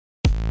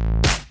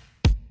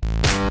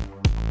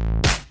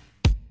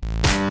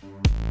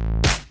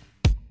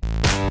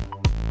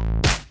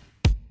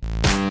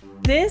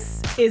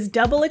This is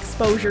Double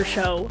Exposure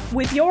Show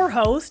with your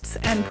hosts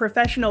and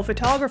professional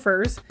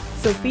photographers,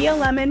 Sophia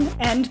Lemon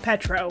and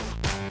Petro.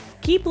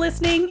 Keep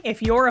listening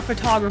if you're a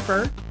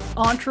photographer,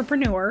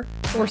 entrepreneur,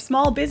 or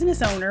small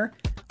business owner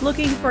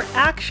looking for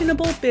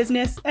actionable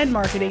business and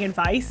marketing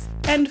advice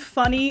and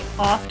funny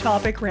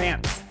off-topic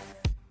rants.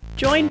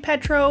 Join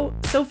Petro,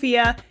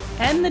 Sophia,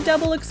 and the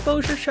Double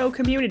Exposure Show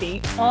community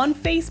on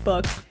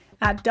Facebook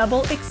at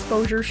Double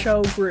Exposure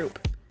Show Group.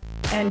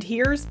 And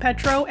here's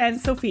Petro and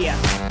Sophia.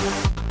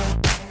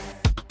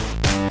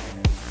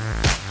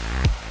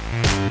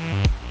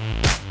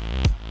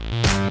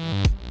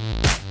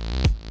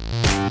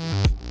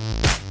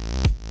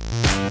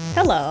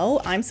 Hello,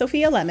 I'm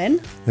Sophia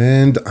Lemon.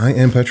 And I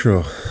am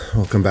Petro.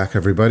 Welcome back,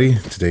 everybody.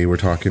 Today we're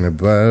talking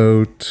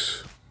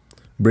about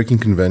breaking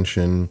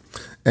convention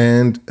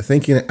and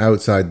thinking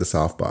outside the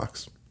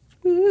softbox.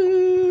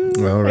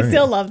 All right. I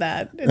still love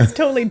that. It's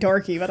totally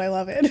dorky, but I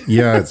love it.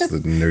 Yeah, it's the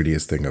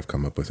nerdiest thing I've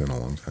come up with in a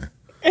long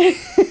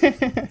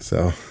time.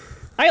 So,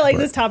 I like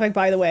this topic,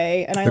 by the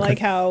way, and I like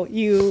how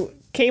you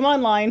came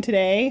online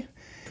today,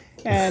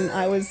 and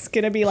I was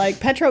going to be like,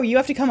 Petro, you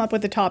have to come up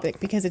with a topic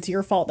because it's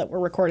your fault that we're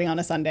recording on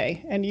a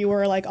Sunday, and you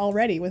were like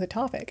already with a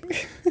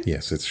topic.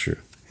 Yes, it's true.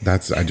 I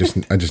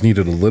just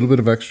needed a little bit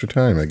of extra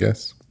time, I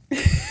guess.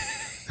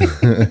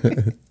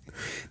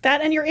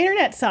 That and your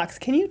internet sucks.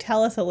 Can you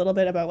tell us a little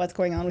bit about what's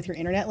going on with your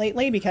internet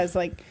lately? Because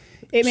it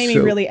made me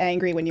really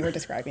angry when you were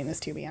describing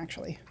this to me,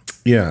 actually.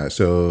 Yeah,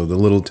 so the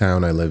little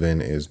town I live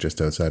in is just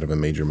outside of a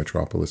major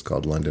metropolis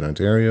called London,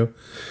 Ontario.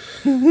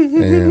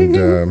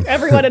 And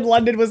everyone in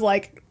London was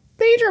like,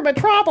 major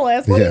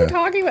metropolis? What are you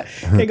talking about?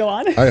 Okay, go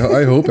on.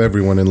 I hope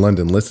everyone in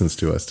London listens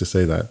to us to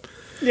say that.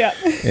 Yeah.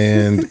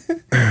 And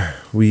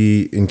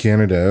we in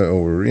Canada,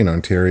 or in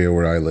Ontario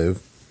where I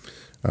live,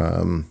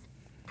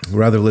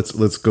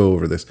 let's go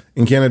over this.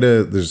 In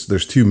Canada,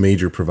 there's two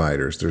major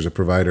providers. There's a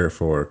provider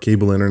for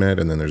cable internet,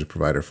 and then there's a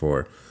provider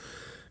for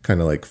kind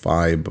of like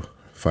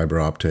fiber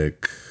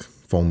optic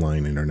phone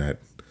line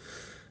internet.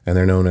 And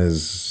they're known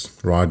as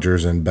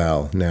Rogers and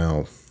Bell.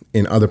 Now,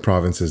 in other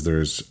provinces,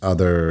 there's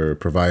other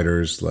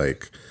providers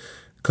like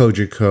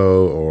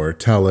Cogeco or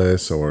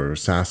TELUS or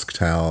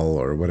SaskTel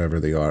or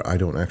whatever they are. I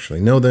don't actually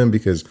know them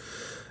because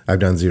I've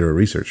done zero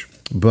research.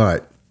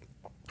 But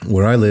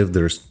where I live,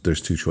 there's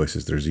two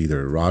choices. There's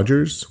either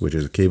Rogers, which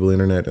is a cable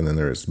internet, and then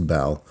there's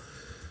Bell,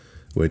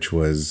 which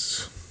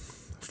was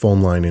phone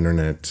line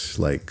internet,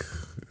 like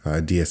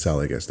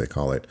DSL, I guess they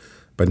call it.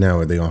 But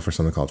now they offer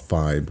something called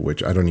Fibe,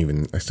 which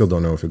I still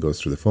don't know if it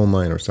goes through the phone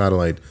line or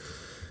satellite.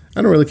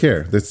 I don't really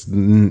care. That's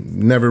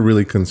never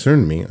really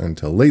concerned me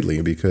until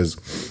lately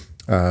because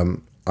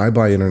I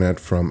buy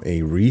internet from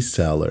a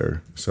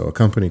reseller, so a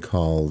company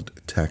called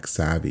Tech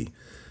Savvy.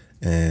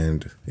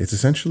 And it's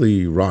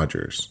essentially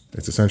Rogers.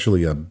 It's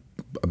essentially a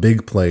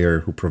big player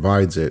who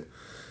provides it,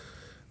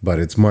 but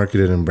it's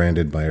marketed and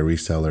branded by a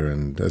reseller.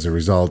 And as a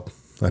result,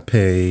 I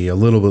pay a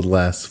little bit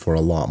less for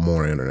a lot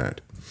more internet.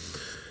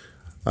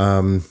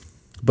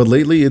 But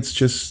lately, it's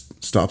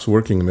just stops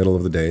working in the middle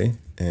of the day,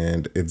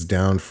 and it's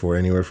down for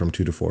anywhere from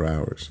 2 to 4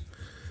 hours.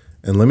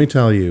 And let me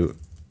tell you,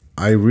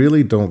 I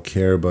really don't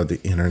care about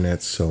the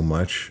internet so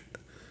much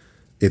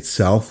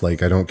itself.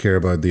 Like, I don't care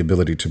about the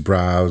ability to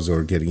browse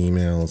or get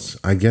emails.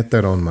 I get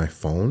that on my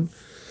phone.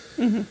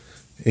 Mm-hmm.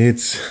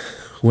 It's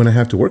when I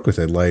have to work with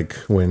it, like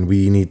when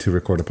we need to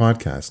record a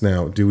podcast.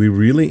 Now, do we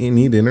really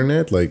need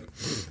internet? Like,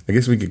 I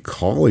guess we could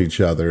call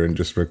each other and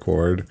just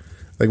record.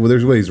 Like, well,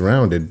 there's ways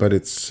around it, but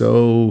it's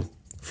so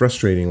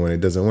frustrating when it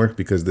doesn't work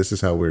because this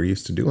is how we're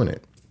used to doing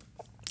it.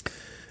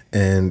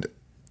 And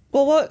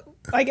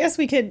I guess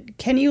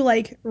can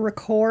you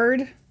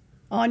record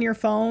on your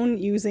phone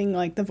using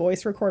the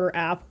voice recorder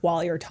app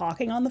while you're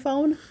talking on the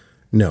phone?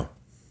 No.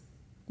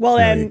 Well,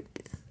 then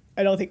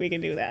I don't think we can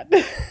do that.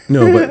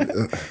 No, but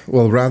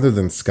rather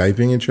than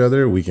Skyping each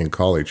other, we can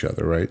call each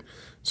other, right?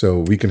 So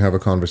we can have a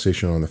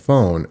conversation on the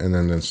phone and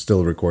then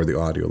still record the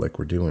audio like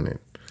we're doing it.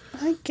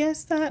 I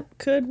guess that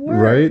could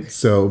work. Right?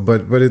 So,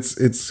 but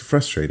it's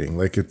frustrating.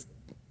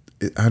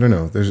 I don't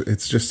know.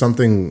 It's just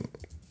something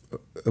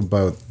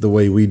about the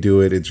way we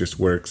do it. It just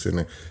works,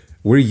 and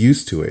we're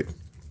used to it.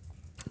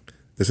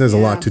 This has a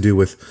lot to do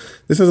with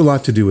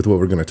what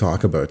we're going to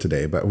talk about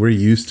today, but we're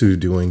used to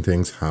doing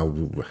things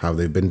how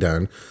they've been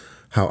done,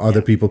 how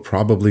other people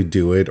probably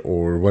do it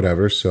or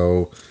whatever.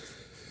 So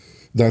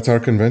that's our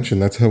convention.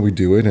 That's how we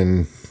do it.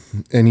 And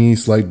any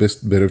slight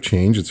bit of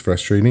change, it's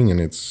frustrating and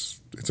it's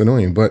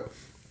annoying. But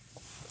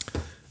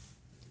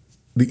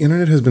the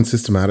internet has been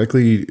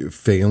systematically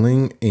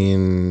failing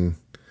in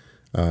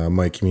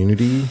my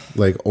community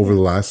over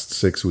the last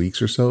 6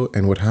 weeks or so.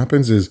 And what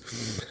happens is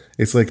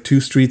it's like 2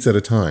 streets at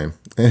a time.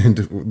 And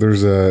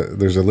there's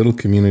a little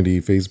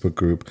community Facebook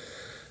group,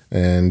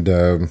 and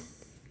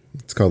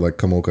it's called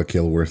Kamoka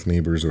Kilworth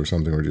Neighbors or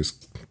something, or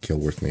just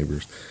Kilworth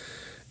Neighbors.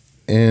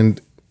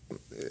 And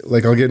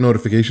I'll get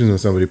notifications when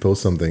somebody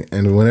posts something,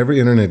 and whenever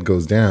internet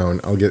goes down,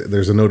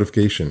 there's a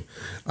notification.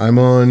 I'm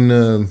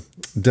on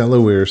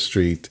Delaware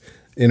Street.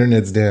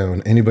 Internet's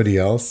down. Anybody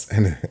else?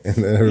 And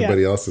then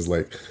everybody else is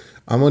like,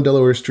 I'm on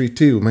Delaware Street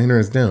too. My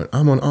internet's down.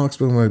 I'm on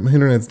Oxbow. My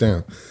internet's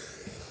down.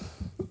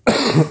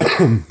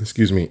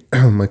 Excuse me.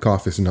 My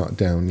cough is not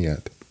down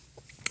yet.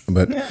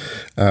 But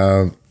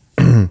I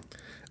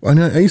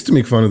used to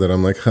make fun of that.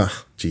 I'm like,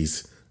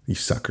 geez, you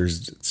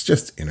suckers. It's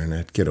just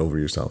internet. Get over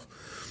yourself.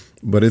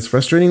 But it's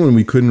frustrating when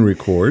we couldn't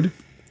record.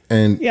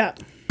 And Yeah.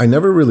 I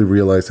never really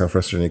realized how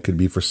frustrating it could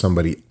be for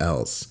somebody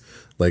else.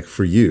 Like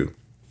for you.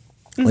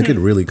 Like it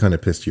really kind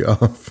of pissed you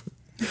off.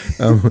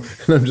 And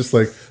I'm just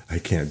like, I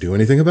can't do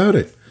anything about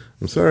it.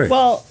 I'm sorry.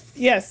 Well,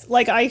 yes,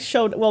 like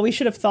we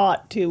should have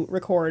thought to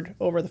record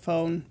over the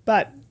phone,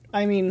 but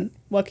I mean,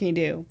 what can you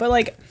do? But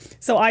like,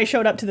 so I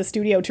showed up to the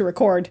studio to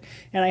record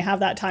and I have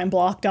that time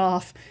blocked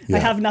off. Yeah. I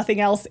have nothing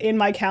else in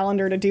my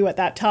calendar to do at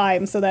that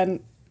time. So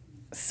then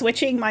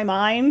switching my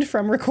mind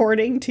from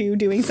recording to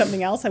doing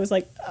something else, I was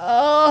like,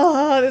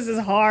 oh, this is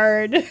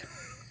hard.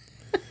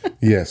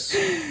 Yes.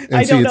 And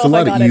I don't know it's if a I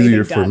lot got easier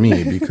anything for done.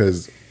 me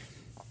because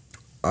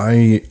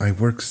I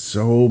work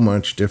so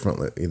much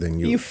differently than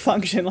you. You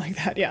function like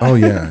that, yeah. Oh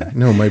yeah.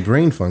 No, my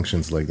brain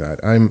functions like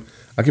that.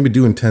 I can be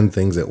doing 10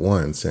 things at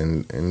once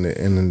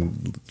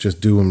and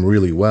just do them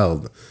really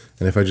well.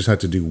 And if I just had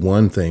to do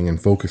one thing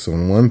and focus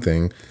on one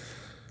thing,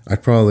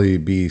 I'd probably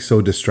be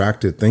so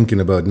distracted thinking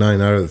about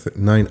nine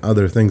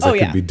other things I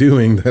could be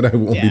doing that I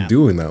won't be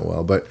doing that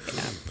well. But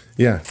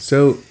yeah,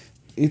 so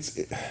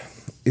it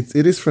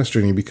is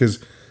frustrating because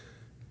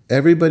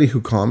everybody who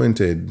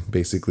commented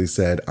basically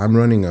said, I'm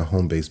running a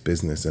home-based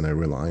business and I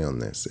rely on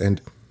this.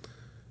 And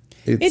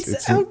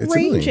it's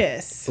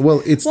outrageous.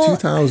 It's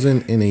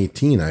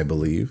 2018, I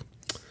believe.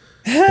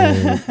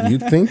 And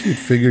you'd think you'd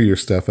figure your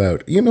stuff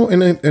out. You know,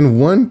 and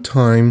one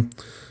time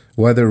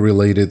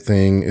weather-related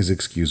thing is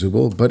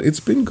excusable, but it's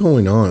been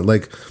going on.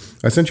 Like,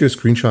 I sent you a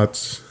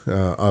screenshots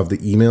of the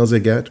emails I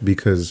get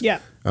because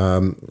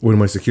when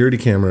my security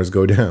cameras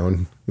go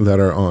down that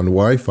are on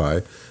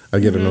Wi-Fi, I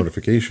get a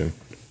notification.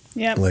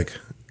 Yeah. Like,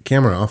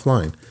 camera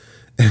offline.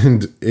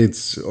 And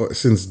it's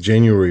since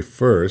January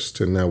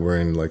 1st, and now we're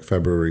in like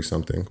February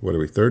something. What are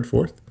we, 3rd,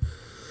 4th?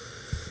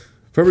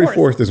 February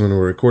 4th is when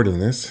we're recording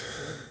this.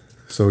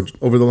 So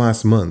over the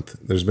last month,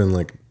 there's been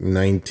like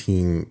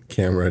 19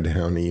 camera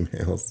down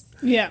emails.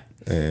 Yeah.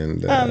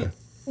 And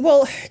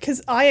well,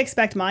 because I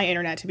expect my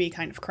internet to be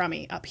kind of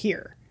crummy up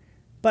here.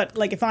 But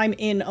like if I'm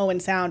in Owen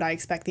Sound, I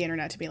expect the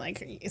internet to be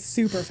like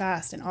super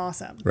fast and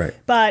awesome. Right.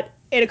 But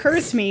it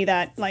occurs to me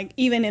that like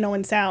even in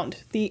Owen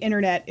Sound, the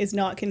internet is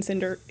not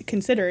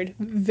considered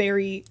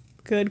very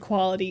good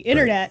quality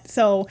internet. Right.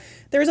 So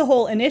there's a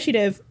whole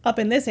initiative up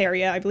in this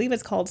area. I believe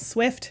it's called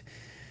Swift.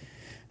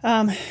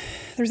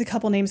 There's a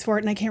couple names for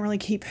it and I can't really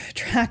keep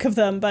track of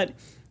them, but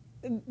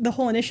the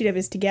whole initiative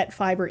is to get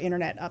fiber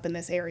internet up in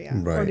this area,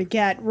 or to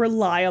get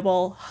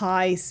reliable,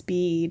 high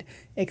speed,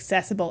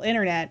 accessible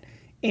internet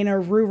in a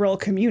rural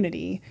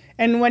community.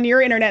 And when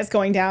your internet's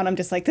going down, I'm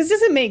just like, this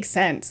doesn't make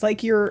sense.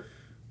 Like you're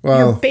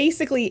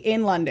basically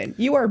in London.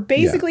 You are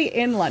basically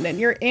in London.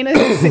 You're in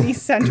a city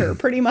center,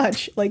 pretty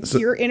much. Like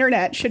your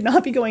internet should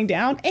not be going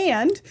down,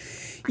 and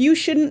you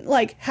shouldn't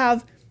like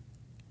have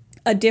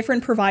a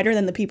different provider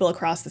than the people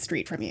across the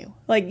street from you.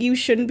 Like you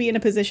shouldn't be in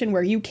a position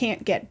where you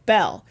can't get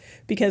Bell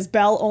because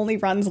Bell only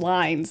runs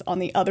lines on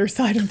the other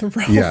side of the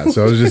road. Yeah,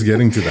 so I was just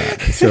getting to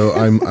that. So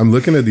I'm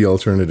looking at the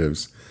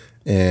alternatives,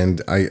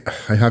 and I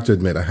have to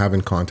admit I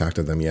haven't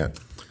contacted them yet.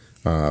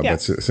 But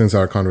since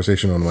our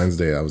conversation on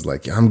Wednesday, I was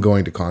like, I'm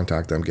going to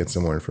contact them, get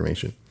some more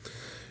information.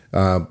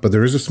 But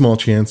there is a small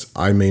chance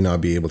I may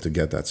not be able to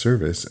get that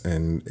service,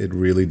 and it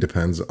really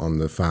depends on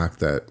the fact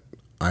that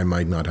I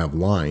might not have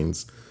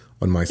lines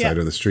on my side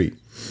of the street.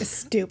 It's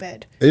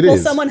stupid. It is. Well,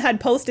 someone had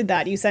posted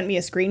that. You sent me a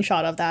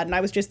screenshot of that, and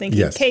I was just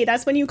thinking, okay,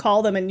 that's when you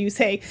call them and you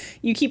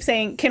keep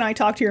saying, can I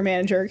talk to your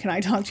manager? Can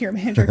I talk to your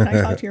manager? Can I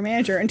talk to your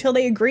manager? Until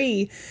they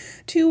agree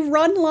to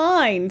run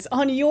lines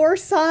on your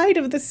side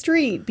of the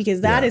street,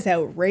 because that is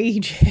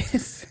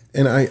outrageous.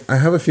 And I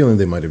have a feeling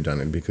they might have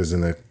done it because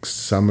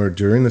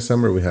during the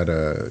summer, we had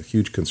a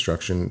huge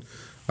construction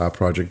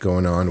project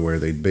going on where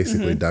they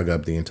basically dug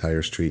up the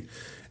entire street.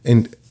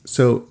 And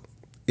so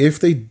if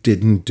they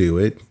didn't do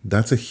it,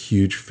 that's a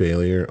huge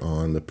failure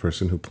on the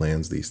person who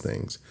plans these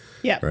things.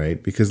 Yeah.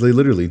 Right? Because they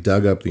literally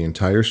dug up the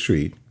entire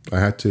street. I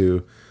had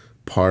to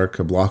park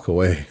a block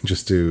away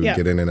just to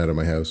get in and out of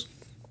my house.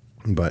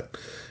 But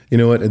you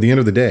know what? At the end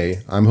of the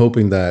day, I'm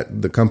hoping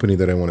that the company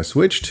that I want to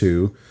switch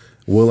to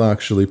will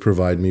actually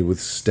provide me with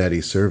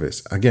steady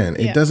service. Again,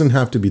 it doesn't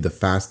have to be the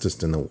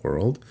fastest in the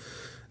world.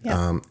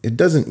 Yeah. It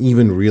doesn't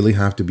even really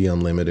have to be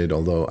unlimited,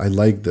 although I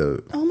like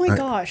the... Oh my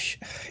gosh.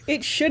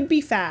 It should be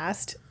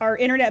fast. Our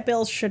internet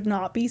bills should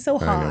not be so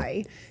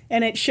high.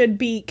 And it should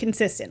be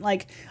consistent.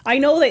 Like, I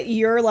know that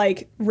you're,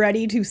 like,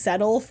 ready to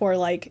settle for,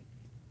 like,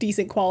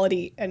 decent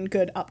quality and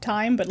good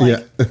uptime, but,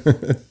 like,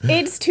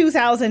 it's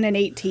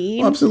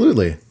 2018. Oh,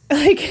 absolutely.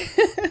 Like...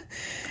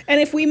 And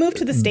if we move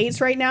to the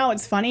States right now,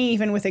 it's funny,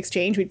 even with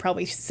Exchange, we'd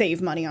probably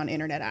save money on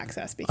internet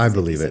access because I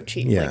believe it's so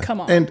cheap. Yeah. Like, come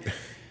on. And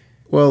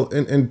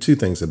two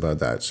things about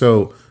that.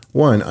 So,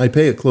 one, I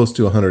pay it close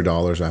to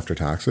 $100 after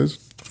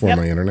taxes for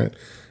my internet.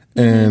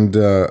 And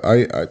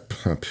I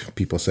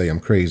people say I'm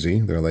crazy.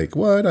 They're like,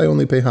 what? I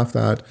only pay half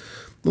that.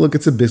 Look,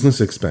 it's a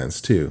business expense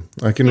too.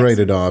 I can write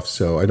it off,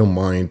 so I don't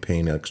mind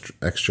paying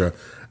extra.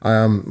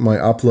 My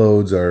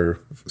uploads are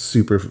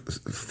super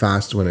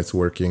fast when it's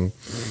working,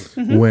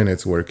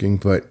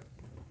 but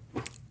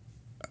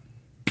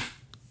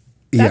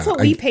that's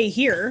what we pay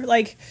here.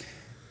 Like,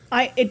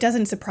 it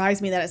doesn't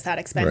surprise me that it's that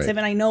expensive. Right.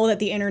 And I know that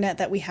the internet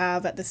that we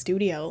have at the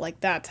studio, like,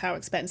 that's how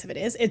expensive it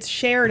is. It's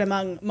shared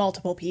among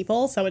multiple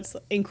people, so it's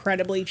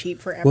incredibly cheap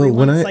for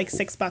everyone. It's like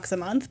 $6 a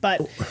month,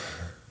 but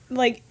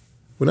like,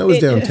 when I was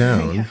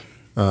downtown,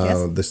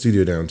 the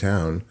studio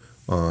downtown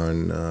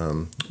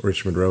on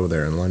Richmond Road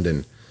there in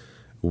London,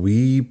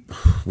 we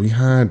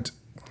had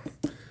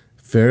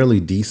fairly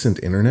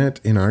decent internet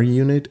in our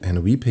unit,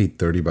 and we paid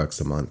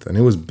 $30 a month, and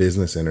it was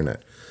business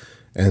internet.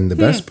 And the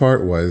best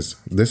part was,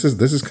 this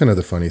is kind of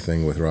the funny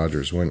thing with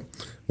Rogers. When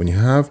you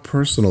have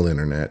personal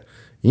internet,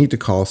 you need to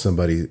call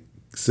somebody,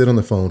 sit on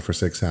the phone for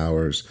 6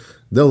 hours.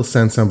 They'll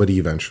send somebody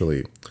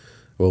eventually.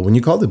 Well, when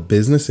you call the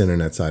business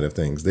internet side of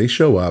things, they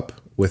show up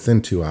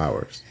within 2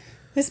 hours.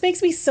 This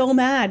makes me so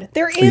mad.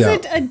 There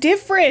isn't a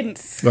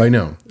difference. I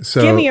know.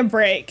 So give me a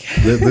break.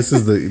 This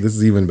is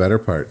the even better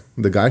part.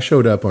 The guy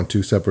showed up on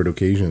 2 separate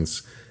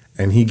occasions,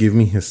 and he gave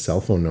me his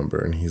cell phone number,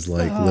 and he's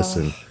like,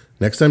 listen,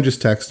 next time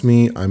just text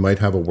me. I might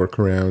have a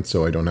workaround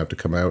so I don't have to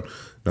come out.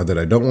 Not that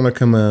I don't want to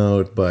come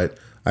out, but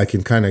I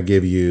can kind of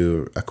give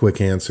you a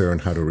quick answer on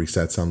how to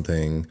reset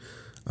something.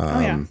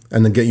 And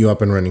then get you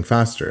up and running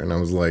faster. And I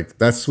was like,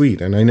 that's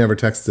sweet. And I never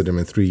texted him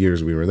in 3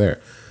 years we were there.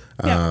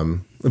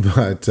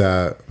 But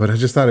I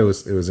just thought it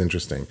was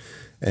interesting.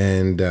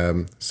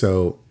 And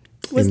so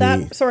was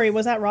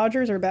that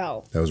Rogers or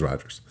Bell? That was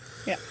Rogers.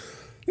 Yeah.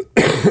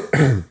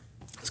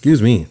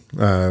 Excuse me.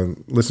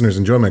 Listeners,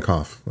 enjoy my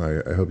cough.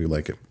 I hope you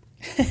like it.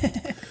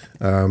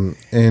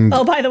 And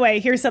oh, by the way,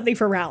 here's something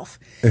for Ralph.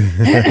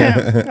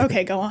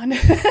 Okay, go on.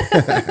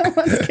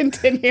 Let's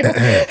continue.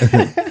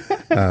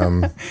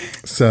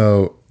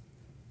 So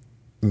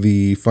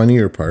the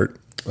funnier part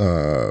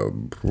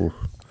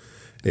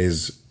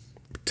is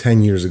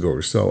 10 years ago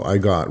or so, I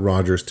got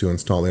Rogers to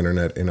install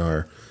internet in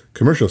our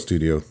commercial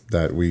studio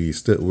that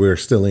we're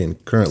still in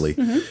currently.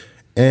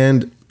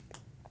 And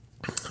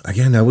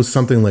again, that was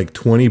something like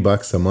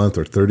 $20 a month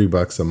or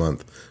 $30 a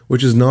month,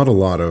 which is not a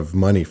lot of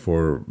money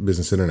for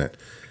business internet.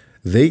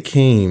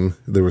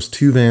 There was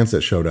 2 vans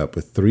that showed up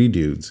with 3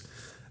 dudes.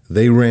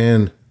 They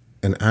ran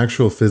an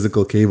actual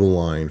physical cable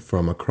line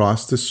from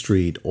across the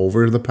street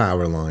over the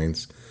power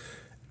lines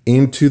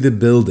into the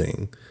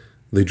building.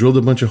 They drilled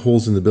a bunch of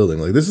holes in the building.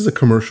 Like, this is a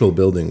commercial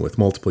building with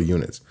multiple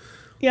units.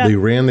 Yeah. They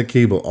ran the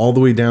cable all the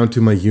way down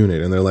to my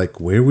unit, and they're like,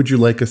 where would you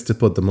like us to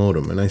put the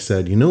modem? And I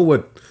said, you know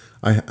what?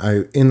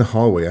 I in the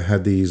hallway, I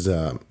had these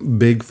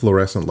big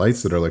fluorescent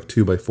lights that are like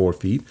 2 by 4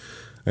 feet.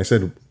 I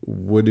said,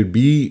 would there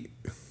be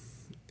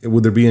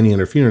any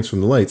interference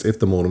from the lights if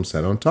the modem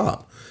sat on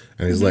top?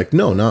 And he's like,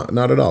 no,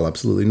 not at all.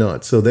 Absolutely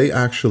not. So they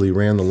actually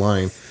ran the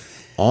line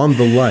on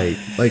the light.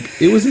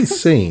 Like, it was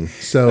insane.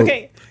 So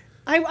okay,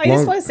 I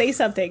just want to say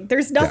something.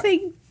 There's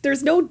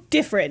no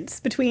difference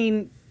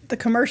between the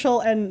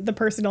commercial and the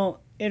personal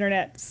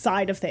internet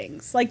side of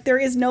things. Like, there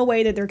is no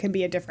way that there can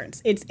be a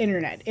difference. It's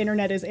internet.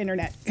 Internet is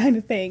internet kind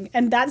of thing.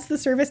 And that's the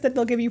service that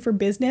they'll give you for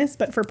business.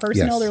 But for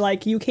personal, they're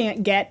like, you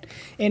can't get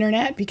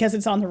internet because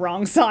it's on the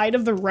wrong side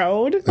of the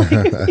road. Like,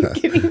 are you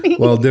kidding me?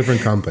 Well,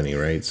 different company,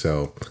 right?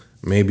 So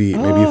maybe if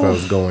I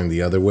was going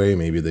the other way,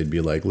 maybe they'd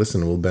be like,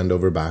 listen, we'll bend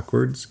over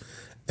backwards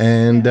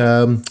and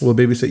we'll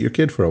babysit your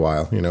kid for a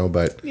while,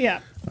 but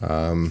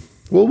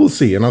well, we'll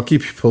see. And I'll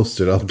keep you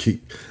posted. I'll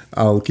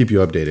keep you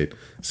updated.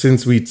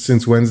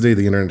 Since Wednesday,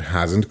 the internet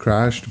hasn't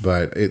crashed,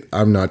 but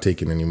I'm not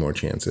taking any more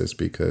chances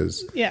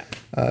because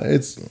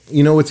it's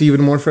what's even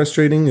more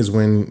frustrating is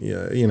when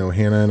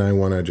Hannah and I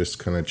want to just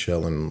kind of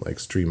chill and like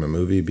stream a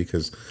movie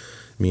because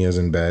Mia's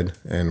in bed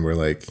and we're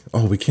like,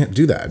 oh, we can't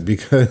do that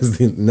because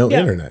no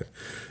internet.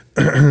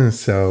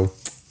 So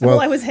well,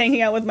 I was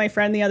hanging out with my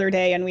friend the other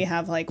day and we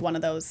have like one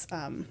of those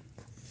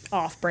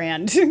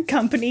off-brand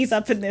companies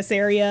up in this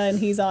area, and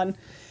he's on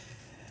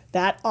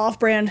that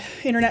off-brand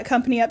internet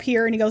company up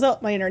here, and he goes, oh,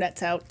 my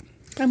internet's out.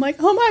 I'm like,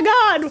 oh my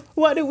God,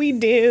 what do we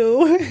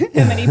do?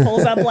 And then he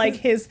pulls up like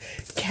his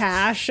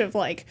cache of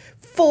like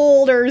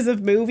folders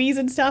of movies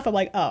and stuff. I'm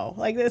like, oh,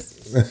 like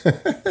this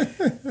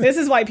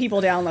is why people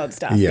download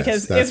stuff. Yes,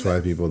 because that's why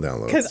people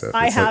download stuff. Because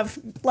I have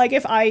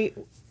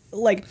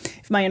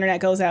if my internet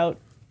goes out,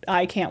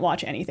 I can't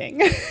watch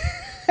anything.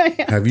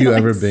 Have you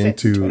ever been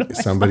to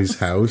somebody's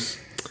house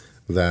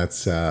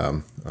that's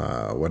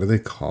what do they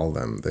call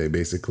them? They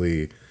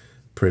basically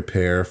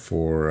prepare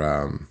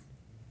for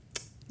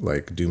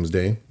like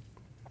doomsday.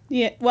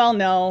 Yeah, well,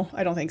 no,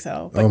 I don't think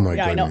so. But oh my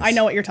goodness. I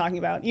know what you're talking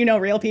about. You know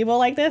real people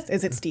like this?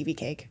 Is it Stevie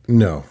Cake?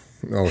 No.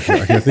 Oh,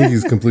 I think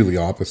he's completely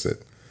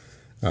opposite.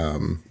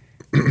 No,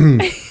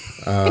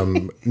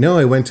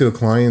 I went to a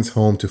client's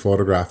home to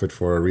photograph it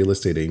for a real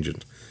estate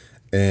agent.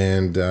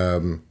 And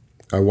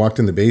I walked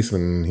in the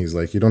basement and he's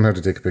like, you don't have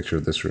to take a picture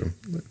of this room.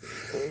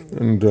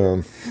 And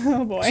oh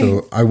boy.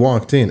 So I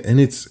walked in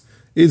and it's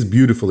is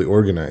beautifully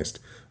organized.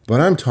 But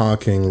I'm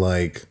talking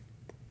like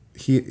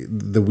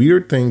the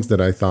weird things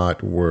that I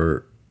thought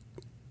were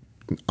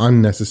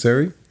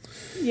unnecessary.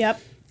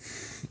 Yep.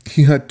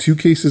 He had 2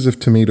 cases of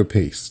tomato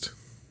paste.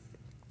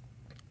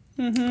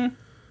 Mm-hmm.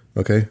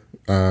 Okay.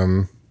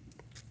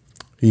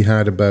 He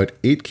had about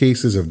 8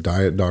 cases of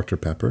Diet Dr.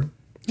 Pepper.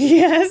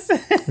 Yes.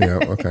 Yeah,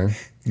 okay.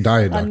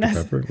 Diet Dr.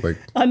 Pepper. Like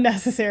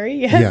unnecessary.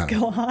 Yes, yeah.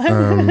 Go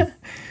on.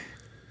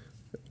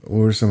 What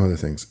were some other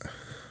things?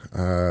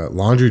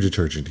 Laundry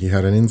detergent. He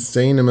had an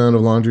insane amount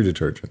of laundry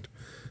detergent.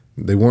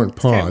 They weren't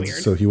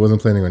pods, so he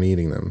wasn't planning on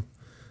eating them.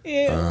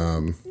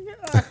 Ew.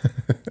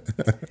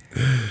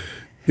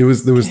 There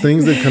was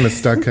things that kind of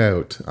stuck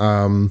out.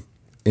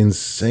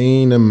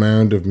 Insane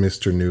amount of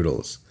Mr.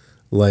 Noodles.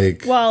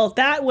 Like, well,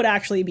 that would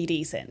actually be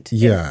decent.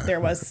 Yeah.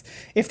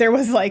 If there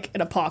was like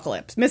an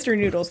apocalypse, Mr.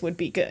 Noodles would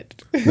be good.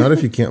 not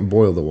if you can't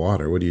boil the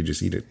water. What do you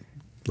just eat it?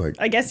 Like,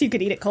 I guess you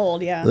could eat it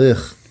cold, yeah. Ugh.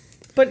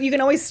 But you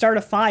can always start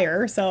a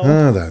fire, so.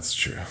 Oh, that's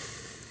true.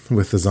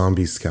 With the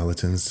zombie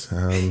skeletons.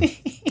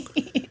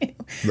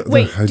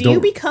 Wait, do you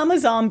become a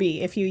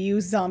zombie if you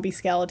use zombie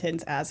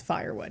skeletons as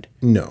firewood?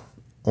 No,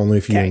 only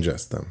if you Okay.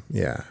 ingest them.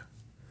 Yeah.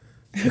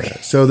 Okay.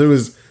 So there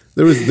was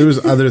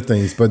other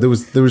things, but there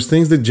was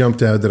things that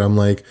jumped out that I'm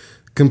like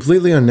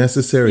completely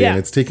unnecessary, Yeah. and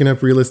it's taking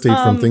up real estate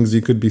from things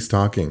you could be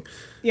stocking.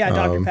 Yeah,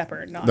 Dr.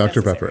 Pepper, not Dr.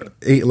 necessary. Pepper,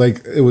 8,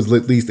 like it was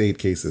at least 8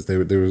 cases.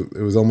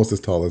 It was almost as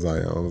tall as I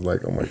am. I was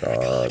like, oh my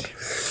god.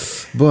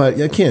 But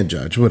I can't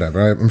judge.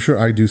 Whatever. I'm sure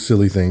I do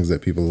silly things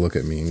that people look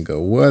at me and go,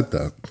 "What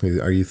the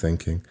are you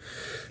thinking?"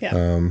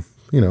 Yeah.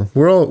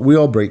 We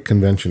all break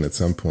convention at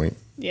some point.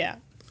 Yeah.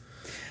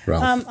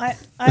 Ralph. I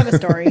have a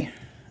story.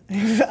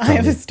 I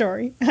have a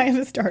story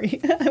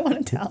I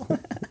want to tell.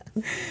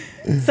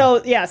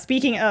 So, yeah,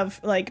 speaking of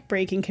like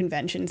breaking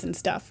conventions and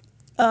stuff,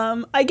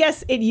 I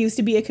guess it used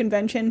to be a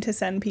convention to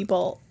send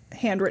people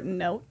handwritten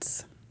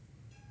notes.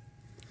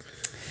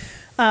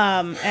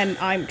 And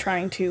I'm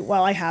trying to,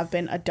 I have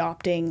been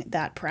adopting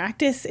that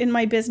practice in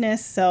my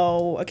business.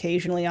 So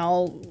occasionally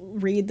I'll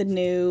read the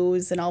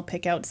news and I'll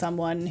pick out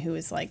someone who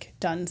has like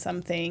done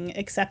something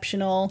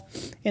exceptional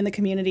in the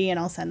community and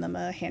I'll send them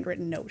a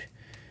handwritten note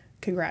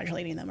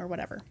congratulating them or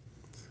whatever.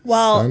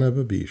 Well, son of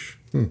a biche.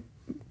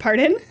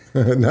 Pardon?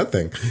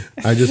 Nothing.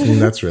 I just mean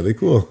that's really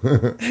cool.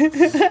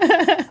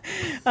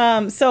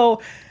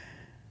 So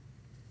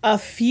a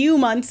few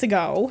months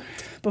ago,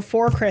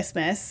 before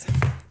Christmas,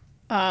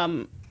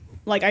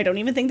 I don't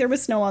even think there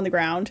was snow on the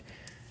ground.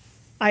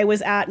 I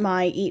was at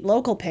my Eat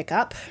Local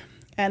pickup,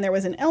 and there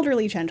was an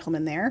elderly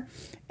gentleman there,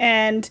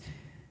 and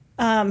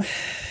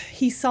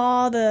he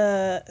saw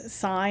the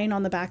sign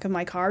on the back of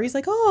my car. He's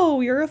like, "Oh,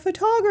 you're a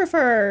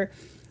photographer."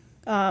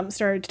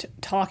 Started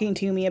talking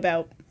to me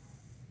about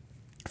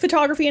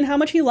photography and how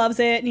much he loves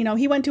it. You know,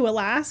 he went to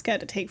Alaska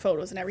to take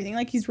photos and everything.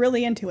 Like, he's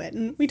really into it.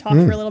 And we talked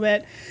for a little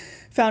bit.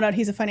 Found out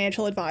he's a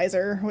financial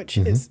advisor, which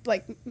is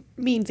like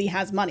means he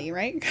has money,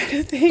 right? Kind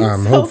of thing.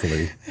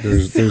 Hopefully,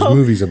 there's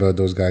movies about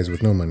those guys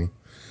with no money.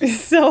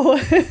 So,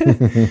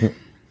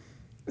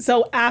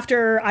 so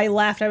after I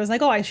left, I was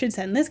like, oh, I should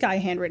send this guy a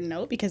handwritten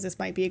note because this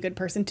might be a good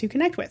person to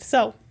connect with.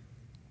 So,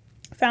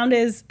 found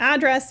his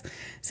address,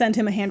 sent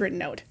him a handwritten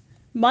note.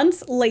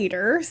 Months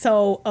later,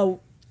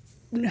 so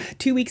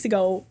 2 weeks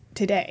ago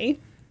today,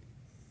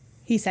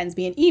 he sends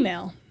me an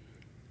email.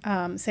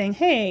 Saying,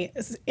 hey,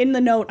 in the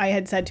note I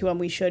had said to him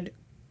we should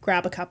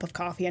grab a cup of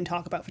coffee and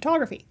talk about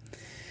photography.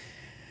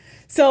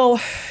 So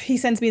he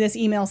sends me this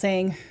email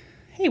saying,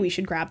 hey, we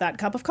should grab that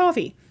cup of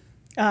coffee.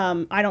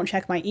 I don't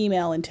check my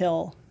email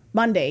until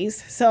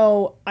Mondays.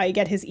 So I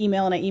get his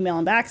email and I email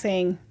him back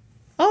saying,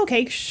 oh,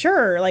 okay,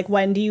 sure. Like,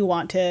 when do you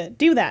want to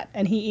do that?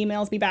 And he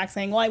emails me back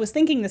saying, well, I was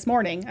thinking this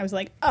morning. I was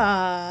like,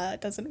 it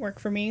doesn't work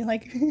for me.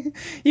 Like,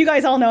 you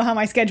guys all know how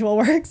my schedule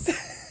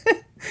works.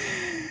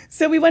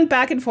 So we went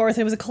back and forth.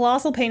 It was a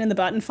colossal pain in the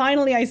butt. And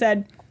finally I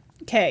said,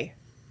 okay,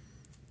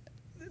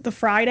 the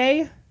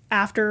Friday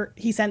after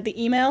he sent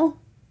the email,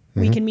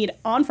 we can meet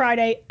on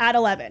Friday at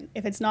 11.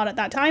 If it's not at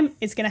that time,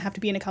 it's going to have to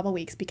be in a couple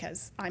weeks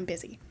because I'm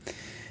busy.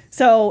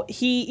 So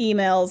he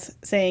emails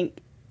saying,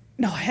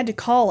 no, I had to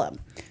call him.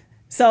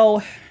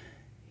 So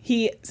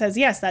he says,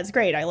 yes, that's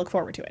great. I look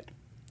forward to it.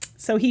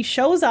 So he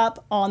shows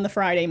up on the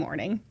Friday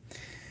morning.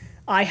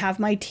 I have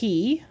my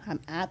tea.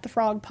 I'm at the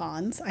frog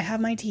ponds. I have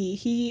my tea.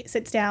 He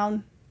sits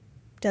down,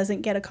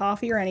 doesn't get a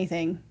coffee or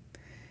anything,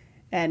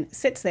 and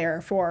sits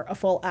there for a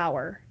full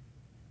hour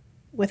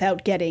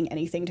without getting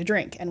anything to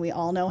drink. And we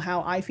all know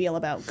how I feel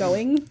about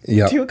going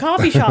to a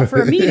coffee shop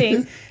for a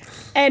meeting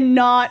and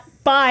not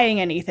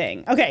buying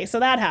anything. Okay, so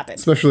that happened.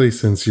 Especially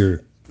since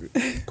you're,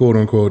 quote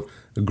unquote,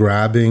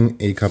 grabbing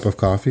a cup of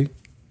coffee.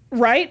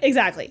 Right,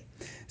 exactly.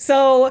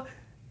 So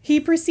he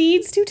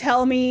proceeds to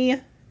tell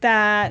me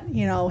that,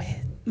 you know,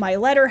 my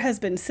letter has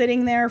been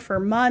sitting there for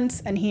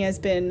months and he has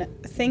been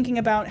thinking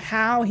about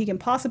how he can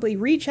possibly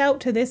reach out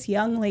to this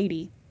young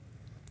lady.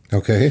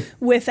 Okay.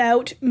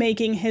 Without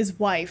making his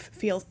wife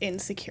feel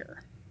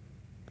insecure.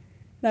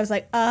 And I was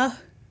like,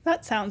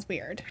 that sounds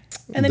weird.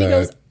 And then he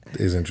goes,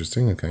 That is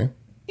interesting. Okay.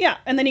 yeah.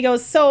 And then he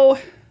goes, so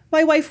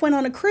my wife went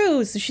on a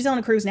cruise. She's on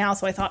a cruise now.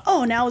 So I thought,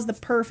 oh, now is the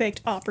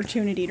perfect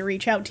opportunity to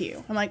reach out to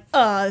you. I'm like,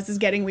 this is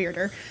getting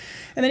weirder.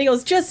 And then he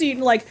goes, just so you,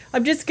 like,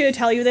 I'm just going to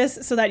tell you this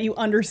so that you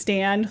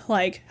understand,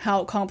 like,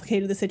 how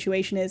complicated the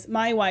situation is.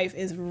 My wife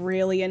is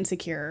really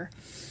insecure.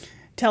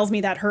 Tells me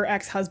that her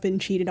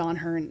ex-husband cheated on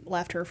her and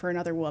left her for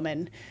another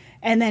woman.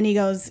 And then he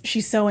goes,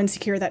 she's so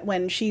insecure that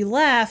when she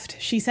left,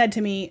 she said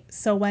to me,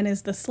 so when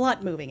is the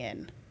slut moving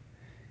in?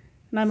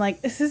 And I'm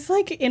like, this is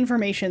like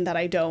information that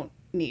I don't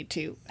need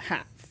to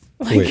have.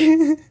 Like,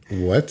 wait,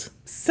 what?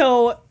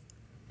 So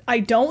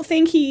I don't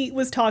think she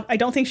was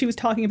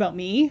talking about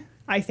me.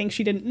 I think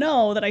she didn't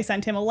know that I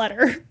sent him a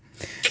letter.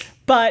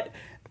 But,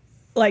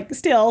 like,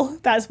 still,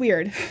 that's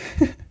weird.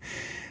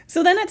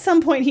 So then at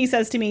some point he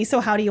says to me, so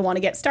how do you want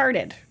to get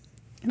started?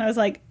 And I was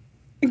like,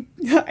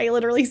 I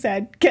literally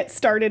said, get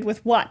started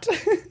with what?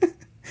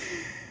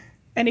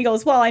 And he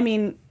goes, well, I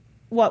mean,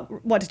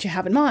 what did you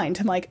have in mind?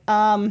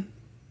 I'm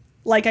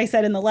like I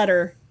said in the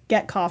letter,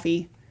 get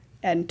coffee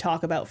and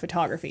talk about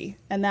photography.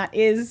 And that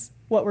is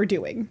what we're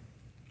doing.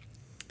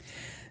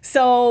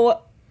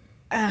 So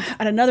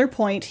at another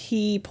point,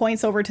 he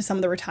points over to some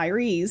of the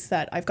retirees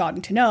that I've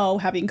gotten to know,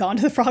 having gone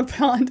to the Frog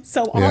Pond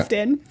so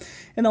often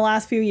in the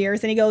last few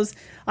years. And he goes,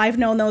 I've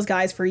known those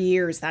guys for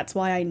years. That's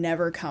why I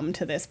never come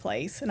to this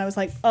place. And I was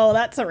like, oh,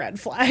 that's a red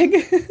flag.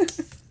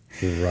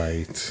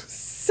 Right.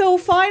 So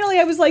finally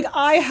I was like,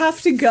 I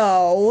have to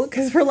go,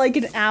 because we're like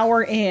an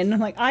hour in. I'm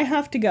like, I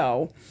have to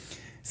go.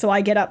 So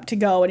I get up to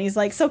go, and he's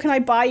like, so can I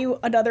buy you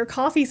another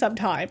coffee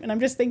sometime? And I'm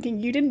just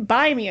thinking, you didn't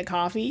buy me a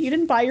coffee. You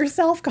didn't buy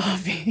yourself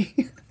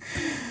coffee.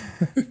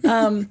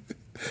 And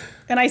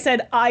I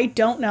said, I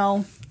don't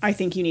know. I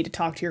think you need to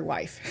talk to your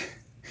wife.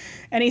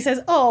 And he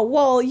says, oh,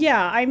 well,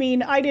 yeah, I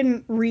mean, I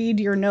didn't read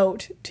your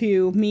note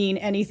to mean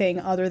anything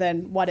other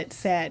than what it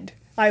said.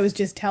 I was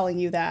just telling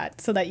you that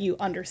so that you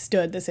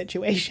understood the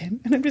situation.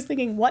 And I'm just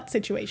thinking, what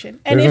situation?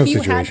 And There's if no you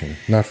situation.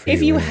 Not for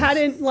if you you anyways.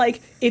 hadn't, like,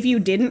 if you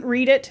didn't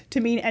read it to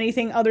mean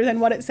anything other than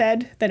what it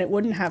said, then it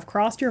wouldn't have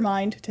crossed your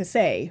mind to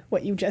say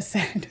what you just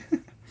said.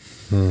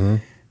 Mm-hmm.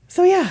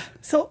 So yeah,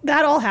 so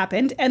that all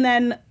happened. And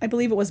then I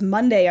believe it was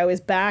Monday, I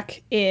was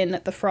back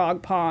in the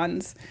Frog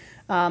Ponds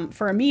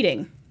for a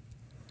meeting.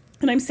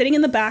 And I'm sitting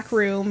in the back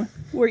room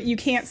where you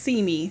can't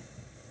see me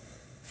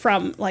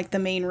from, like, the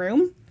main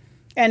room.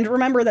 And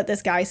remember that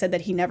this guy said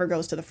that he never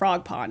goes to the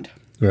Frog Pond.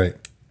 Right.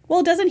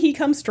 Well, doesn't he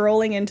come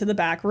strolling into the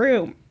back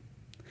room?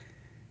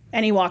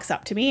 And he walks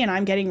up to me, and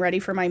I'm getting ready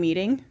for my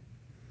meeting.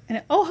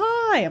 And, oh,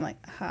 hi. I'm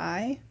like,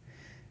 hi.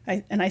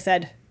 And I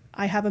said,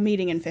 I have a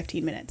meeting in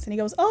 15 minutes. And he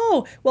goes,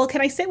 oh, well,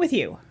 can I sit with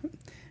you? I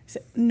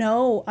said,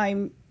 no,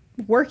 I'm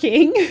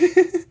working.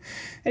 And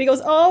he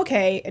goes, oh,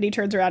 okay. And he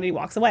turns around and he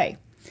walks away.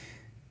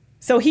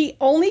 So he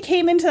only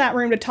came into that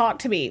room to talk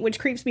to me, which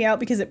creeps me out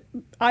because it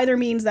either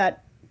means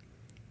that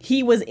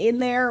he was in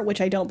there,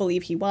 which I don't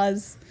believe he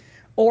was,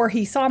 or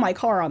he saw my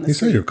car on the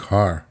street. He saw your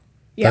car.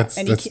 Yeah,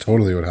 That's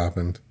totally what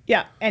happened.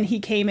 Yeah, and he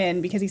came in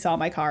because he saw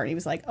my car, and he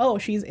was like, oh,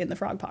 she's in the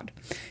Frog Pond.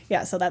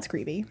 Yeah, so that's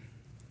creepy.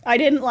 I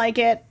didn't like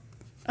it.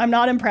 I'm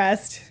not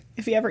impressed.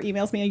 If he ever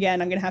emails me again,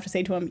 I'm going to have to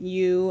say to him,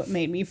 you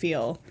made me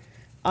feel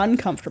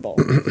uncomfortable.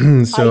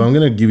 So I'm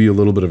going to give you a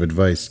little bit of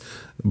advice.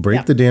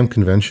 Break the damn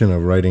convention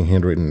of writing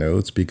handwritten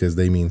notes because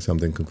they mean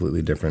something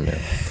completely different now.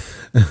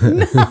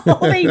 No,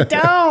 they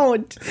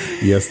don't.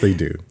 Yes, they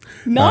do.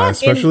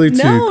 Especially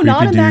to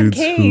creepy dudes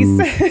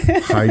who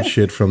hide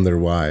shit from their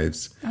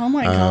wives. Oh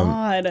my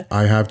God.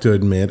 I have to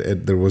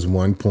admit, there was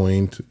one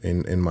point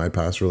in my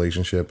past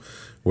relationship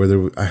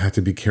where I had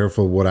to be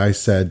careful what I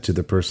said to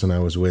the person I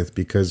was with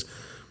because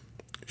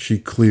she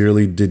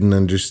clearly didn't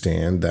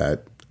understand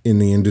that in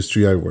the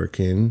industry I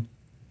work in,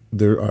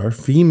 there are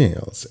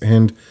females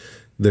and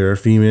there are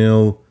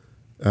female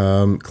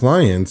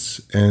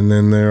clients, and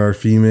then there are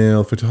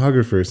female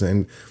photographers,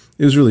 and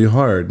it was really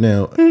hard.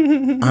 Now,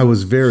 I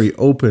was very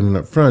open and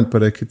upfront,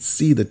 but I could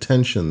see the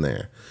tension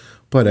there.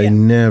 But I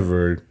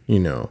never,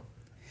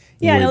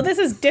 Yeah, no, this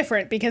is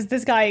different because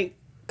this guy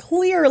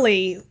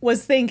clearly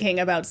was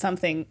thinking about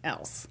something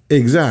else.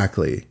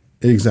 Exactly.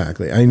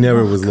 I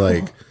never was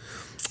like,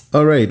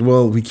 all right,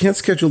 well, we can't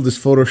schedule this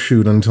photo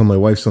shoot until my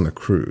wife's on a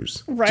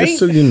cruise. Right? Just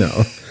so you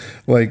know.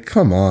 Like,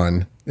 come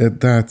on.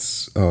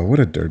 What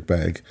a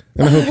dirtbag.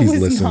 And I hope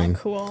he's listening.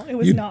 It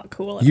was not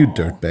cool at all. You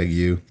dirtbag,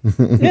 you.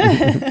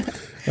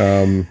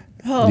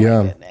 Oh,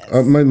 yeah.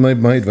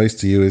 My advice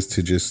to you is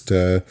to just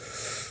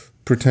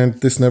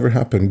pretend this never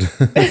happened.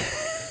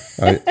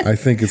 I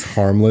think it's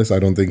harmless. I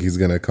don't think he's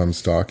going to come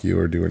stalk you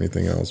or do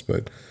anything else.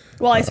 But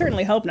well, I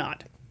certainly hope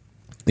not.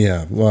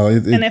 Yeah, well...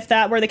 and if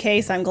that were the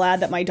case, I'm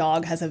glad that my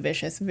dog has a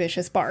vicious,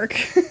 vicious bark.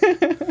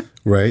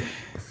 Right?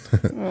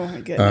 Oh,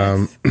 my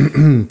goodness.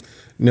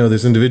 No,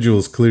 this individual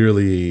is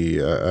clearly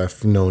a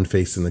known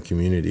face in the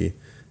community.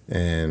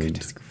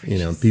 And,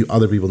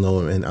 other people know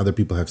him and other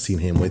people have seen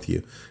him with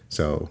you.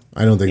 So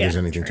I don't think there's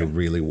anything to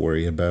really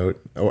worry about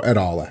at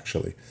all,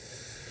 actually.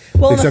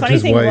 Well, except the funny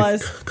his thing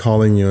wife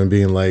calling you and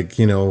being like,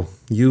 you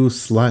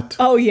slut.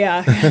 Oh,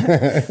 yeah.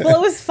 Well,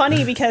 it was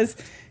funny because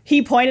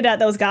he pointed at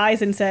those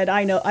guys and said,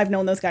 I've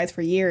known those guys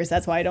for years.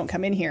 That's why I don't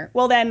come in here.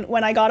 Well, then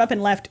when I got up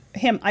and left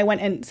him, I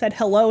went and said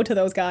hello to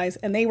those guys.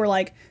 And they were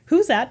like,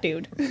 who's that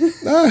dude?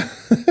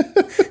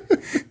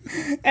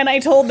 And I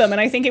told them,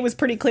 and I think it was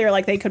pretty clear,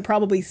 like they could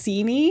probably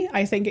see me.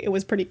 I think it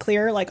was pretty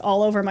clear, like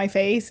all over my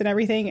face and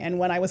everything. And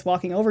when I was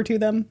walking over to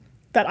them,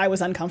 that I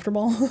was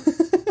uncomfortable.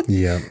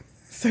 Yeah.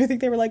 So I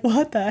think they were like,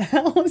 what the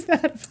hell was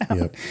that about?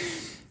 Yep.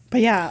 But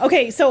yeah.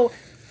 Okay. So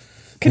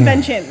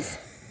conventions.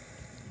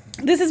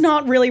 This is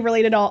not really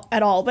related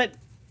at all, but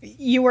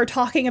you were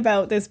talking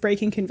about this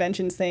breaking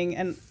conventions thing,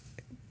 and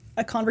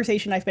a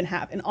conversation I've been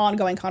having, an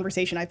ongoing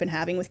conversation I've been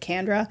having with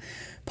Kendra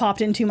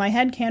popped into my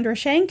head, Kendra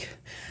Shank.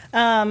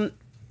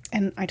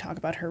 And I talk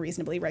about her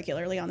reasonably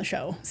regularly on the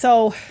show.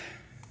 So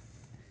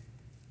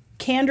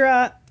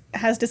Kendra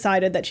has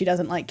decided that she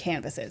doesn't like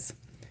canvases.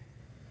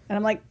 And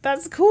I'm like,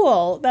 that's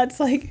cool. That's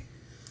like,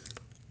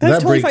 that's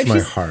that totally breaks fine.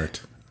 my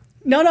heart.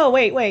 No,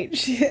 wait.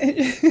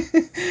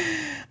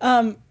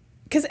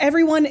 Because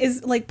everyone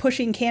is like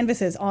pushing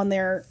canvases on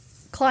their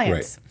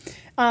clients.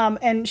 Right.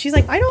 And she's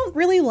like, I don't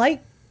really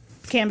like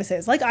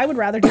canvases. Like, I would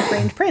rather do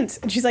framed prints.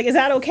 And she's like, is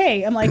that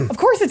okay? I'm like, of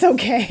course it's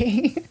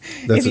okay.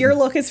 If your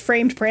look is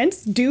framed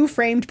prints, do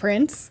framed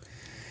prints.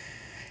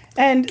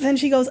 And then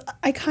she goes,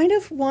 I kind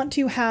of want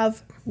to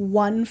have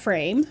one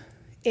frame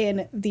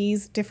in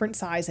these different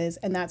sizes,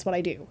 and that's what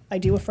I do. I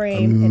do a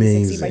frame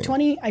in 60 by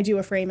 20. I do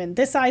a frame in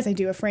this size. I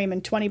do a frame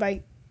in 20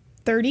 by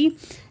 30,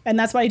 and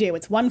that's what I do.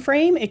 It's one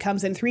frame. It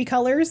comes in 3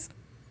 colors.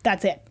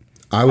 That's it.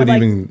 I would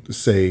even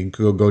say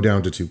go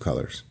down to 2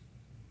 colors.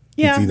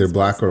 Yeah, it's either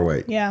black or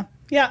white. Yeah.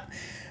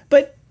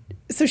 But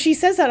so she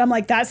says that, I'm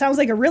like, that sounds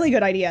like a really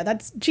good idea.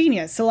 That's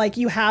genius. So like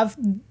you have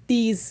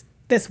this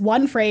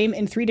one frame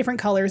in 3 different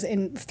colors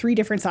in 3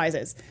 different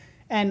sizes,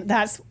 and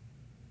that's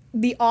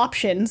the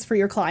options for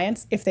your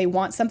clients. If they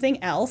want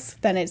something else,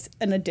 then it's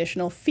an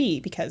additional fee,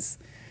 because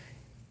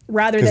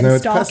rather than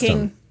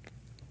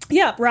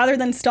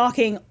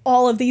stocking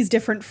all of these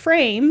different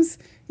frames,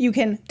 you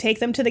can take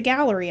them to the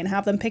gallery and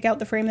have them pick out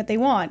the frame that they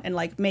want and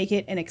like make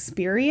it an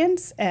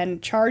experience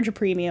and charge a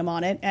premium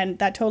on it. And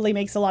that totally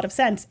makes a lot of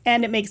sense.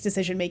 And it makes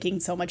decision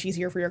making so much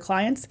easier for your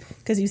clients,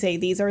 because you say,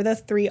 these are the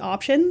 3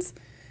 options.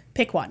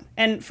 Pick one.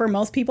 And for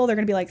most people, they're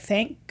going to be like,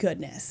 thank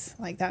goodness.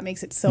 Like, that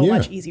makes it so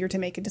much easier to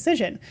make a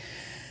decision.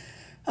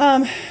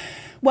 And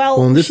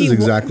this is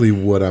exactly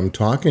what I'm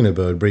talking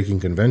about, breaking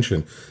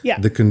convention. Yeah.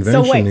 The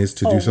convention is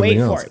to do something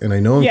else. And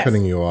I know I'm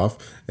cutting you off,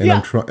 and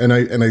I'm and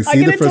I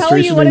see the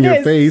frustration in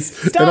your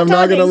face, and I'm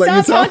not going to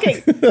let you talk.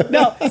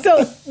 No.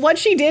 So what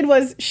she did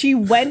was she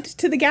went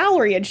to the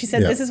gallery and she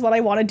said, this is what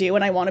I want to do,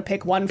 and I want to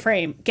pick one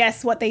frame.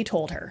 Guess what they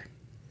told her?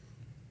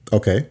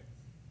 Okay.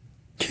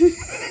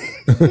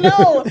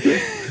 No,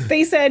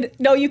 they said,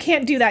 no, you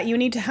can't do that. You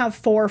need to have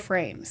 4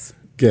 frames.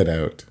 Get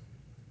out.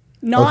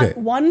 Not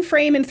one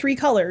frame in 3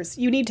 colors.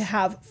 You need to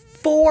have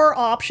 4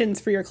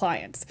 options for your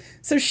clients.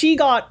 So she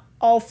got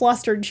all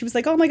flustered. She was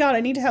like, oh my God,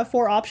 I need to have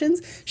 4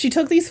 options. She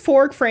took these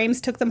 4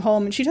 frames, took them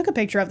home, and she took a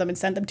picture of them and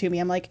sent them to me.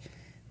 I'm like,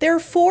 there are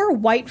 4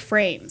 white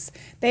frames.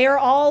 They are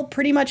all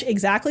pretty much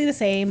exactly the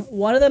same.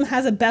 One of them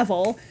has a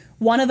bevel.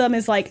 One of them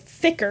is like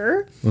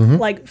thicker,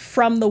 like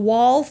from the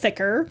wall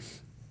thicker.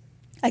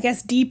 I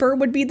guess deeper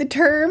would be the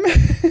term.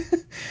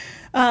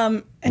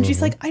 And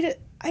she's like, I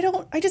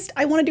want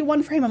to do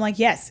one frame. I'm like,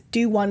 yes,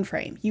 do one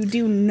frame. You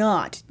do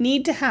not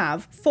need to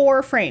have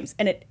 4 frames.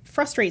 And it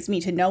frustrates me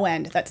to no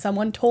end that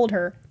someone told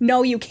her,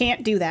 no, you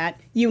can't do that.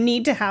 You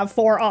need to have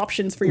 4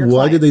 options for your clients.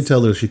 Why did they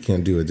tell her she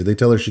can't do it? Did they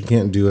tell her she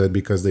can't do it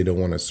because they don't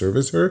want to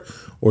service her?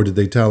 Or did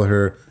they tell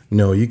her,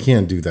 no, you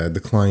can't do that. The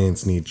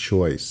clients need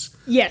choice.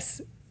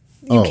 Yes.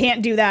 You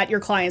can't do that. Your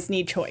clients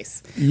need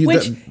choice.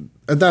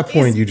 At that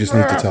point, you just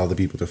need to tell the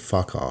people to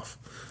fuck off.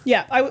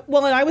 Yeah.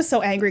 And I was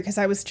so angry because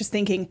I was just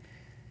thinking,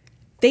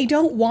 they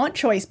don't want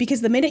choice, because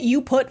the minute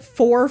you put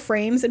 4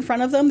 frames in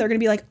front of them, they're going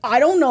to be like, I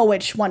don't know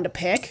which one to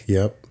pick.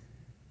 Yep.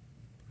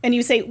 And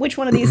you say, which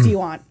one of these do you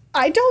want?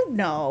 I don't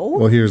know.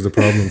 Well, here's the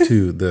problem,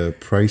 too. The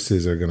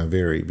prices are going to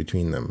vary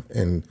between them.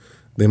 And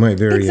they might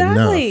vary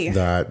enough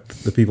that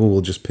the people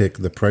will just pick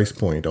the price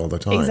point all the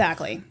time.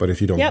 Exactly. But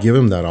if you don't give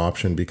them that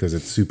option because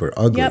it's super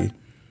ugly,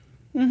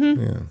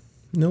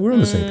 no, we're on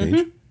the same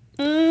page.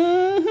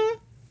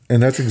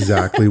 And that's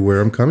exactly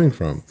where I'm coming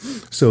from.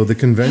 So the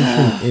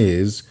convention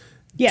is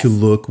to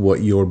look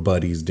what your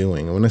buddy's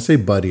doing. And when I say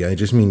buddy, I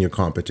just mean your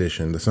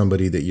competition,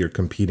 somebody that you're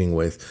competing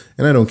with.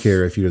 And I don't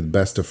care if you're the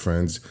best of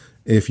friends.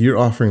 If you're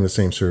offering the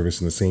same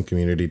service in the same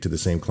community to the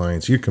same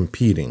clients, you're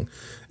competing.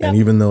 Yep. And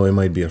even though it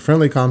might be a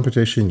friendly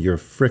competition, you're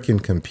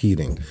fricking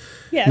competing.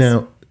 Yes.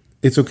 Now,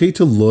 it's okay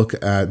to look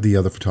at the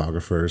other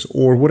photographers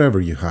or whatever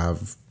you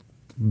have,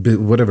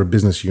 whatever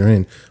business you're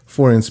in,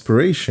 for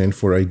inspiration,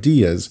 for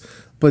ideas,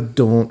 but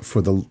don't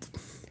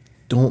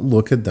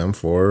look at them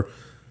for,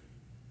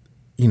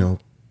 gospel.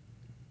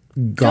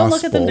 Don't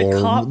look at them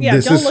to copy. Yeah,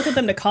 don't look at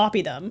them to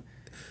copy them.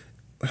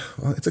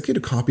 Well, it's okay to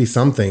copy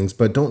some things,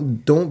 but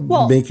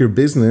don't make your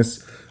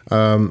business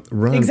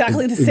run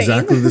exactly the same.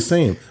 Exactly the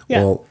same.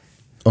 Yeah. Well,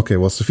 Okay,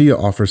 well, Sophia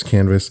offers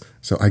canvas,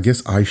 so I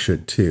guess I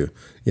should too.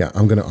 Yeah,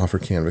 I'm going to offer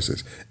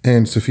canvases.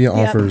 And Sophia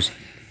offers...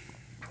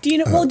 Do you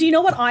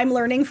know what I'm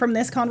learning from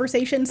this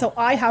conversation? So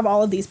I have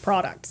all of these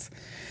products,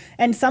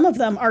 and some of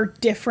them are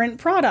different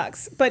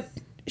products, but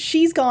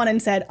she's gone and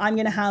said, I'm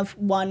going to have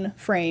one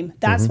frame.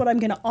 That's what I'm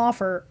going to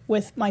offer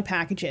with my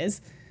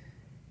packages.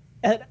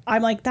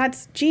 I'm like,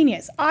 that's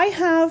genius. I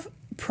have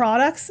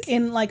products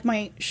in like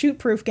my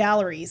shoot-proof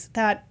galleries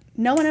that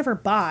no one ever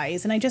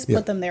buys, and I just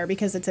put them there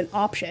because it's an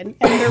option,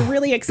 and they're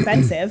really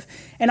expensive.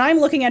 And I'm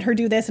looking at her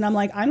do this, and I'm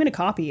like, I'm going to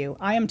copy you.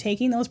 I am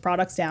taking those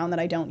products down that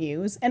I don't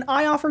use, and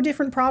I offer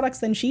different products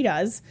than she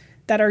does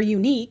that are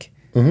unique.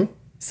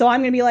 So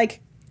I'm going to be like,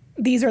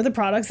 these are the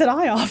products that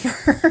I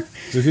offer.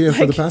 Sophia,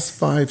 for the past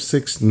 5,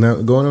 6, now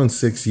going on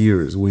 6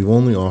 years, we've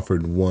only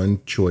offered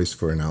one choice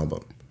for an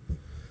album.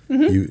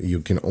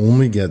 You can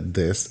only get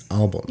this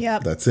album.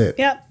 Yep. That's it.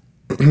 Yep.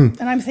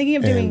 And I'm thinking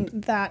of doing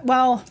that.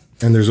 Well...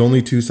 And there's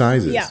only 2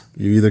 sizes. Yeah.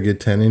 You either get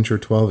 10-inch or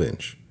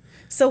 12-inch.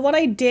 So what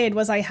I did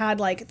was I had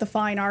like the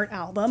fine art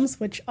albums,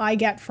 which I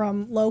get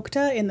from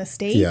Lokta in the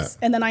States. Yeah.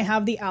 And then I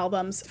have the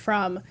albums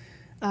from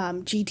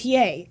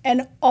GTA.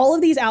 And all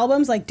of these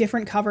albums, like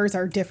different covers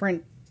are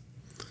different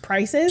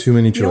prices. Too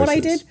many choices. You know what I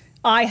choices. did?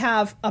 I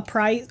have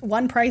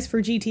one price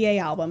for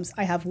GTA albums.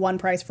 I have one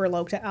price for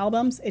Lokta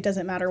albums. It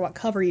doesn't matter what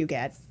cover you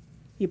get.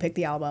 You pick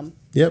the album.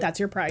 Yep. That's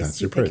your price.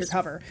 That's you your pick price. your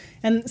cover.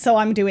 And so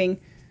I'm doing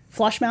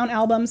flush mount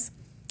albums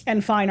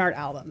and fine art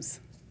albums.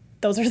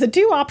 Those are the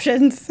 2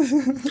 options.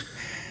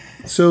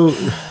 So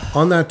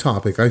on that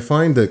topic, I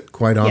find that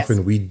quite often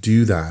Yes. we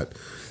do that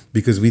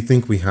because we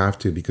think we have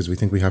to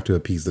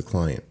appease the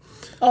client.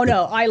 Oh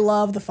no, I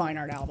love the fine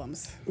art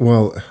albums.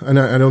 Well, and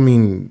I don't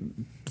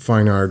mean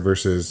fine art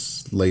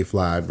versus lay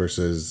flat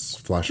versus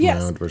flush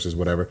Yes. mount versus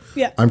whatever.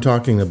 Yeah. I'm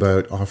talking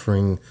about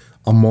offering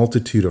a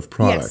multitude of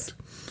product.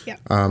 Yes.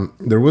 Yeah.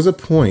 There was a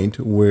point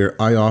where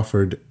I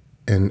offered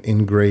an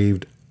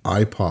engraved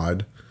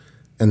iPod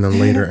and then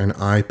later an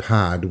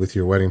iPad with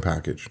your wedding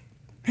package.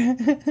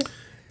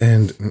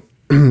 And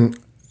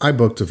I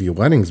booked a few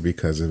weddings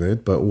because of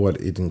it, but what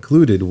it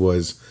included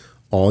was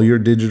all your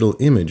digital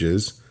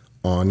images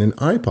on an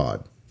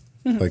iPod,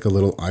 like a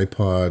little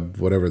iPod,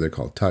 whatever they're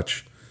called,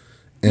 touch.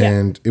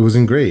 And it was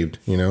engraved,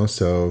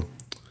 so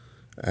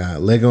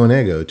Lego and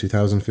Ego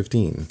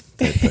 2015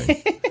 type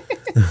thing.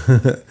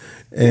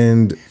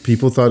 And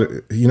people thought,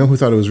 who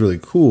thought it was really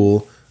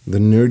cool? The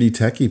nerdy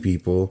techie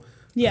people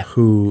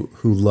who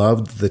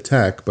loved the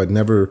tech but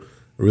never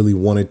really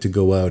wanted to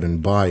go out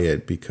and buy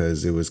it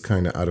because it was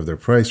kind of out of their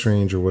price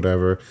range or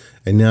whatever.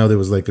 And now there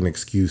was like an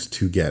excuse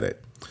to get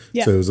it.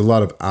 Yeah. So it was a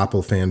lot of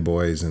Apple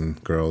fanboys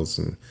and girls.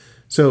 And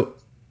so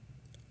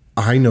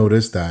I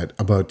noticed that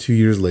about 2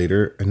 years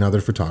later,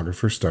 another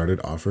photographer started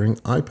offering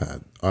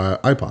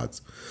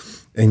iPods.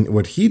 And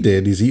what he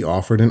did is he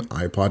offered an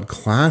iPod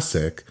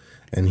Classic,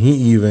 and he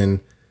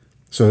even,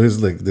 so it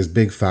was like this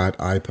big fat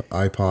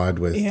iPod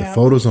with the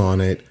photos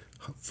on it,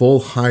 full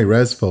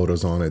high-res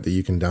photos on it that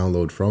you can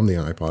download from the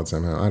iPod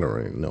somehow. I don't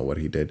really know what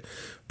he did.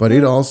 But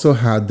it also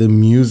had the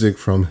music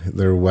from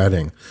their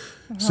wedding.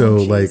 So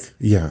geez.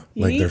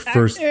 like their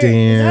first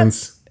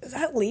dance. Is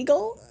that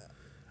legal?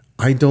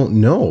 I don't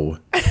know.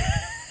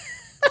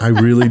 I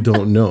really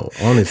don't know,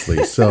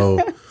 honestly. So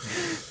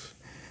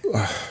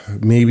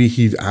maybe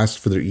he asked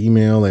for their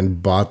email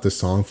and bought the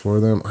song for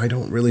them. I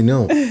don't really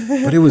know.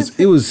 But it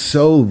was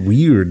so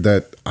weird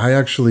that I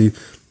actually,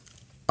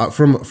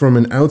 from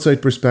an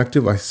outside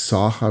perspective, I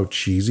saw how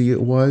cheesy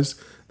it was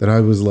that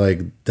I was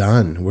like,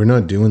 done. We're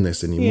not doing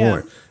this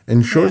anymore. Yeah.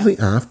 And shortly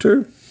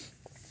after,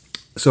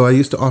 so I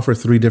used to offer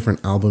 3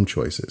 different album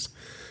choices.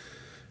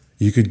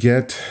 You could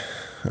get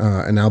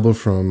an album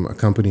from a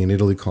company in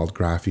Italy called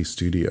Graphi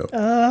Studio,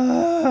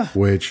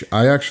 which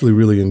I actually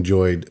really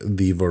enjoyed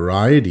the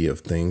variety of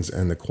things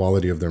and the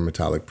quality of their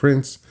metallic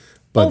prints.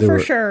 But they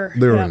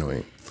were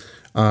annoying.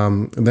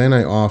 Then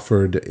I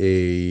offered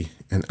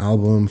an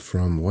album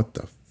from, what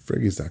the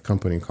frig is that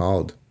company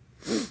called?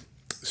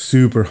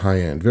 Super high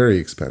end, very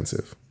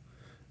expensive.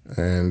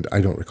 And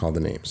I don't recall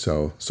the name.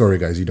 So sorry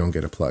guys, you don't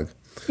get a plug.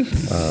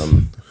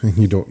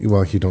 You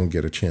don't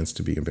get a chance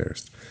to be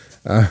embarrassed.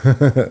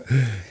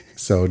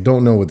 So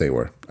don't know what they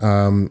were.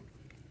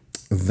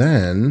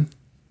 Then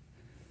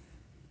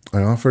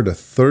I offered a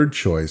third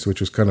choice, which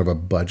was kind of a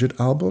budget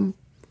album.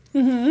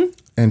 Mm-hmm.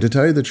 And to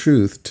tell you the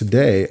truth,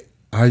 today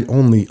I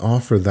only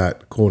offer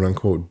that quote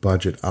unquote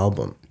budget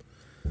album.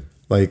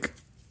 Like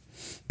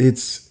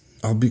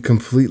I'll be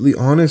completely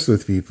honest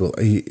with people.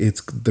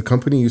 The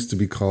company used to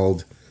be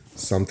called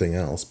something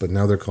else, but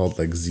now they're called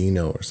like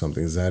Zeno or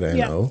something,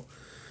 ZNO.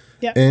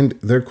 Yeah. And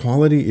their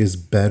quality is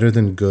better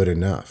than good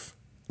enough.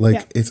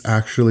 It's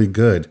actually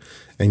good.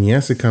 And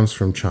yes, it comes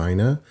from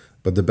China,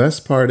 but the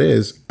best part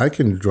is I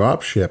can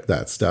drop ship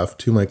that stuff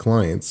to my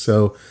clients.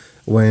 So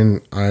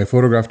when I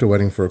photographed a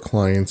wedding for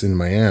clients in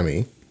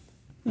Miami,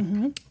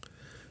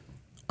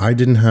 I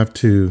didn't have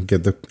to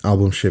get the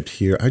album shipped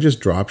here. I just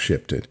drop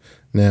shipped it.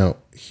 Now,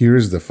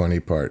 here's the funny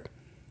part.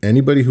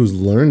 Anybody who's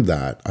learned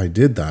that, I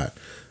did that,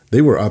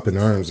 they were up in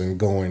arms and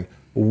going,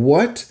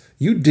 what?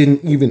 You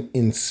didn't even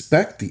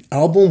inspect the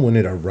album when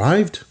it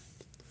arrived?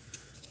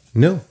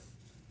 No,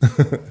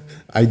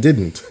 I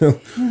didn't.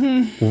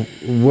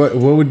 What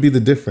would be the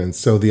difference?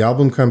 So the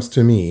album comes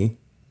to me,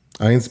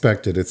 I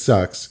inspect it, it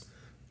sucks.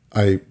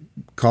 I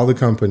call the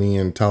company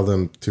and tell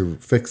them to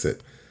fix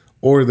it.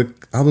 Or the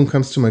album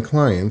comes to my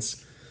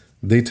clients,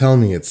 they tell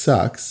me it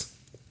sucks,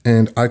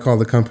 and I call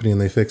the company and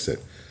they fix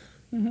it.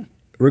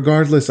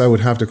 Regardless, I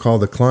would have to call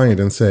the client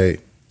and say,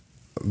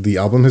 the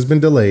album has been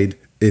delayed,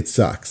 it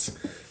sucks.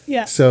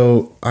 Yeah.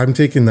 So I'm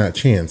taking that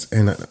chance.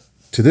 And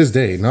to this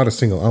day, not a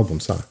single album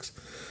sucks.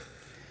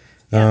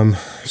 Yeah.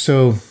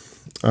 So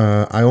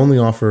I only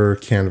offer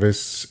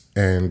canvas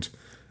and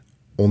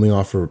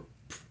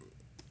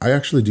I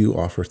actually do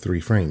offer 3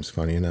 frames,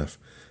 funny enough.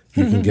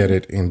 You can get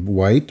it in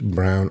white,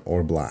 brown,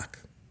 or black.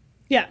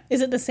 Yeah.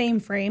 Is it the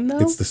same frame though?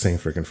 It's the same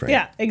freaking frame.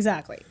 Yeah,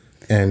 exactly.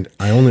 And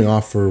I only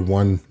offer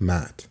 1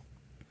 matte.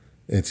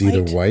 It's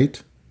either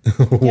white,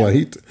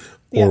 white,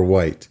 or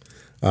white.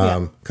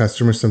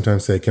 Customers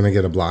sometimes say, can I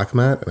get a black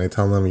matte? And I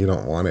tell them, you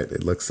don't want it.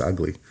 It looks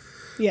ugly.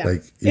 Yeah.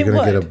 Like, you're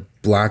going to get a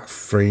black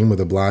frame with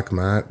a black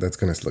matte. That's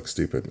going to look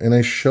stupid. And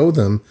I show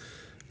them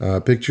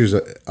pictures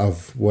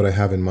of what I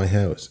have in my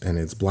house. And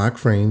it's black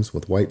frames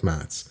with white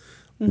mattes.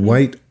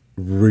 White,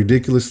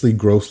 ridiculously,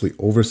 grossly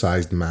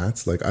oversized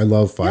mattes. Like, I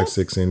love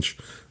 5-6 inch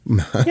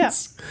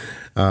mattes.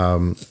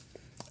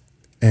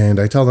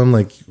 And I tell them,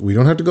 like, we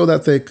don't have to go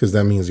that thick because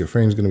that means your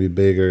frame's going to be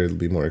bigger. It'll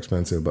be more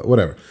expensive, but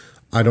whatever.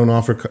 I don't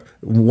offer...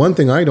 One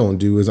thing I don't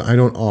do is I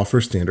don't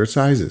offer standard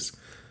sizes.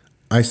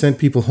 I send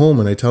people home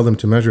and I tell them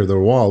to measure their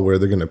wall where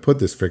they're going to put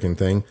this freaking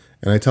thing.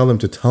 And I tell them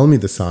to tell me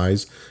the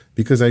size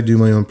because I do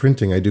my own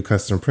printing. I do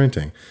custom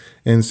printing.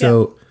 And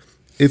so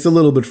it's a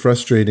little bit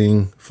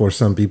frustrating for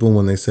some people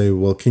when they say,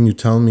 well, can you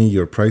tell me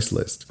your price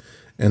list?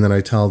 And then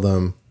I tell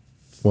them,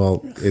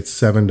 well, it's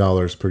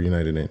 $7 per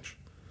United Inch.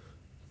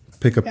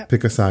 Pick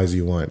a size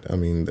you want. I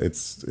mean,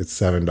 it's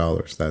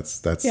 $7.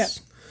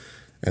 That's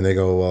And they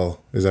go,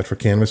 well, is that for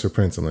canvas or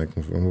prints? I'm like,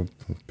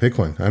 pick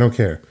one. I don't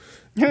care.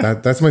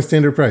 That's my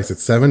standard price.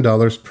 It's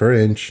 $7 per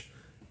inch.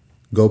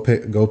 Go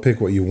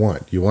pick what you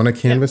want. You want a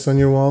canvas on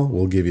your wall?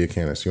 We'll give you a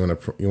canvas. You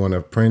want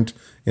a print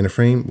in a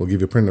frame? We'll give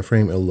you a print in a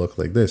frame. It'll look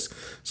like this.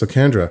 So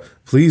Kendra,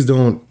 please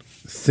don't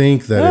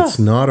think that it's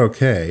not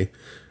okay,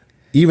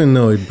 even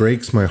though it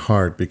breaks my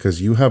heart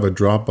because you have a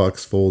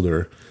Dropbox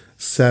folder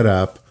set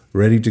up,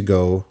 ready to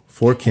go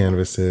for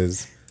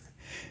canvases.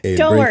 It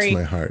Don't breaks worry.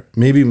 my heart.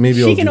 Maybe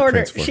she can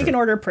order. She can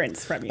order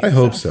prints from you. I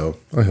hope so.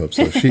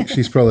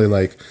 She's probably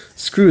like,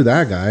 screw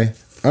that guy.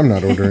 I'm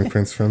not ordering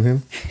prints from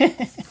him.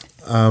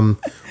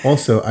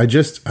 Also,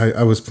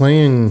 I was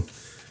playing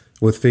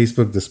with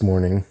Facebook this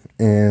morning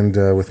and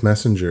with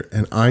Messenger,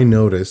 and I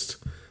noticed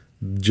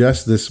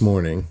just this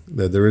morning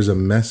that there is a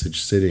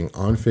message sitting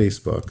on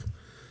Facebook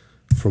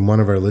from one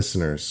of our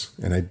listeners,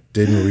 and I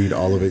didn't read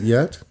all of it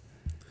yet.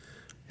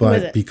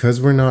 But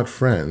because we're not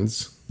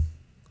friends...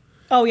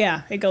 Oh,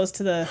 yeah. It goes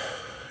to the...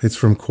 It's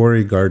from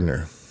Corey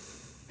Gardner.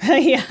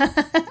 Yeah.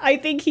 I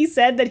think he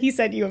said that he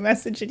sent you a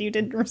message and you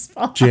didn't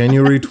respond.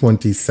 January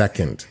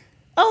 22nd.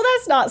 Oh,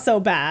 that's not so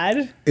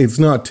bad. It's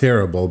not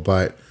terrible,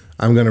 but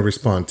I'm going to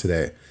respond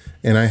today.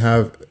 And I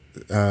have...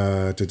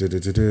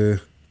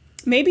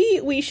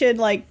 Maybe we should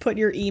put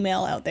your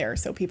email out there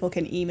so people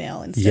can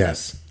email instead.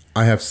 Yes.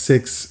 I have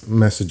 6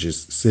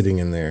 messages sitting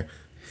in there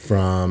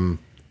from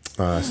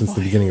since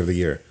the beginning of the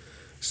year.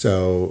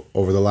 So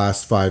over the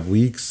last 5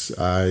 weeks,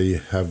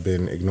 I have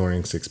been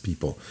ignoring 6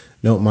 people.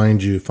 No,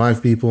 mind you,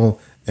 5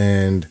 people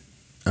and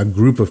a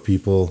group of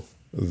people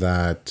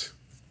that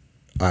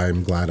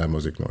I'm glad I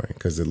was ignoring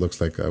because it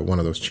looks like one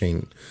of those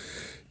chain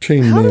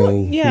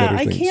mail.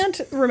 I can't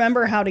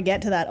remember how to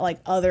get to that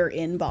other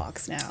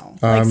inbox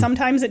now.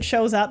 Sometimes it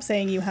shows up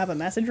saying you have a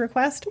message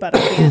request, but I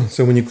can't.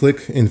 So when you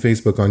click in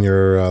Facebook on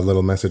your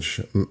little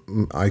message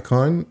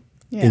icon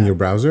in your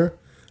browser,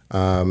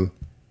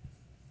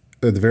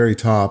 at the very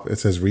top, it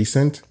says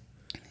recent.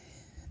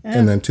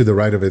 And then to the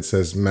right of it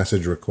says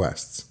message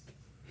requests.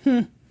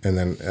 And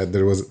then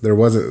there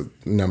was a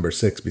number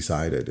 6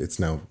 beside it. It's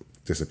now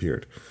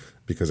disappeared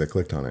because I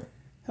clicked on it.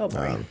 Oh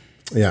boy.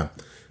 Yeah.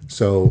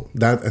 So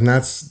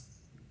that's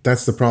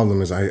the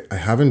problem is I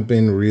haven't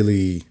been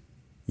really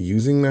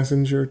using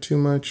Messenger too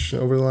much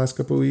over the last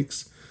couple of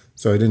weeks.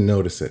 So I didn't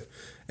notice it.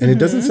 And it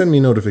doesn't send me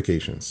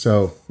notifications.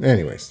 So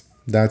anyways,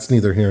 that's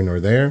neither here nor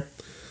there.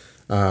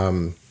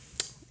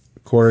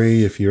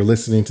 Corey, if you're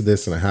listening to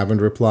this and I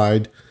haven't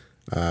replied,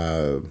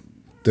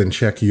 then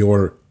check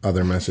your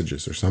other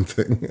messages or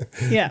something.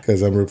 Yeah.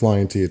 Because I'm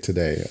replying to you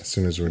today as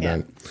soon as we're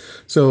done.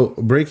 So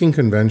breaking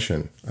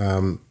convention.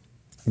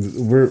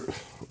 We're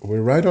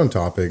right on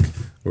topic.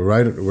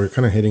 We're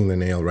kind of hitting the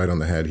nail right on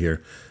the head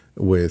here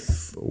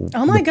with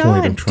oh my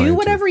God, do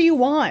whatever you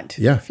want.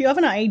 Yeah. If you have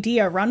an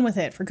idea, run with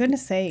it, for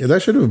goodness sake. Yeah,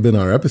 that should have been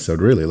our episode,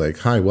 really. Like,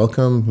 hi,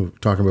 welcome. We're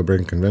talking about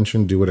breaking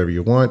convention. Do whatever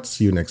you want.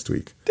 See you next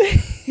week.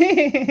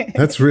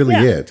 That's really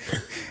Yeah. it.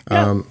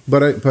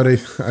 But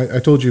I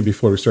told you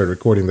before we started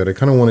recording that I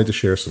kind of wanted to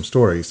share some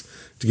stories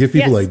to give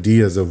people Yes.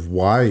 ideas of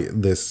why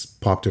this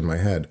popped in my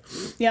head.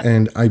 Yep.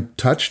 And I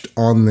touched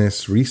on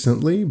this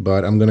recently,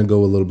 but I'm going to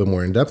go a little bit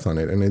more in depth on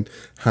it. And it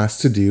has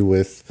to do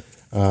with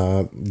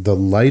the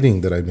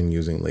lighting that I've been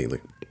using lately.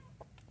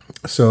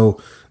 So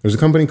there's a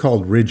company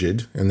called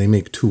Rigid, and they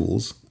make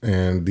tools.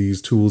 And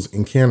these tools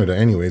in Canada,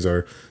 anyways,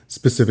 are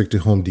specific to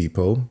Home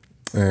Depot.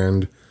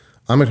 And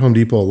I'm at Home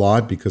Depot a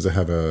lot because I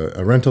have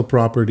a rental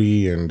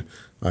property and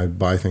I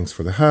buy things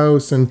for the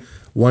house. And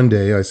one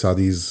day I saw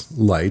these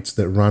lights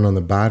that run on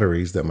the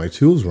batteries that my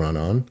tools run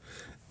on.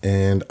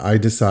 And I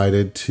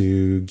decided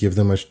to give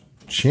them a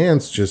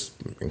chance just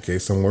in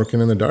case I'm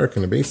working in the dark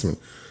in the basement.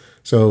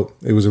 So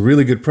it was a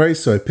really good price.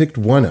 So I picked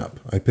one up.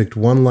 I picked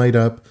one light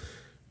up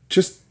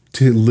just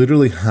to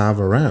literally have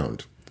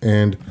around.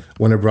 And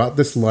when I brought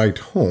this light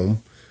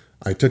home,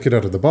 I took it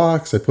out of the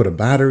box, I put a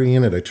battery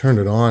in it, I turned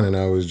it on, and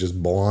I was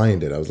just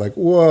blinded. I was like,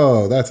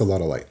 whoa, that's a lot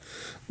of light.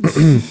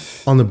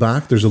 On the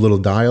back, there's a little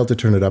dial to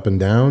turn it up and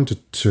down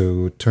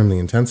to turn the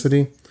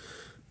intensity.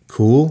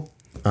 Cool.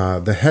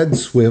 The head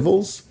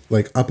swivels,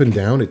 like up and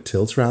down, it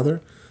tilts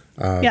rather.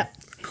 Yeah.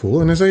 Cool.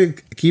 And as I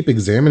keep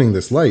examining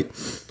this light,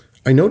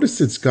 I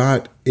notice it's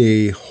got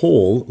a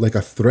hole, like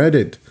a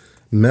threaded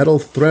metal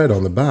thread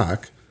on the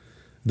back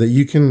that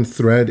you can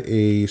thread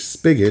a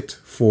spigot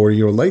for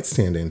your light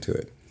stand into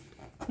it.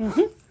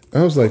 Mm-hmm.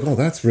 I was like, oh,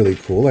 that's really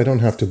cool. I don't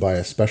have to buy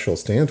a special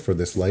stand for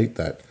this light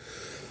that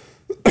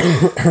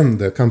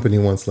the company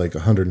wants like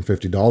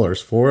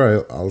 $150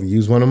 for. I'll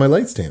use one of my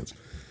light stands.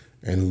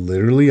 And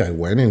literally I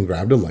went and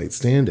grabbed a light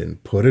stand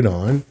and put it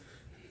on.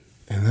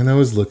 And then I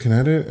was looking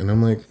at it and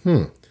I'm like,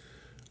 I'm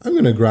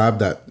going to grab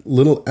that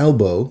little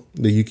elbow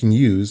that you can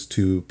use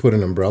to put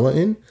an umbrella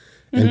in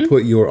and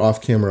put your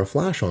off-camera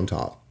flash on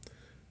top.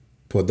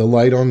 Put the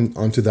light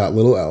onto that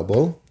little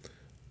elbow,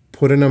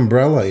 put an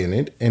umbrella in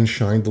it, and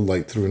shine the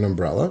light through an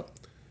umbrella.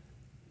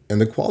 And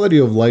the quality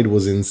of light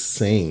was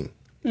insane.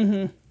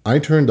 Mm-hmm. I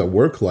turned a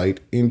work light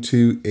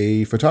into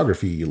a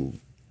photography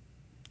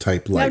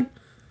type light. Now,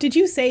 did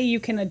you say you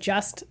can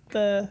adjust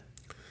the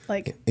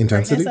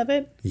Intensity brightness of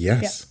it?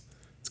 Yes. Yeah.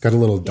 It's got a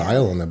little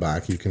dial on the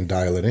back. You can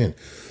dial it in.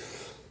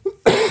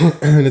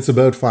 And it's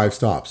about 5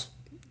 stops.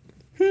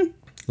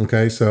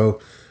 Okay, so...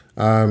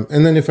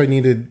 and then if I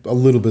needed a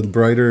little bit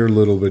brighter, a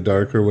little bit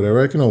darker,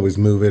 whatever, I can always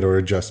move it or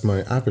adjust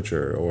my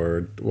aperture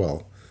or,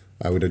 well,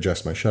 I would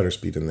adjust my shutter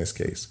speed in this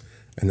case.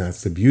 And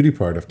that's the beauty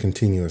part of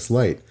continuous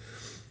light.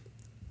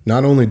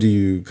 Not only do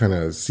you kind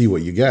of see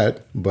what you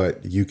get,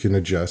 but you can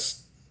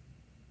adjust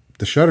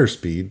the shutter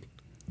speed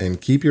and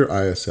keep your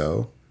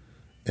ISO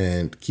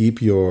and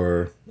keep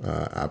your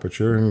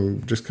aperture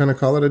and just kind of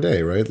call it a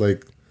day, right?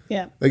 Like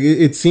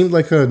it seemed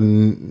like a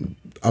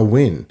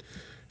win.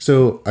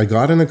 So I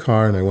got in the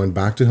car and I went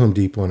back to Home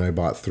Depot and I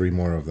bought 3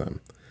 more of them.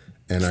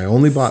 And I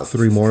only bought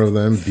 3 more of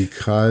them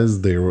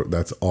because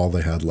that's all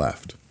they had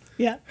left.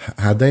 Yeah.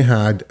 Had they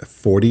had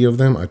 40 of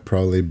them, I'd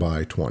probably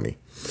buy 20.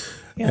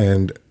 Yeah.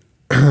 And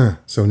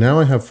so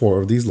now I have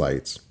 4 of these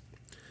lights.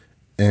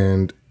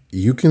 And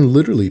you can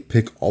literally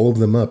pick all of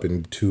them up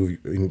in two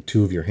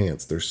of your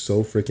hands. They're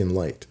so freaking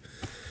light.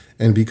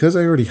 And because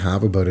I already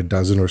have about a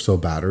dozen or so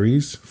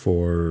batteries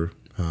for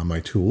my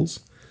tools,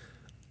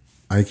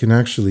 I can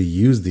actually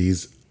use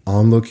these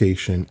on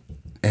location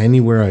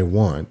anywhere I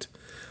want.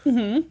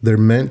 Mm-hmm. They're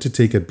meant to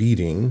take a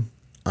beating.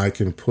 I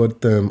can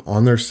put them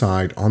on their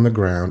side, on the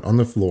ground, on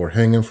the floor,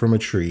 hanging from a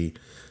tree.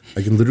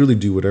 I can literally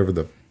do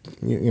whatever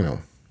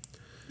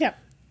Yeah.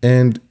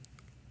 And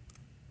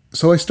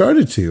so I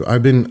started to.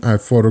 I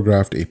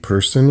photographed a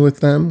person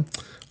with them.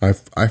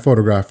 I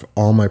photographed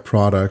all my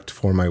product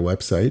for my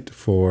website,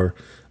 for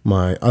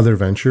my other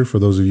venture. For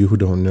those of you who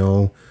don't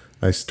know,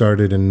 I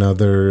started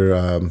another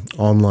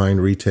online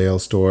retail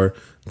store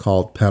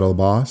called Pedal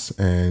Boss,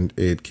 and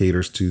it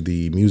caters to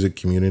the music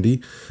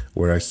community,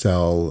 where I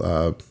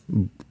sell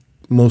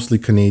mostly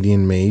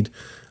Canadian-made,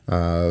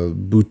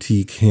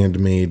 boutique,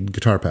 handmade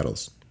guitar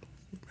pedals.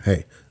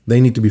 Hey,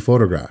 they need to be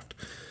photographed.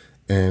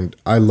 And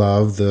I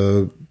love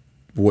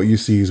what you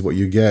see is what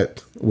you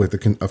get with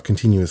of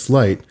continuous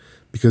light,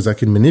 because I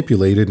can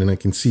manipulate it and I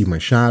can see my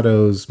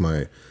shadows,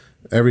 my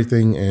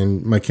everything,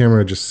 and my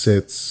camera just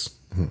sits.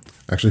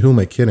 Actually, who am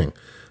I kidding?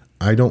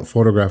 I don't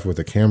photograph with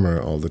a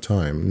camera all the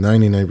time.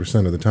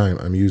 99% of the time,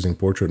 I'm using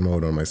portrait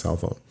mode on my cell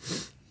phone.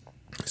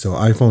 So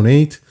iPhone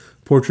 8,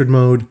 portrait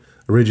mode,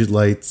 rigid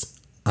lights,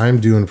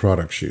 I'm doing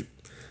product shoot.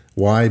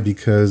 Why?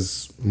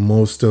 Because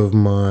most of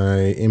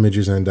my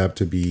images end up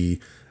to be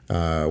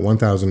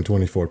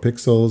 1024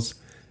 pixels,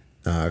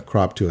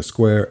 cropped to a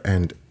square,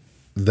 and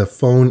the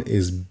phone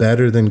is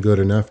better than good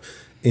enough.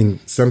 In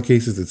some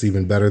cases, it's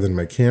even better than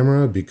my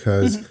camera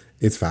because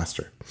it's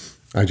faster.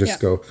 I just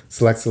go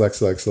select,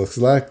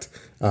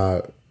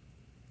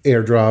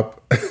 airdrop,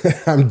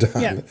 I'm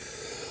done.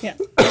 Yeah.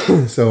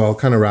 So I'll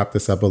kind of wrap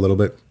this up a little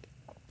bit.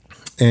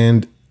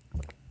 And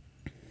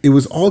it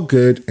was all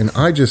good, and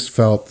I just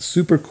felt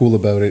super cool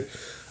about it.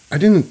 I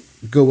didn't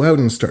go out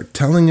and start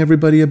telling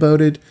everybody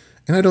about it.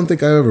 And I don't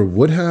think I ever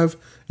would have.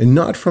 And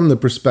not from the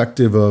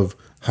perspective of,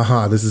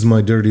 haha, this is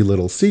my dirty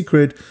little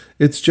secret.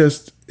 It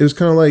was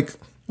kind of like,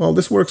 well,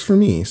 this works for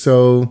me.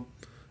 So,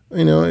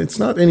 it's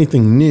not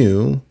anything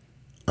new.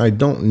 I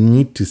don't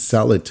need to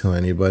sell it to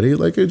anybody.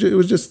 Like it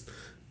was just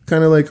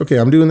kind of like, okay,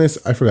 I'm doing this.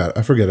 I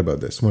forget about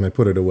this when I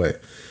put it away.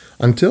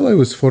 Until I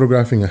was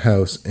photographing a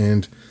house,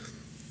 and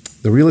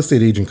the real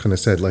estate agent kind of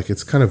said, like,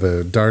 it's kind of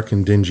a dark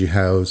and dingy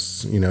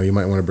house. You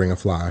might want to bring a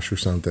flash or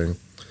something,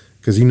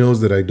 because he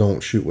knows that I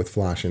don't shoot with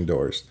flash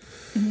indoors.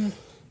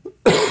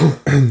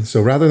 Mm-hmm.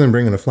 So rather than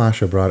bringing a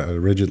flash, I brought a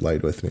rigid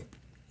light with me.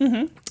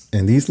 Mm-hmm.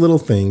 And these little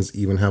things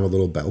even have a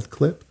little belt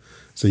clip,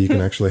 so you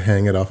can actually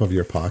hang it off of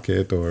your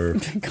pocket or...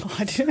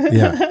 God.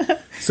 Yeah.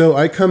 So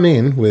I come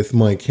in with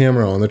my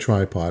camera on the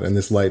tripod and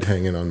this light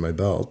hanging on my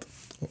belt.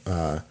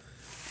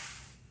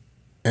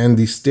 And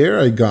the stare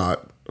I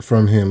got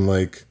from him,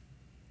 like,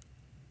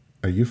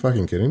 are you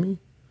fucking kidding me?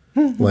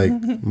 Like,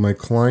 my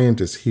client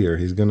is here.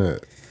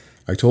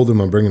 I told him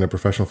I'm bringing a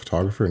professional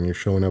photographer and you're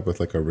showing up with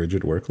like a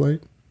rigid work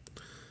light.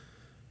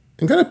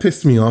 And kind of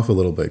pissed me off a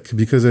little bit,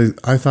 because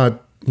I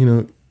thought,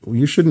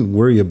 you shouldn't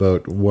worry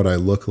about what I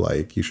look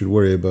like. You should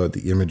worry about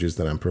the images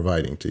that I'm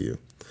providing to you.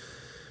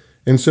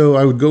 And so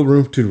I would go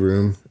room to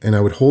room and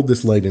I would hold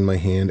this light in my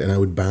hand and I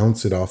would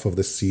bounce it off of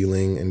the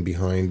ceiling and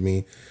behind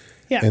me.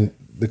 Yeah. And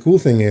the cool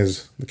thing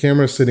is the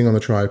camera is sitting on the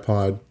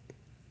tripod,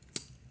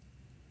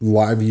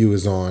 live view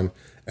is on,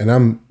 and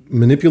I'm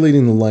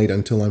manipulating the light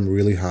until I'm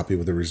really happy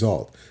with the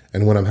result.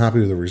 And when I'm happy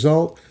with the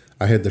result,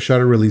 I hit the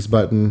shutter release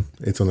button.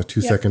 It's on a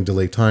 2-second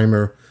delay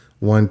timer.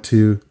 1,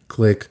 2,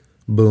 click,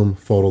 boom,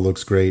 photo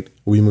looks great.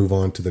 We move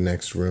on to the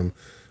next room.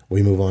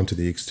 We move on to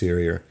the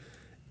exterior.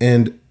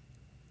 And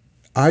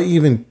I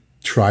even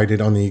tried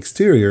it on the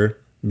exterior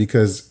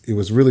because it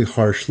was really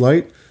harsh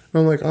light.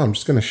 And I'm like, I'm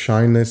just going to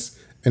shine this.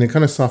 And it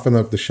kind of softened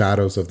up the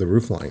shadows of the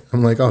roofline.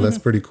 I'm like, that's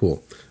pretty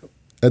cool.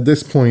 At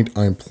this point,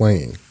 I'm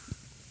playing.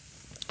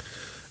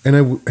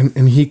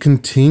 And he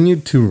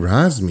continued to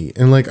razz me.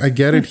 And like, I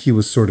get it, he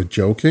was sort of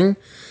joking,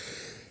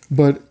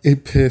 but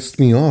it pissed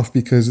me off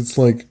because it's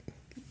like,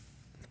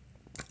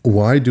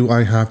 why do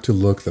I have to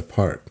look the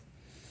part?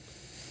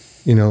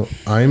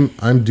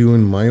 I'm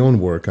doing my own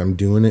work. I'm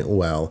doing it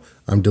well.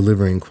 I'm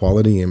delivering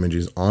quality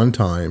images on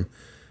time.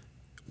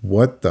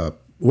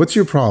 What's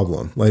your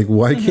problem? Like,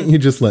 why can't you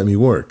just let me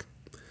work?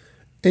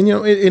 And,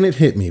 it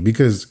hit me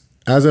because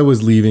as I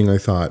was leaving, I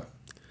thought,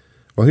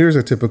 well, here's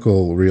a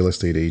typical real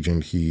estate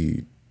agent.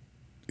 He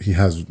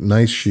has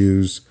nice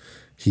shoes.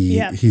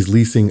 He's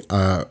leasing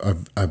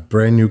a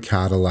brand new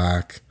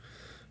Cadillac.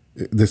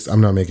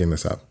 I'm not making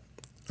this up.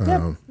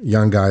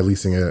 Young guy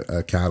leasing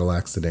a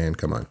Cadillac sedan.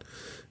 Come on,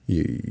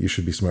 you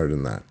should be smarter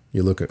than that.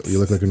 You look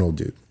like an old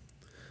dude.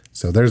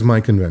 So there's my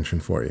convention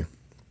for you.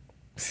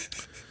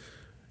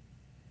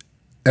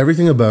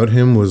 Everything about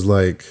him was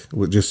like,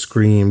 just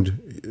screamed,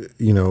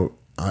 you're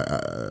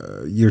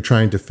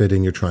trying to fit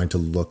in, you're trying to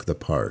look the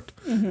part.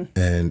 Mm-hmm.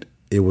 And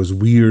it was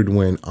weird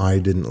when I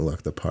didn't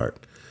look the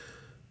part.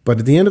 But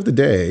at the end of the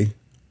day,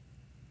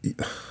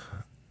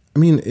 I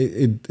mean,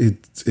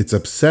 it's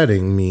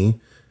upsetting me,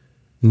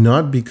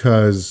 not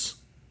because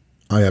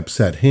I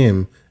upset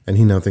him and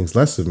he now thinks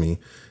less of me.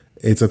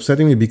 It's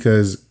upsetting me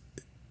because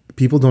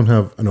people don't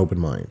have an open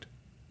mind.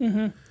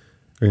 Mm-hmm.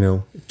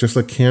 Just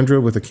like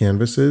Kendra with the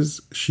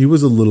canvases, she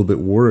was a little bit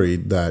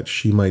worried that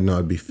she might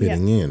not be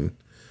fitting in.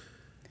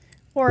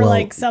 Or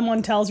like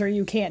someone tells her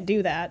you can't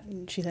do that,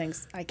 and she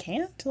thinks, I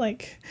can't?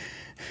 Like,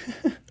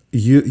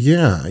 you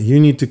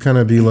need to kind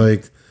of be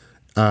like,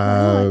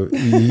 no,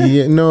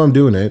 I'm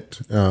doing it,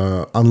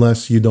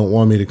 unless you don't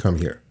want me to come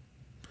here.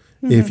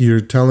 Mm-hmm. If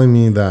you're telling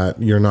me that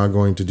you're not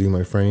going to do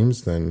my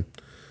frames, then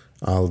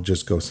I'll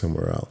just go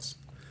somewhere else.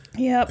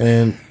 Yep.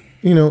 And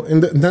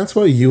that's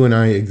why you and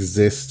I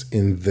exist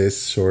in this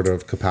sort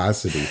of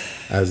capacity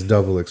as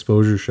Double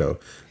Exposure Show,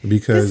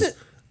 because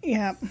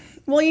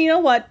well, you know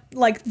what?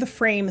 Like the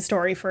frame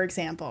story, for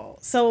example.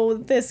 So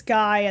this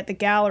guy at the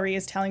gallery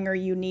is telling her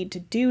you need to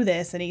do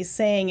this, and he's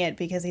saying it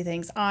because he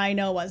thinks, I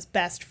know what's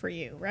best for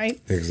you,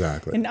 right?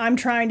 Exactly. And I'm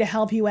trying to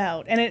help you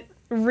out. And it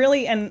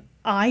really, and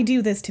I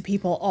do this to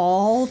people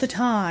all the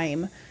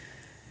time,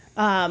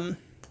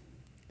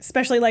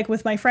 especially like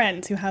with my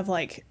friends who have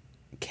like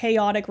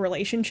chaotic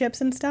relationships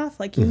and stuff.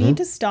 Like, you need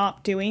to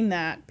stop doing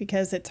that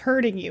because it's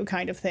hurting you,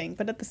 kind of thing.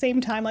 But at the same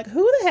time, like,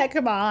 who the heck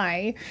am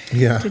I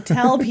to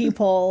tell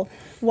people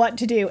what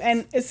to do?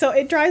 And so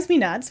it drives me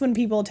nuts when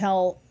people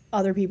tell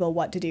other people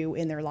what to do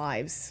in their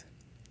lives,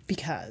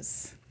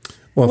 because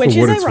for what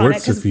it's worth,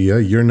 Sophia,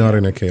 you're not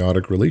in a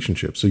chaotic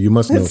relationship, so you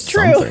must know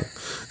something.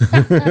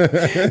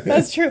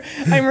 That's true.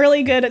 I'm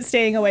really good at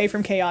staying away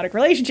from chaotic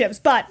relationships,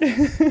 but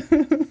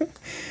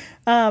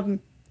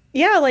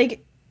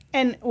like,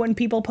 and when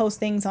people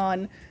post thing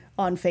on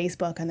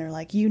Facebook and they're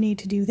like, you need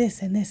to do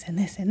this and this and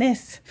this and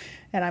this,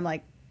 and I'm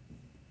like,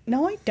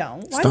 no, I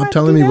don't. Why Stop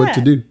telling me what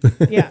to do.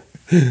 Yeah.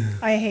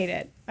 I hate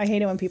it. I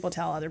hate it when people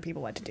tell other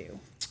people what to do.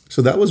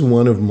 So that was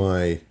one of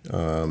my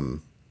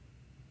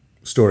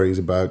stories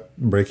about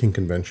breaking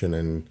convention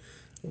and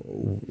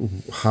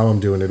how I'm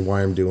doing it,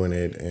 why I'm doing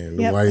it, and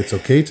Yep. why it's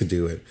okay to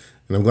do it.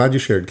 And I'm glad you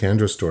shared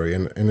Kendra's story.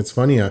 And it's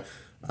funny, I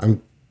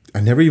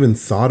never even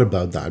thought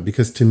about that,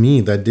 because to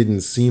me that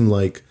didn't seem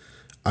like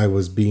I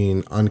was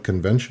being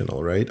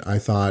unconventional, right? I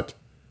thought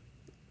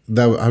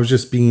that I was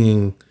just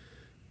being,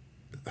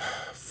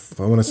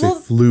 I want to say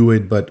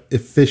fluid, but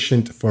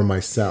efficient for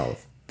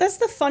myself. That's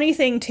the funny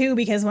thing too,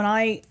 because when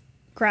I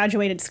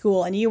graduated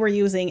school and you were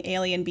using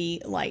Alien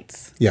B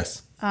lights,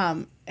 Yes.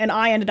 and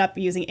I ended up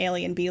using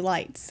Alien B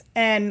lights.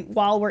 And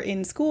while we're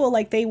in school,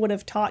 like they would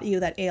have taught you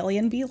that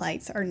Alien B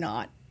lights are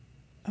not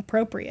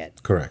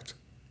appropriate Correct.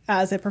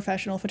 as a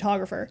professional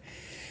photographer,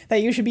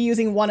 that you should be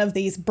using one of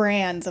these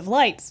brands of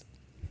lights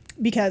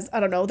because, I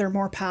don't know, they're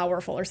more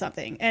powerful or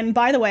something. And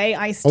by the way,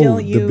 I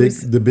still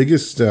use... the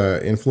biggest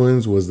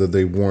influence was that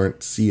they weren't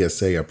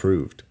CSA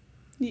approved.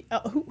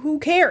 who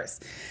cares?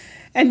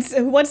 And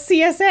so what's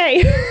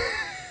CSA?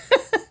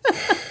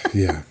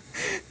 Yeah.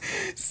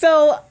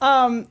 So,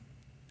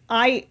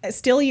 I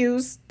still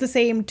use the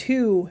same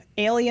 2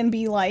 Alien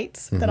B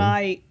lights that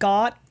I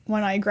got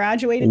when I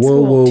graduated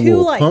school.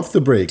 Two lights. Pump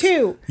the brakes.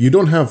 2. You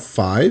don't have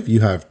 5,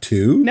 you have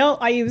 2? No,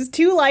 I use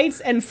 2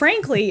 lights, and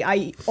frankly,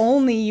 I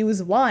only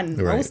use one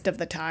most of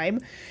the time.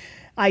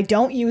 I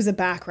don't use a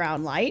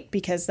background light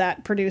because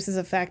that produces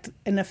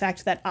an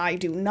effect that I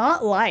do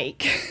not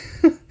like.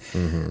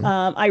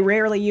 I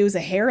rarely use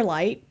a hair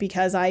light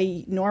because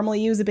I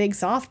normally use a big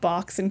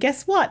softbox, and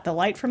guess what? The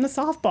light from the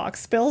softbox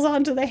spills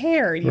onto the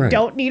hair. You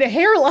don't need a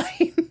hair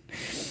light.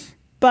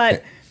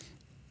 But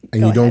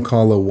and you don't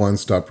call a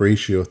one-stop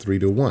ratio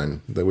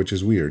 3-to-1, which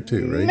is weird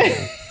too,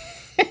 right?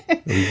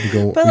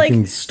 We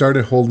can start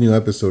a whole new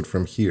episode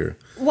from here.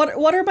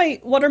 What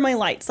are my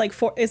lights? Like,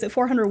 is it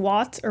 400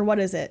 watts or what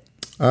is it?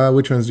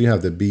 Which ones do you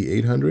have? The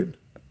B800?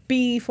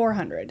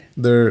 B400.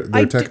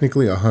 They're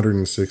technically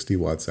 160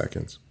 watt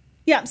seconds.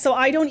 Yeah, so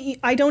I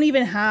don't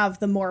even have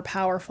the more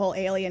powerful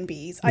Alien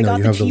Bs. I got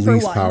you the have cheaper the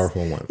least ones.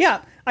 powerful ones.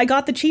 Yeah, I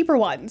got the cheaper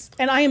ones,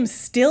 and I am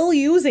still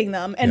using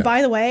them. And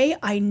by the way,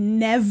 I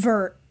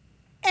never,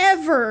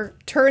 ever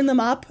turn them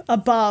up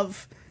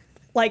above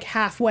like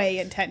halfway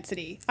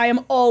intensity. I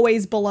am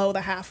always below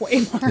the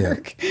halfway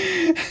mark.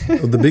 Yeah.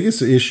 The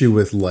biggest issue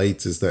with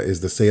lights is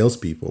the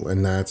salespeople,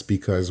 and that's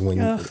because when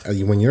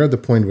you're at the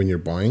point when you're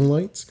buying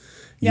lights,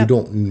 you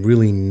don't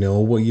really know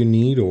what you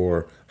need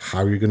or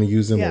how you're going to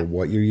use them or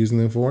what you're using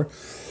them for.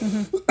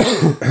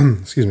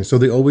 Excuse me. So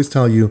they always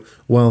tell you,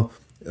 well,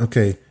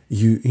 okay,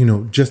 you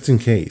know, just in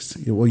case.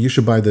 Well, you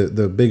should buy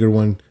the bigger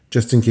one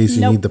just in case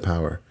you need the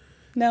power.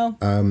 No.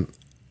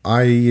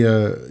 I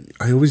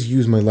always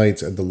use my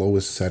lights at the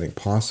lowest setting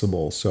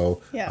possible.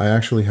 So I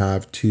actually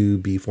have 2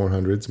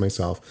 B400s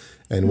myself.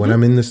 And when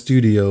I'm in the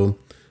studio,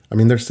 I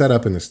mean, they're set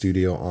up in the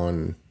studio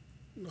on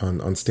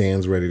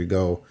stands ready to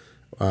go.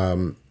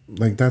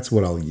 Like that's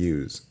what I'll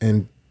use.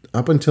 And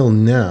up until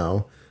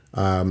now,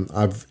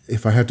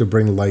 if I had to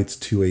bring lights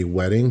to a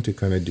wedding to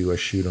kind of do a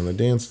shoot on the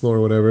dance floor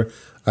or whatever,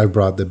 I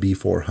brought the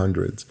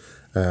B400s.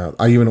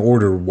 I even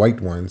order white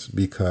ones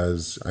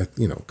because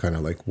kind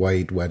of like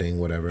white wedding,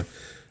 whatever.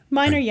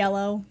 Mine are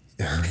yellow.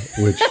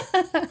 Which,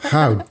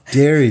 how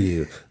dare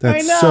you?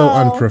 That's so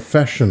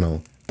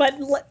unprofessional. But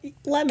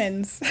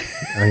lemons.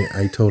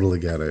 I totally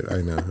get it.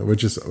 I know,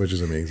 which is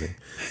amazing.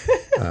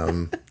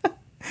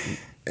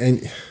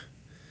 And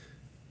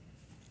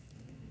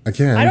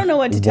again, I don't know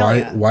what to tell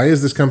you. Why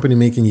is this company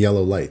making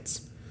yellow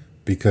lights?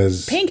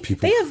 Because pink.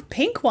 They have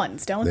pink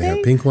ones, don't they? They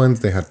have pink ones.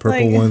 They had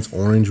purple ones,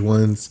 orange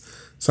ones.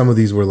 Some of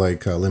these were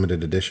like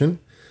limited edition.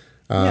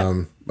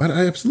 But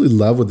I absolutely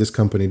love what this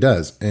company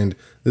does. And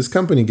this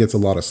company gets a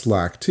lot of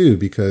slack too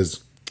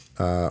because,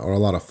 or a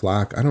lot of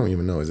flack. I don't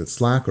even know. Is it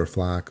slack or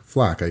flack?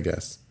 Flack, I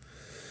guess.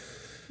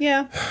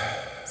 Yeah.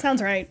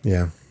 Sounds right.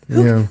 Yeah.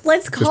 Yeah.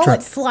 Let's call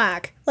it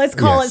slack. Let's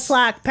call it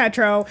slack,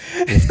 Petro.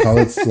 Let's call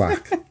it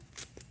slack.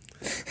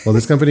 Well,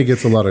 this company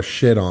gets a lot of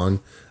shit on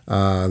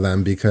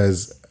them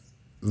because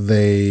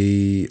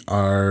they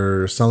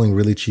are selling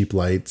really cheap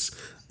lights.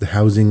 The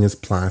housing is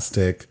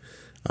plastic.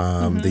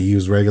 They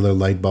use regular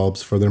light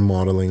bulbs for their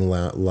modeling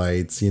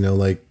lights,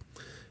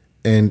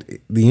 and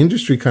the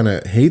industry kind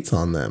of hates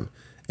on them.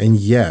 And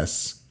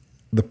yes,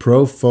 the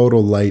Pro Photo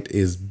light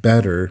is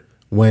better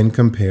when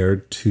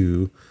compared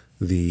to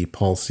the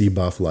Paul C.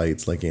 Buff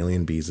lights like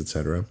Alien Bs,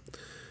 etc.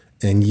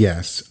 And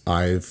yes,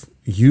 I've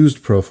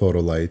used Pro Photo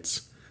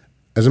lights.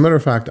 As a matter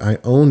of fact, I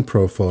own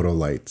Pro Photo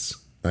lights.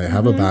 I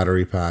have a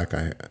battery pack.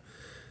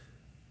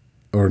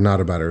 Or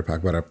not a battery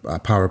pack, but a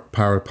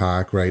power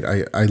pack, right?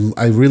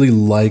 I really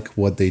like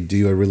what they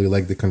do. I really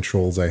like the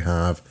controls I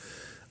have,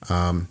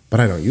 but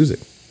I don't use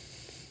it.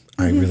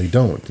 I really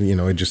don't.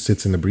 It just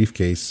sits in the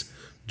briefcase,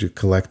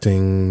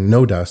 collecting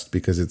no dust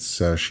because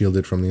it's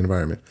shielded from the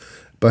environment.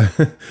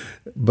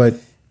 But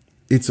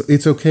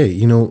it's okay.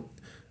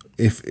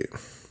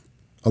 If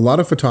a lot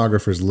of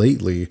photographers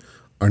lately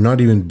are not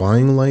even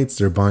buying lights,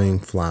 they're buying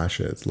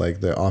flashes,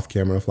 like the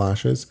off-camera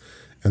flashes.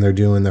 And they're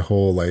doing the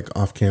whole like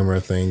off-camera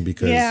thing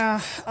because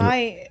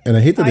I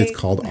hate that it's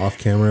called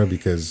off-camera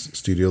because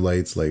studio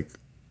lights like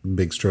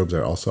big strobes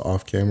are also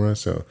off-camera.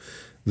 So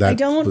I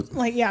don't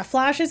like, yeah,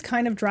 flashes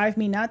kind of drive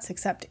me nuts,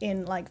 except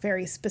in like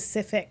very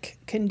specific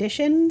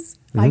conditions.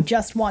 I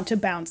just want to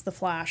bounce the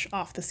flash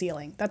off the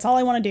ceiling. That's all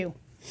I want to do.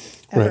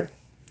 Ever. Right.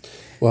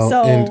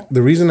 Well, and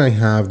the reason I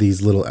have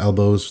these little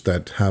elbows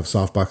that have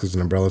softboxes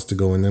and umbrellas to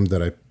go in them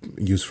that I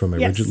use for my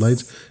rigid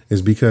lights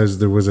is because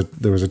there was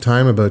a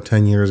time about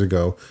 10 years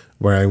ago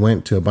where I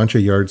went to a bunch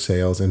of yard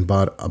sales and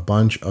bought a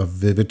bunch of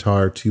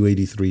Vivitar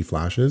 283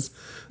 flashes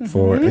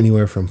for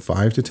anywhere from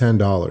 $5 to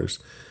 $10.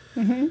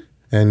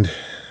 And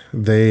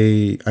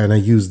I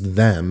used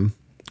them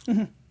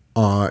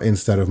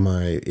instead of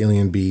my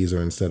Alien Bees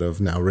or instead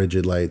of now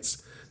rigid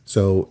lights.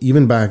 So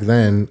even back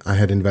then, I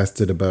had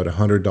invested about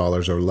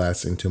 $100 or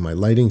less into my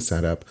lighting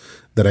setup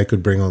that I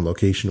could bring on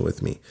location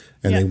with me.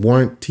 And they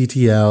weren't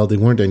TTL, they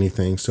weren't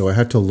anything. So I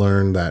had to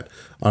learn that,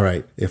 all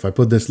right, if I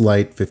put this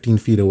light 15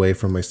 feet away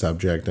from my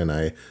subject and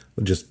I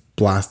just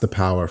blast the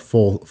power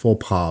full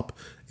pop,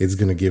 it's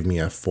going to give me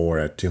a 4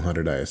 at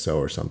 200 ISO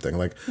or something.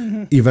 Like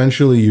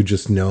eventually you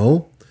just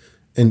know,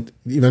 and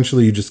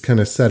eventually you just kind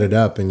of set it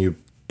up and you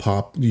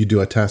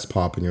do a test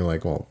pop and you're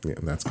like, well, yeah,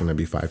 that's going to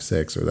be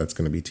 5.6 or that's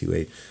going to be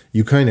 2.8.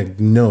 You kind of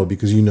know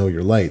because you know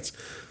your lights.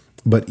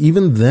 But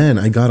even then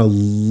I got a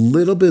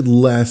little bit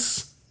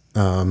less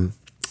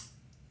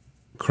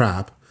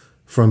crap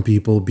from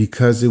people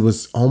because it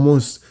was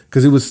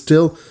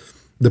still,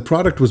 the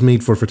product was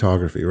made for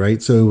photography,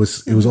 right? So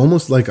it was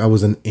almost like I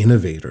was an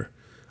innovator.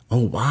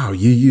 Oh, wow,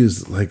 you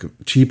use like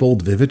cheap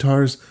old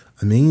Vivitars?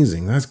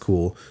 Amazing, that's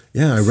cool.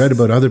 Yeah, I read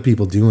about other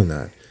people doing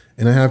that.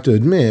 And I have to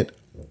admit,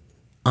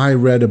 I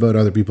read about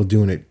other people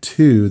doing it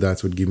too.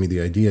 That's what gave me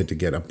the idea to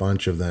get a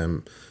bunch of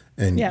them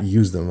and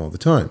use them all the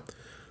time.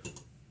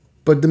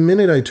 But the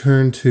minute I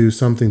turned to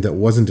something that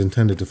wasn't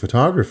intended for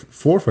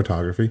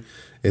photography,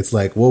 it's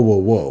like,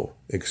 whoa,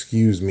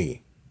 excuse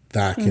me.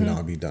 That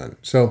cannot be done.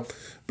 So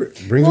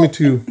brings me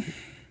to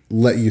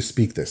let you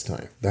speak this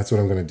time. That's what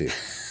I'm going to do.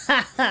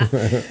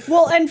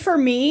 Well, and for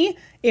me,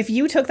 if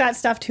you took that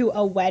stuff to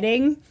a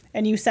wedding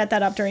and you set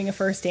that up during a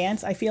first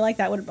dance, I feel like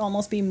that would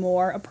almost be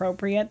more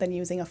appropriate than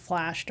using a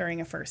flash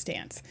during a first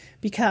dance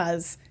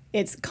because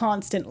it's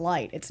constant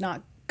light. It's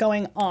not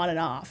going on and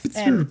off.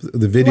 And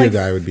the video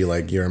guy would be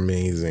like, you're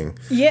amazing.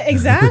 Yeah,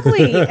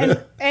 exactly.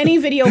 And any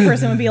video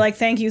person would be like,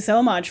 thank you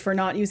so much for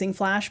not using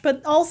flash.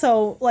 But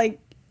also, like,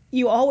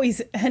 you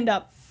always end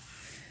up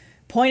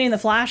pointing the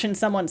flash in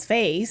someone's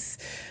face.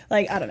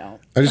 Like, I don't know.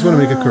 I just want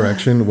to make a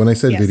correction. When I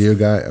said video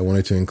guy, I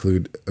wanted to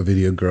include a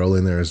video girl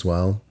in there as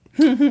well.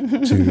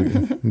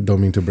 Don't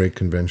mean to break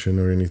convention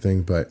or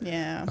anything, but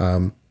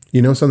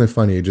you know something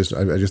funny? I just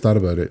thought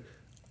about it.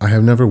 I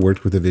have never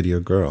worked with a video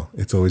girl.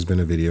 It's always been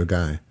a video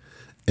guy.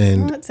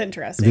 And that's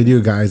interesting.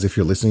 Video guys, if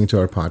you're listening to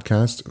our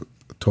podcast,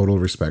 total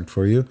respect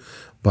for you.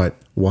 But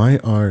why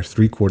are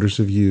 3/4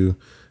 of you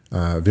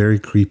very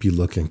creepy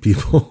looking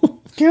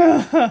people?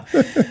 Yeah.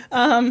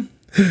 I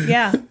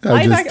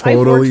just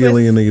totally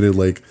alienated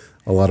like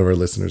a lot of our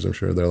listeners, I'm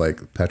sure. They're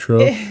like,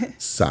 Petro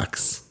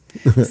sucks.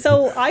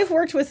 So I've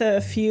worked with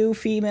a few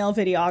female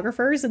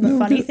videographers, and the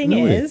funny thing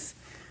is,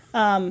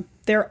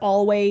 they're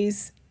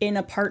always in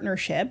a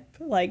partnership,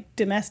 like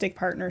domestic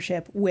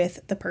partnership, with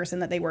the person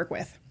that they work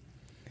with.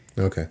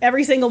 Okay.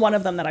 Every single one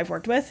of them that I've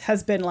worked with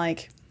has been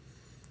like,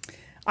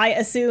 I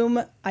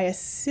assume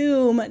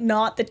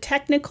not the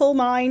technical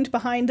mind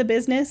behind the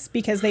business,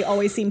 because they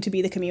always seem to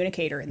be the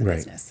communicator in the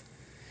business.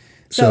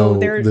 So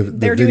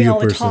they're doing all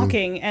the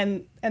talking,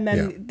 and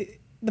then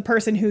the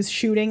person who's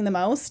shooting the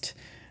most,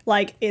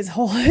 like,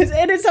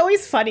 and it's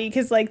always funny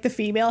because like the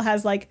female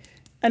has like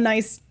a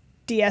nice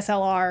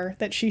DSLR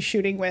that she's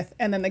shooting with,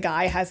 and then the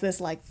guy has this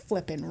like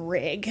flippin'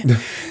 rig.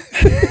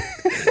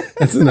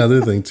 That's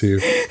another thing too.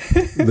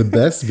 The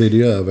best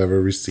video I've ever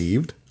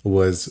received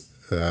was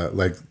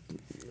like,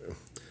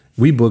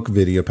 we book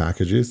video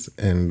packages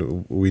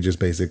and we just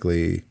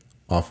basically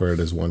offer it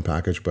as one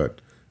package,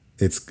 but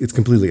it's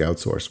completely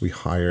outsourced. We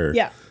hire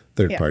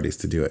third parties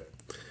to do it.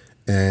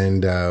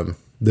 And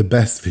the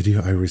best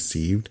video I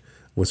received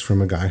was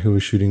from a guy who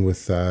was shooting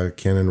with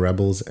Canon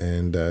Rebels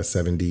and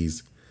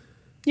 7Ds.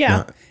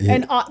 Yeah.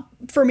 And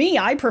for me,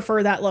 I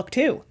prefer that look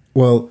too.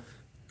 Well,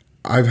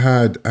 I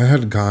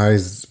had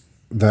guys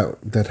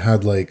that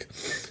had like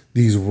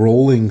these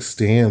rolling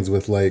stands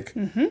with like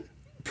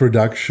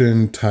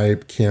production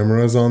type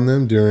cameras on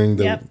them during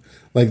the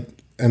like,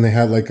 and they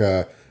had like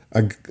a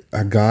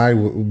guy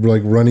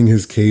like running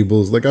his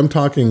cables. Like, I'm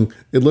talking,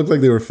 it looked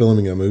like they were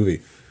filming a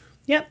movie.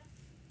 Yep.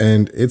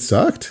 And it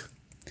sucked.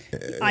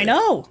 I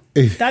know.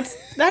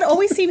 That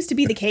always seems to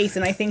be the case.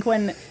 And I think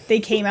when they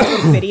came out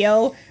with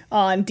video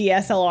on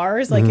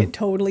DSLRs, like it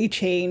totally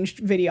changed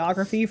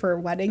videography for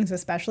weddings,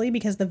 especially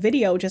because the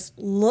video just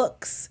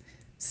looks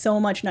so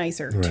much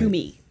nicer to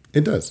me.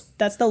 It does.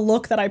 That's the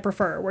look that I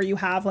prefer, where you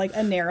have like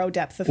a narrow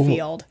depth of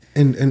field.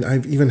 And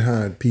I've even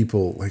had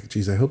people like,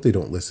 geez, I hope they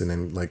don't listen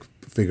and like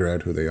figure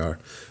out who they are.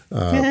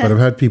 But I've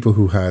had people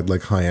who had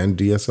like high-end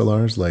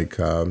DSLRs, like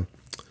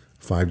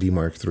 5D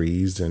Mark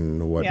IIIs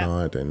and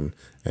whatnot, and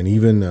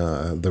even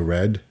the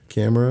Red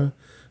camera.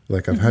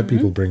 Like, I've had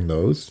people bring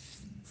those.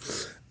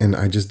 and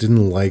I just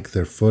didn't like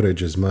their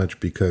footage as much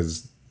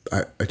because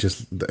I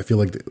feel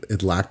like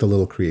it lacked a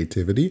little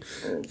creativity.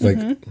 Like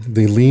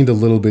they leaned a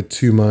little bit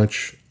too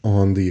much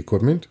on the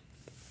equipment.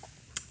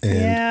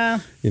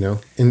 And,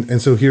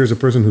 and so here's a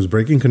person who's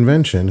breaking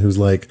convention, who's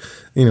like,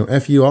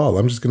 F you all,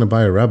 I'm just going to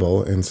buy a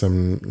Rebel and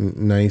some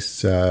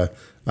nice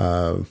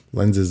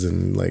lenses.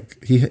 And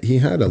like, he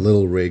had a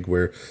little rig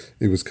where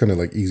it was kind of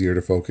like easier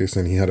to focus,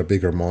 and he had a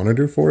bigger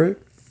monitor for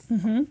it.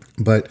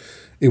 But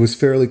it was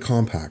fairly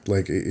compact.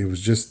 Like it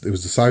was the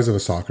size of a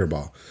soccer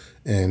ball.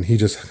 And he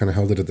just kind of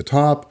held it at the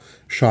top,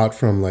 shot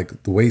from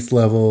like the waist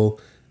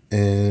level,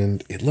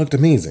 and it looked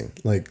amazing.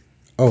 Like,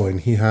 and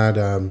he had,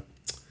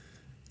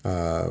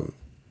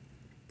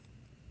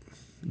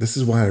 this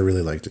is why I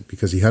really liked it,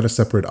 because he had a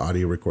separate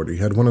audio recorder. He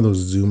had one of those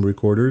Zoom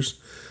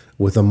recorders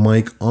with a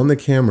mic on the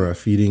camera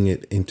feeding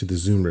it into the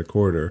Zoom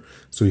recorder.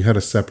 So he had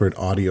a separate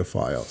audio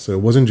file. So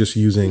it wasn't just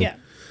using,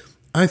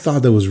 I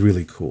thought that was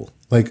really cool.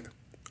 Like,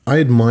 I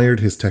admired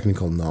his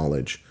technical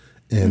knowledge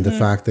and the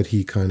fact that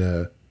he kind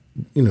of,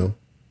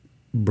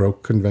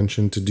 broke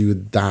convention to do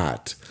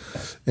that.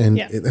 And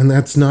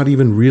that's not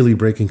even really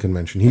breaking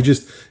convention. He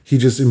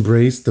just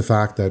embraced the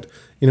fact that,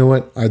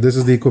 this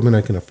is the equipment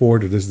I can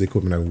afford, or this is the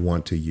equipment I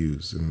want to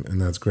use. And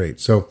that's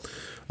great. So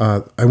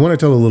I want to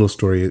tell a little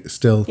story.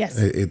 Still,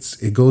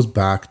 it goes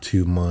back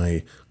to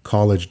my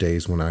college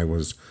days when I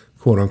was,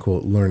 quote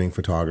unquote, learning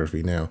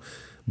photography. Now,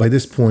 by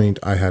this point,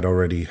 I had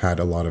already had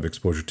a lot of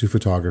exposure to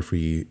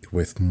photography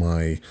with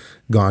my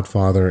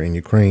godfather in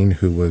Ukraine,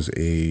 who was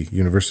a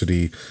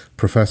university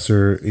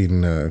professor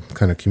in a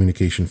kind of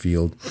communication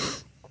field.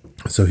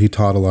 So he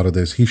taught a lot of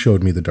this. He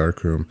showed me the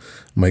darkroom.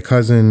 My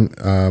cousin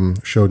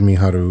showed me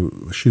how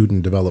to shoot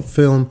and develop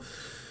film.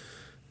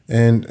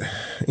 And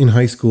in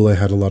high school, I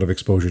had a lot of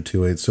exposure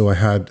to it. So I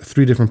had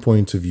 3 different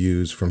points of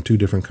views from 2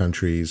 different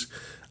countries.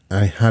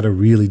 I had a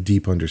really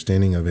deep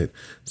understanding of it.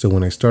 So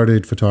when I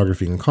started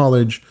photography in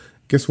college,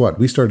 guess what?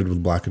 We started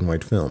with black and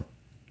white film.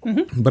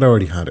 But I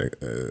already had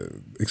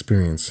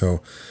experience.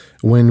 So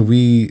when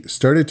we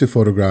started to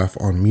photograph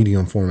on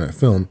medium format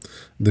film,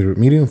 the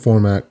medium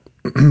format,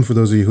 for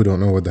those of you who don't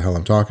know what the hell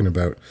I'm talking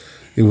about,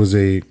 it was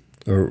a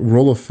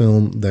roll of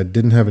film that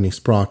didn't have any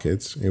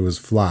sprockets. It was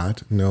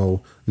flat,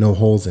 no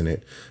holes in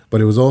it. But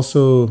it was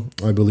also,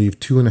 I believe,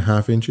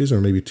 2.5 inches or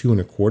maybe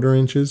 2.25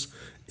 inches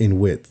in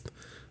width.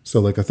 So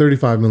like a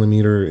 35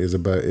 millimeter is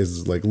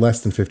like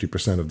less than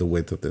 50% of the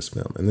width of this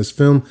film. And this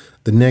film,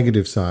 the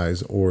negative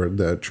size or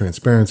the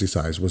transparency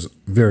size was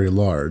very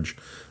large.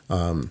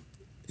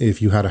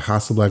 If you had a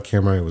Hasselblad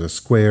camera, it was a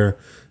square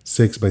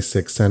 6 by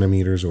 6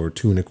 centimeters or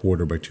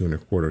 2.25 by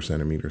 2.25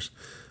 centimeters.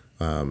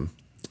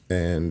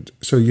 And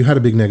so you had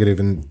a big negative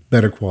and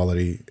better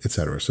quality,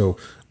 etc. So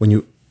when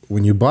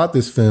you bought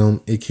this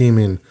film, it came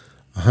in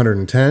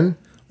 110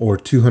 or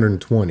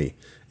 220.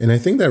 And I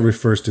think that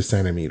refers to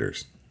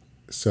centimeters.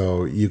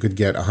 So you could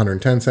get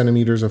 110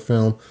 centimeters of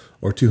film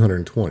or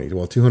 220.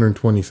 Well,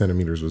 220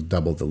 centimeters was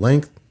double the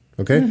length.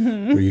 Okay?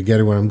 Where you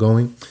get where I'm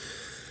going.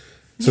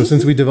 So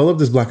since we developed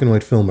this black and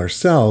white film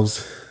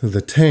ourselves,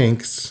 the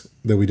tanks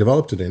that we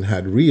developed it in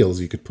had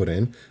reels you could put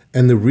in.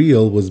 And the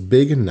reel was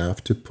big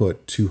enough to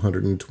put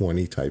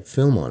 220 type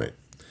film on it.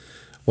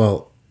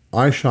 Well,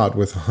 I shot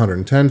with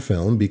 110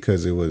 film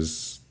because it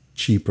was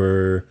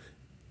cheaper.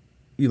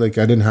 Like,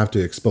 I didn't have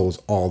to expose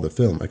all the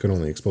film. I could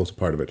only expose a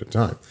part of it at a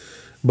time.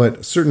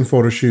 But certain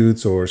photo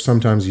shoots, or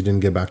sometimes you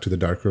didn't get back to the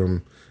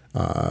darkroom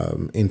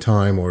in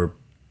time or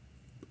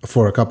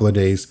for a couple of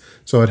days.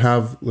 So I'd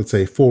have, let's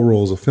say, 4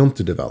 rolls of film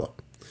to develop.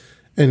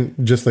 And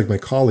just like my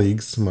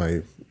colleagues,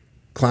 my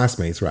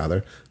classmates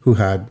rather, who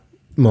had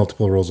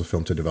multiple rolls of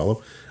film to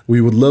develop,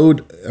 we would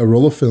load a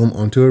roll of film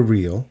onto a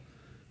reel,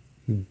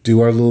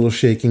 do our little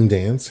shaking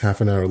dance. Half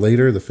an hour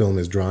later, the film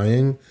is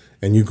drying,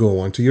 and you go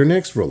on to your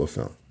next roll of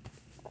film.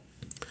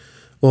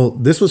 Well,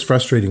 this was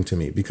frustrating to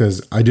me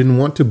because I didn't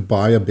want to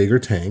buy a bigger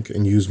tank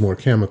and use more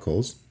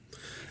chemicals.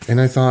 And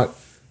I thought,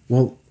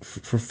 well,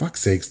 for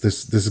fuck's sakes,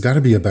 this has got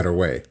to be a better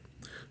way.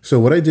 So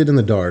what I did in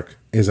the dark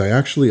is I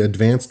actually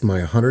advanced my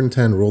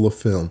 110 roll of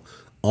film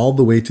all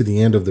the way to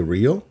the end of the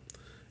reel.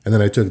 And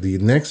then I took the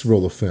next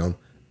roll of film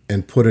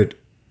and put it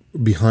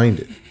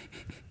behind it.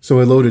 So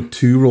I loaded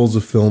 2 rolls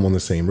of film on the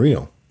same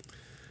reel.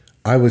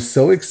 I was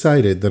so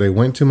excited that I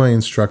went to my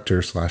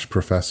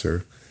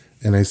instructor/professor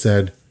and I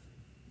said,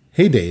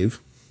 "Hey, Dave,"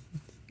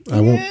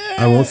 I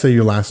won't say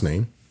your last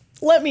name.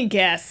 Let me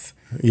guess.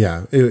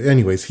 Yeah.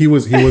 Anyways, he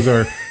was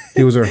our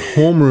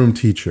homeroom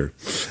teacher.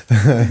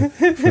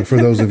 For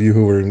those of you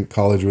who were in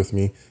college with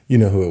me, you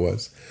know who it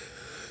was.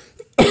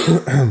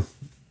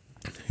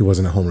 He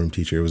wasn't a homeroom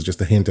teacher. It was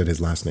just a hint at his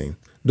last name.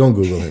 Don't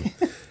Google him.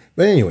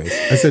 But anyways,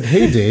 I said,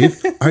 "Hey,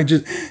 Dave, I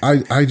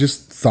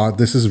just thought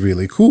this is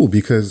really cool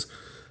because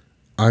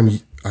I'm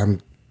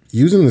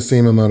using the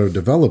same amount of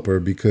developer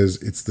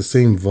because it's the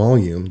same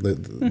volume.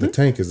 The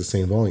tank is the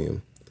same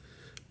volume.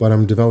 But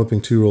I'm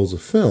developing 2 rolls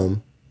of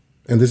film,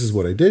 and this is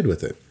what I did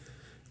with it."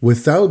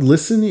 Without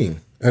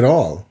listening at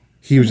all,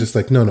 he was just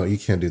like, no, you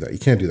can't do that. You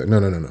can't do that.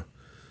 No.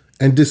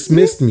 And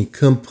dismissed me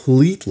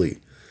completely.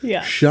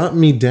 Yeah. Shot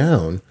me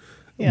down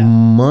Yeah.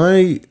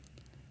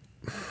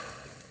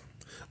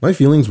 My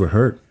feelings were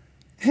hurt.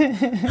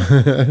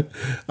 I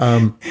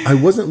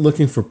wasn't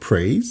looking for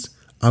praise.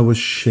 I was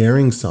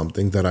sharing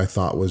something that I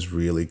thought was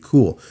really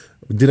cool.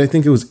 Did I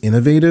think it was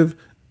innovative?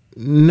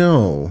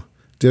 No.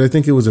 Did I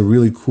think it was a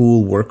really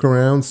cool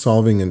workaround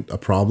solving a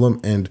problem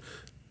and,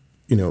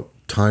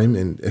 time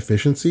and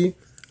efficiency?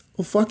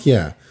 Well, fuck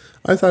yeah.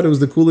 I thought it was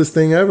the coolest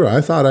thing ever.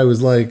 I thought I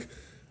was like,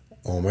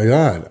 oh my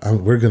God,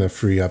 we're going to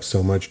free up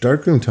so much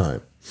darkroom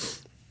time.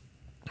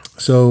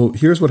 So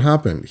here's what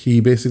happened. He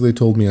basically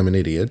told me I'm an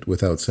idiot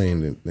without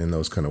saying it in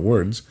those kind of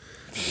words.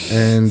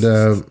 And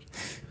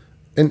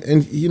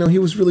he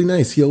was really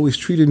nice. He always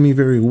treated me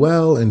very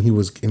well, and he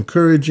was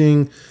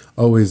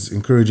always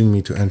encouraging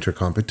me to enter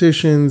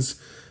competitions,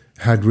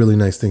 had really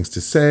nice things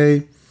to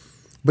say,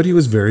 but he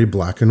was very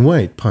black and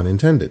white, pun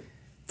intended.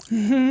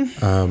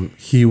 Mm-hmm.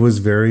 He was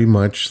very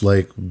much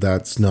like,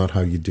 that's not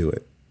how you do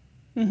it.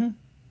 Mm-hmm.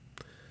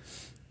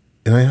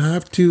 And I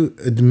have to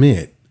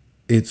admit,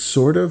 it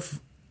sort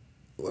of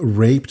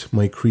raped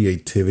my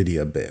creativity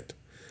a bit,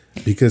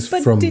 because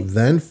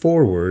then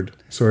forward,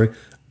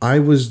 I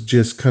was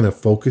just kind of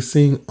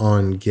focusing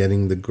on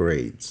getting the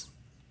grades.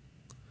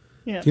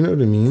 Yeah. Do you know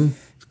what I mean?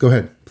 Go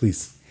ahead,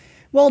 please.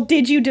 Well,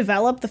 did you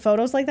develop the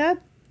photos like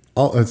that?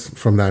 It's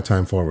from that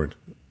time forward.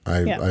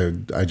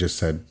 I just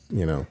said,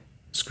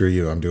 screw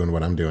you, I'm doing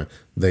what I'm doing.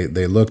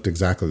 They looked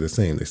exactly the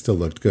same. They still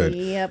looked good.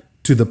 Yep.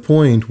 To the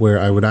point where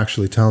I would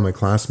actually tell my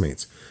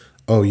classmates,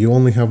 oh, you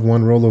only have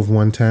one roll of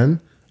 110?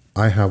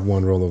 I have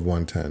one roll of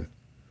 110.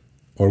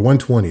 Or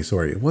 120,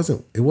 sorry. It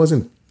wasn't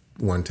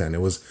 110.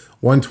 It was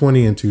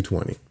 120 and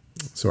 220.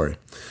 Sorry.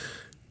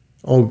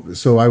 Oh,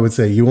 so I would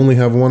say, you only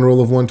have one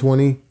roll of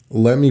 120?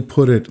 Let me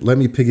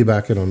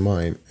piggyback it on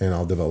mine, and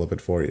I'll develop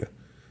it for you.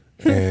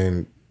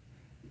 And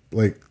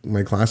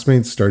my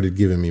classmates started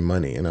giving me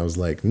money, and I was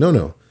like,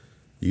 no,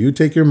 you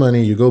take your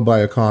money, you go buy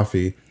a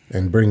coffee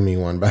and bring me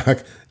one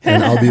back,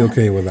 and I'll be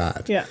okay with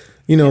that. Yeah.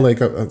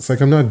 It's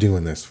like, I'm not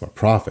doing this for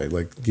profit.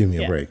 Like, give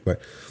me a break. But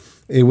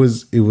it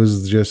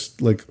was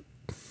just like,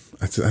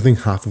 I think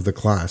half of the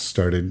class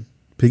started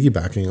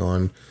piggybacking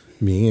on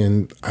me,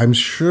 and I'm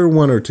sure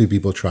one or two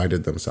people tried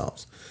it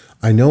themselves.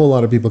 I know a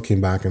lot of people came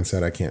back and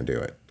said, I can't do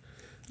it.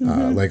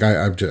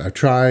 Mm-hmm. I've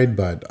tried,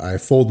 but I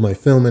fold my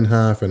film in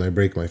half and I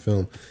break my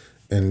film.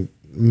 And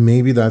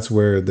maybe that's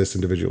where this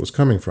individual was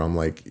coming from.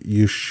 Like,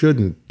 you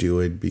shouldn't do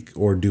it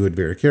or do it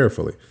very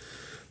carefully.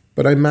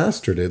 But I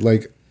mastered it.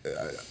 Like,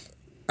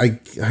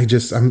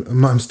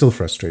 I'm still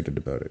frustrated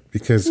about it,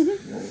 because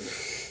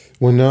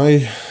when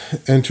I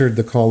entered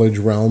the college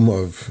realm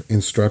of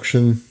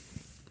instruction,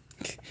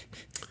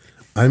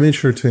 I made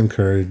sure to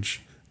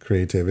encourage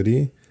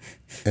creativity.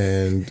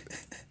 And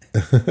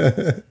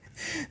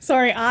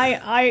sorry,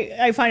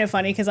 I find it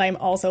funny because I'm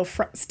also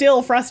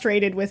still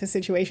frustrated with a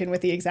situation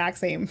with the exact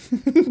same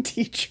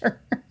teacher.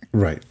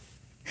 Right.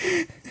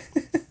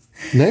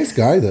 Nice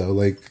guy though.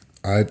 Like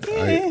I've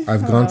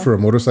gone for a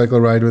motorcycle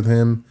ride with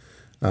him.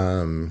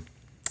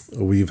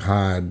 We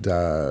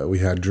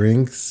had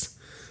drinks.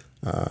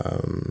 I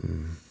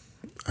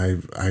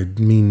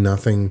mean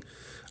nothing.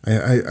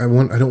 I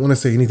don't want to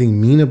say anything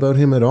mean about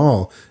him at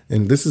all.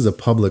 And this is a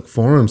public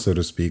forum, so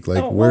to speak.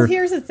 Well,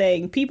 here's the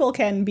thing. People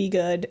can be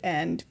good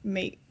and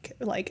make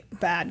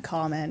bad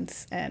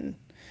comments and.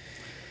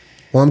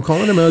 Well, I'm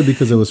calling him out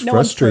because I was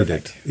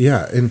frustrated.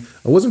 Yeah, and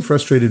I wasn't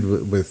frustrated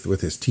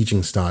with his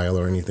teaching style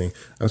or anything.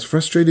 I was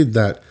frustrated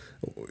that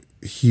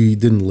he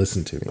didn't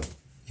listen to me.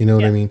 You know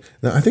what I mean?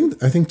 Now, I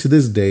think to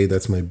this day,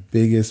 that's my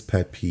biggest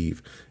pet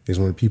peeve, is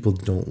when people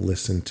don't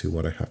listen to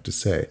what I have to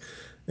say.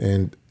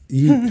 And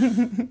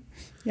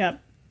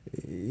yep.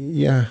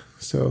 Yeah,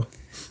 so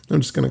I'm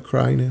just going to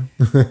cry now.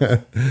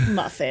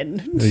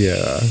 Muffin.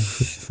 Yeah.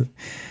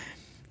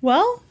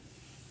 Well.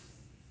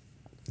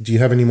 Do you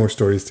have any more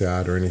stories to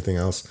add or anything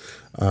else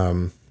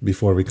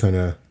before we kind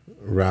of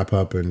wrap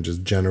up and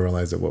just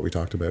generalize at what we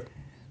talked about?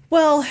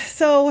 Well,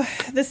 so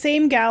the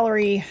same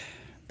gallery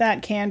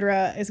that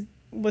Kendra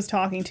was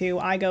talking to,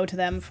 I go to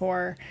them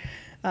for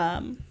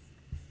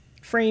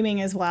framing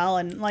as well.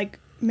 And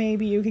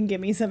maybe you can give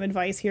me some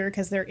advice here,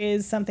 because there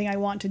is something I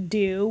want to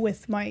do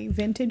with my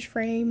vintage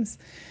frames.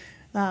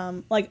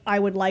 I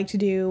would like to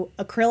do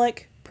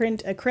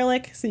print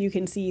acrylic, so you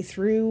can see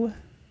through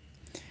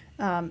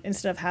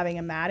instead of having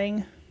a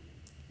matting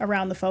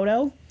around the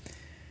photo.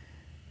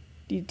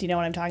 Do you know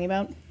what I'm talking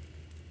about?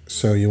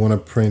 So you want to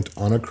print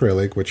on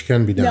acrylic, which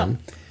can be done.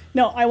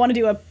 No, I want to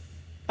do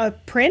a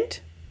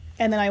print,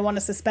 and then I want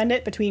to suspend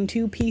it between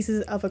two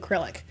pieces of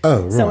acrylic.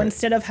 Oh, right. So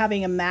instead of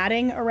having a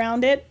matting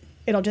around it,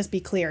 it'll just be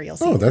clear. You'll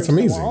see. Oh, that's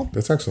amazing. The wall.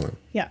 That's excellent.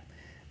 Yeah.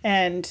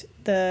 And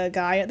the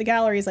guy at the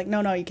gallery is like,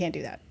 no, you can't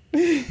do that.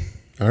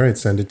 All right,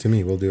 send it to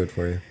me. We'll do it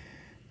for you.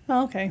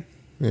 Oh, okay.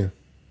 Yeah.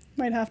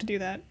 Might have to do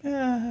that.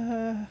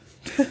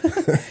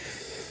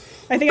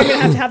 I think I'm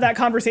going to have that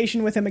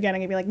conversation with him again. I'm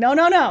going to be like,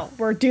 no,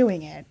 we're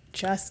doing it.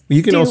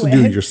 You can also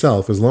do it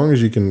yourself, as long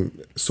as you can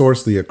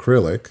source the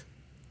acrylic.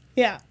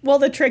 Yeah. Well,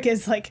 the trick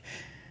is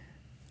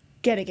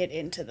getting it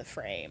into the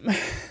frame.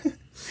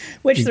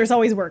 Which there's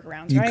always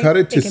workarounds, You right? cut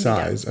it to can be done.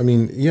 size. I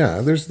mean,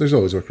 yeah, there's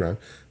always workaround.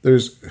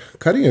 There's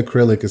cutting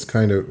acrylic is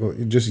kind of, well,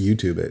 just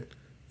YouTube it.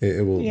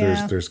 It will.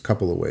 Yeah. There's a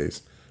couple of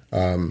ways. You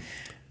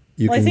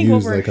Well, I can think what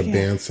use we're- like a yeah.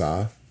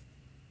 bandsaw.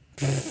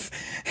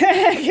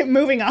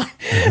 Moving on.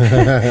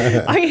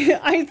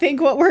 I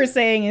think what we're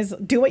saying is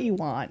do what you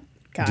want,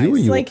 guys. Do what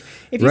you like want,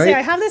 if you say right?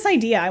 I have this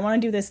idea, I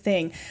want to do this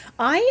thing.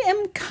 I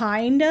am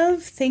kind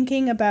of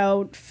thinking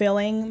about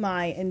filling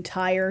my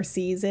entire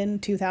season,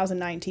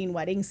 2019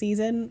 wedding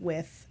season,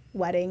 with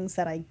weddings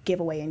that I give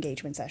away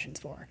engagement sessions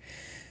for.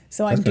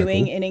 So I'm That's kinda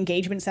doing cool.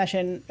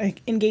 an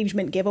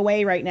engagement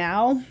giveaway right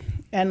now.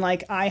 And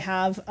like I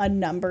have a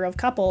number of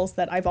couples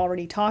that I've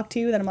already talked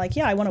to that I'm like,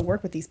 yeah, I want to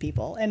work with these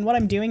people. And what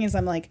I'm doing is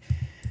I'm like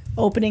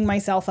opening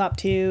myself up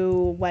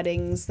to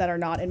weddings that are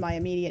not in my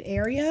immediate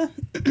area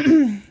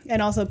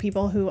and also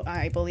people who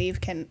I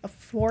believe can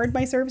afford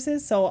my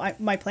services. So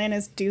my plan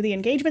is do the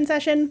engagement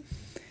session,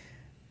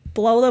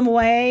 blow them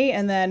away,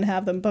 and then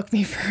have them book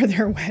me for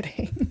their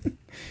wedding.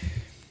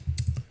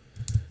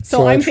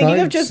 So I'm I thinking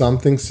tried of just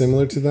something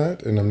similar to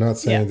that, and I'm not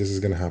saying Yeah. this is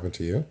going to happen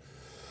to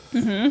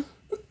you.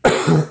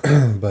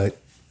 But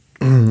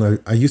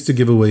I used to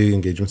give away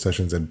engagement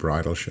sessions at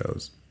bridal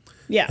shows,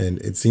 yeah. and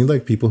it seemed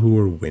like people who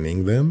were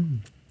winning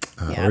them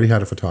Yeah. already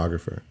had a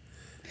photographer.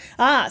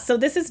 So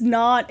this is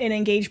not an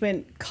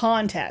engagement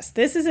contest.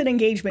 This is an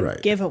engagement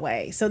Right.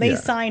 giveaway. So they Yeah.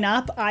 sign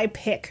up. I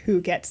pick who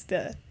gets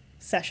the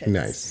sessions.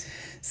 Nice.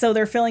 So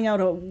they're filling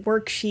out a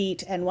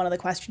worksheet, and one of the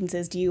questions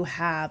is, do you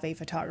have a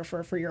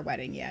photographer for your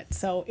wedding yet?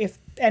 So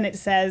and it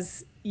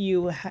says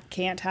you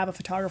can't have a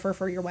photographer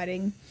for your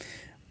wedding,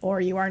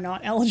 or you are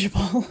not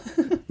eligible.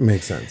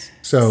 Makes sense.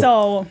 So,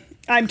 So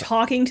I'm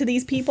talking to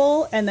these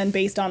people, and then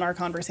based on our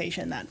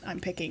conversation, that I'm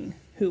picking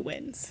who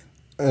wins.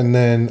 and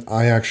then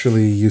I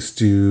actually used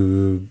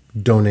to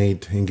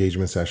donate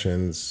engagement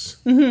sessions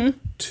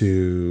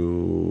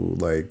to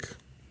like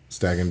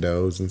Stag and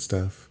Does and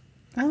stuff.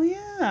 Oh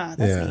yeah,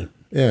 that's Yeah, neat.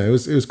 yeah, it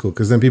was cool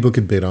because then people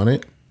could bid on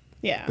it.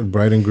 Yeah. The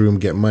bride and groom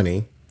get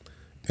money,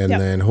 and Yep.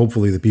 then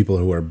hopefully the people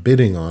who are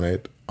bidding on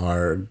it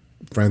are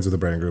friends of the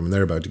bride and groom, and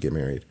they're about to get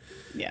married.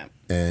 Yeah.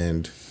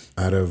 And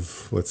out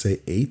of, let's say,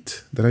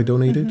 8 that I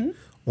donated,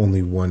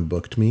 only 1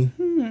 booked me,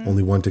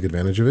 only 1 took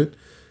advantage of it,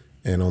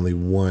 and only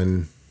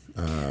 1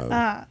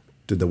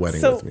 did the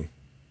wedding so- with me.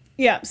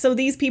 Yeah, so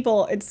these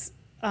people, it's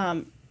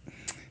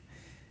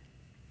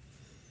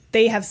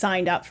they have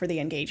signed up for the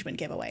engagement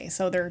giveaway,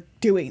 so they're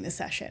doing the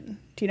session.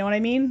 Do you know what I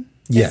mean?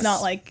 Yes. It's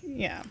not like,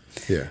 yeah.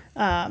 Yeah.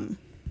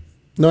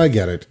 No, I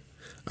get it.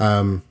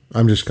 I'm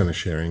just kind of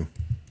sharing.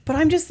 But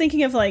I'm just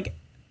thinking of like,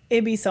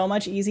 it'd be so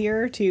much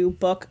easier to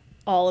book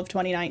all of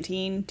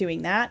 2019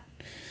 doing that,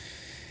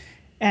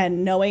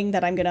 and knowing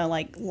that I'm gonna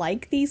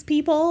like these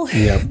people,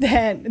 Yep.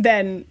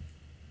 than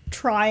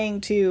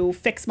trying to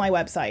fix my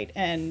website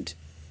and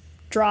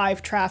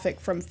drive traffic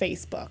from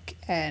Facebook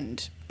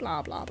and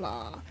blah blah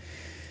blah.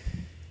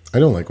 I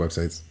don't like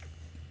websites.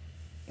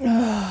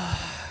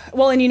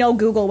 Well, and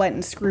Google went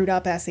and screwed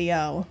up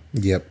SEO.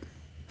 Yep.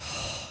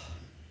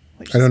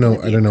 Which I don't is know.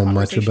 gonna I be don't a know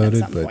much conversation about at it,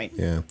 some but point.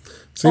 yeah.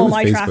 Same Oh, with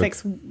my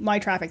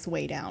Facebook. traffic's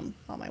way down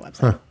on my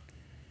website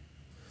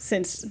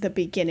since the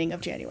beginning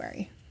of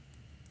January.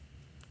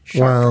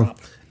 Sharp Well, drop.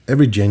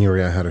 every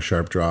January I had a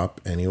sharp drop,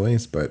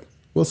 anyways. But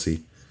we'll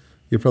see.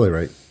 You're probably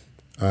right.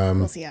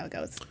 We'll see how it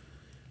goes.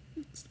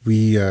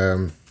 We,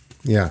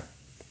 yeah.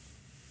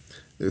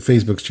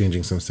 Facebook's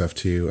changing some stuff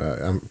too.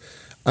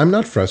 I'm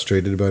not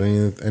frustrated about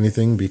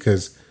anything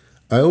because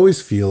I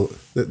always feel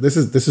that this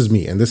is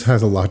me, and this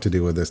has a lot to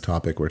do with this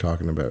topic we're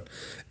talking about.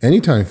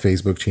 Anytime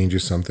Facebook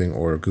changes something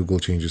or Google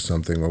changes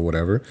something or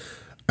whatever,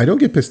 I don't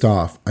get pissed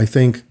off. I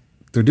think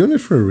they're doing it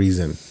for a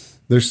reason.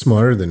 They're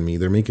smarter than me.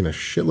 They're making a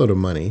shitload of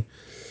money.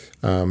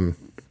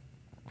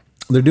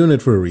 They're doing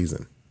it for a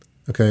reason.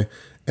 Okay.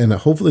 And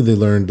hopefully they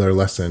learned their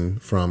lesson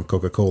from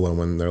Coca-Cola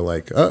when they're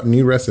like, oh,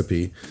 new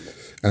recipe.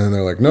 And then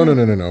they're like, no,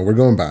 we're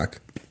going back.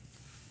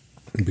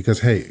 Because,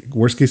 hey,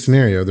 worst case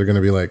scenario, they're going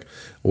to be like,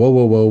 whoa,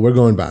 we're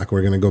going back.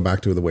 We're going to go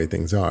back to the way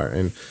things are.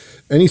 And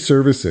any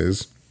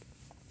services,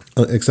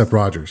 except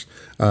Rogers,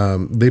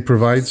 they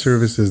provide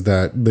services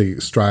that they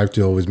strive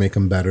to always make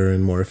them better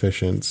and more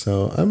efficient.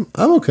 So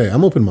I'm okay.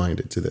 I'm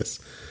open-minded to this.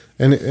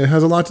 And it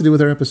has a lot to do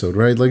with our episode,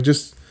 right? Like,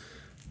 just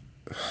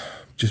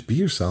be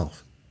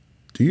yourself.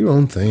 Do your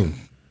own thing.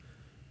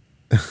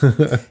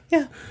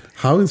 Yeah.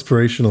 How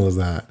inspirational is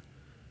that?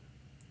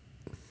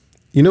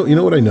 You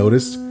know what I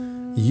noticed?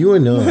 You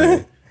and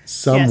I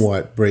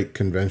somewhat break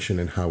convention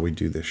in how we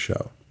do this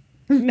show,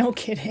 No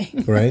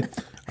kidding. right?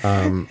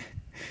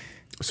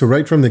 So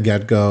right from the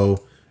get-go,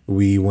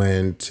 we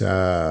went,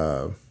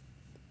 what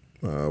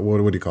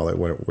do you call it?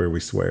 Where we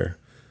swear?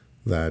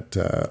 That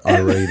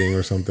R rating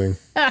or something?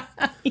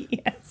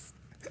 Yes.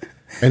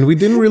 And we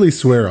didn't really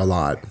swear a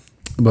lot,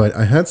 but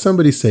I had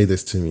somebody say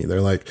this to me.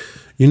 They're like,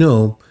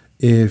 what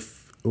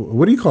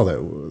do you call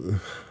that?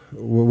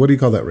 What do you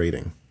call that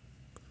rating?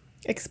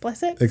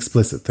 Explicit?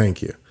 Explicit,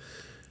 thank you.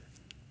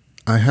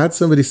 I had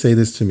somebody say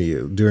this to me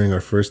during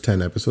our first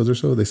 10 episodes or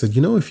so. They said,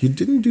 if you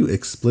didn't do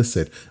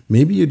explicit,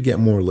 maybe you'd get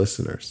more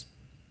listeners.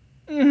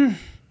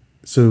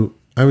 So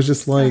I was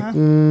just like,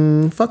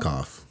 fuck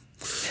off.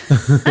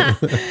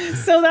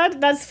 So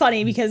that's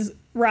funny because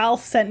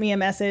Ralph sent me a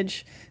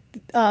message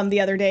the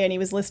other day and he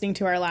was listening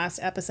to our last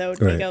episode.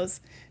 And He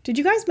goes, did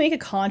you guys make a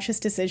conscious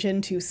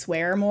decision to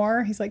swear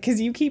more? He's like, because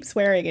you keep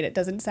swearing and it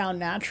doesn't sound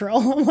natural.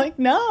 I'm like,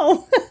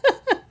 no.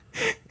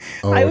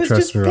 I was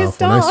trust just me, Ralph.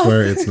 pissed When off. I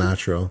swear, it's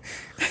natural.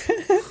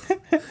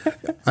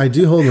 I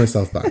do hold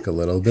myself back a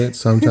little bit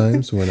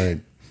sometimes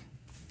when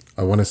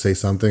I want to say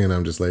something and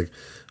I'm just like,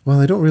 well,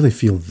 I don't really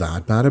feel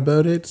that bad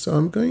about it, so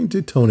I'm going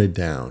to tone it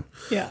down.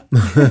 Yeah.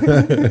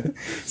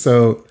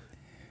 So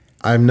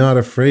I'm not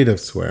afraid of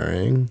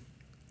swearing,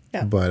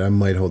 Yeah. but I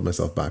might hold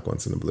myself back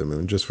once in a blue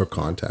moon just for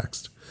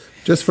context,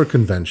 just for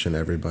convention,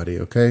 everybody,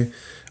 okay?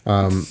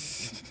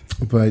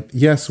 But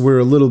yes, we're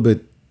a little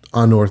bit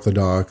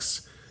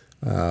unorthodox.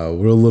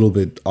 We're a little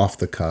bit off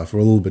the cuff. We're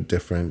a little bit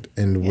different,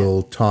 and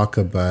we'll talk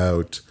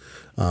about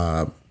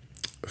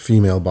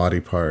female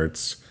body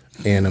parts,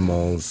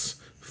 animals,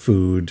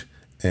 food,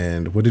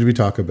 and what did we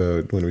talk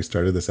about when we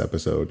started this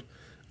episode?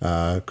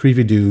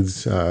 Creepy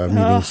dudes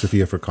meeting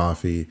Sophia for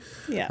coffee.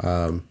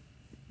 Yeah.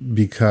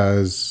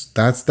 Because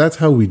that's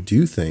how we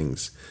do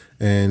things.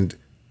 And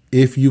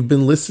if you've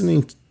been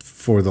listening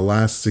for the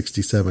last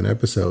 67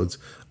 episodes,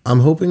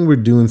 I'm hoping we're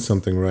doing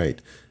something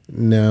right.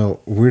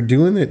 Now, we're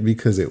doing it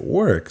because it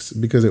works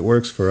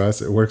for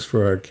us. It works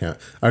for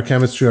our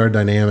chemistry, our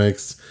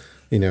dynamics,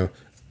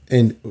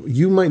 and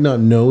you might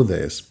not know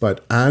this,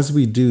 but as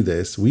we do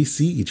this, we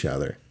see each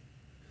other.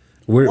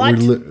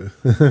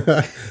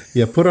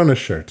 Yeah, put on a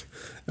shirt.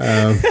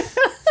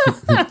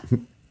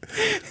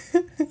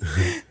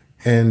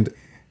 And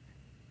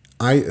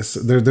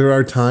there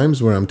are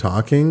times where I'm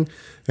talking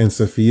and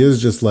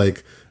Sophia's just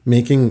like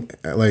making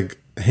like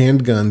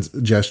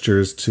handguns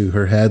gestures to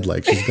her head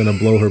like she's gonna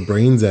blow her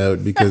brains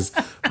out because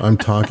I'm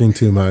talking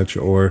too much,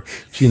 or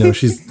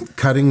she's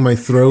cutting my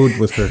throat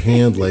with her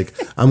hand like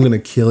I'm gonna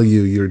kill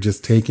you, you're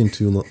just taking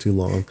too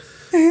long.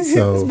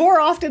 So it's more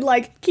often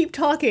like, keep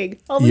talking,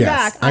 I'll be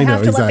back. I know,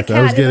 have to exactly.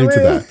 Let I was the cat in getting the to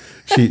room.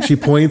 that. She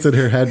points at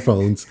her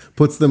headphones,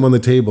 puts them on the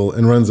table,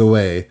 and runs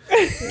away.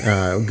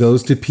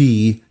 Goes to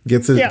pee,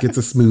 gets a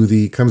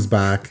smoothie, comes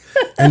back,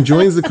 and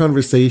joins the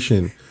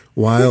conversation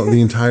while the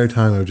entire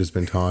time I've just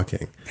been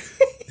talking.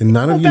 And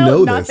none of you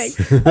know this.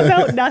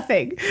 About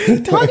nothing.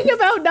 Talking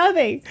about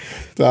nothing.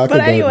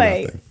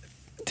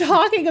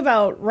 Talking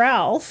about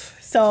Ralph.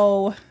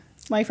 So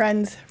my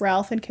friends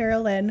Ralph and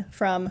Carolyn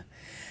from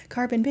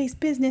Carbon-Based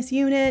Business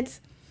Units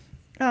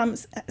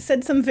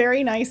said some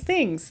very nice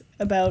things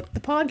about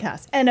the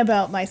podcast and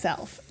about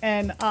myself.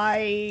 And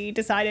I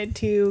decided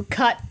to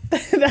cut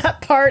that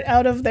part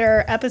out of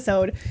their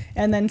episode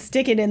and then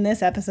stick it in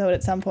this episode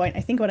at some point.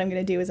 I think what I'm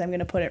going to do is I'm going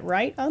to put it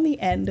right on the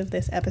end of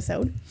this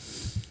episode,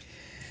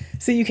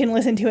 so you can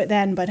listen to it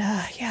then. But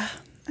yeah,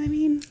 I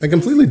mean, I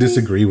completely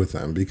disagree with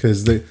them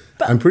because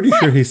I'm pretty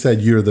sure he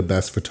said you're the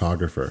best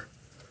photographer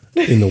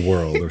in the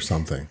world or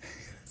something.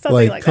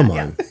 Something like come that,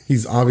 on. yeah.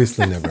 He's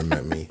obviously never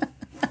met me.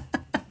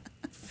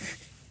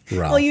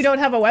 Ralph. Well, you don't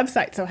have a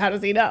website, so how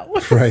does he know?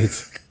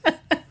 Right.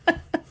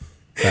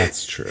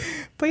 That's true.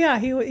 But yeah,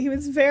 he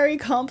was very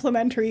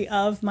complimentary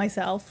of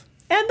myself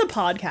and the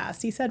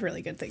podcast. He said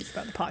really good things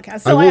about the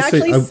podcast. So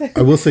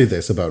I will say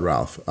this about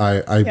Ralph.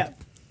 On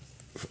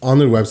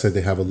their website,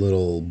 they have a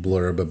little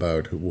blurb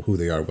about who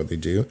they are, what they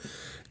do.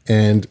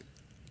 And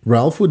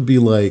Ralph would be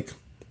like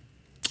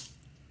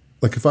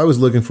if I was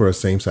looking for a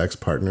same-sex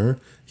partner,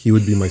 he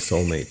would be my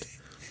soulmate.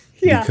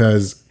 Yeah.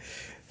 Because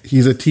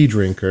he's a tea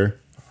drinker,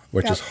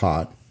 which is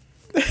hot.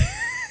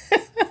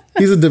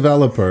 He's a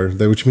developer,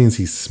 which means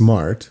he's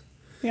smart.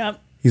 Yep.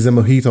 He's a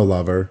mojito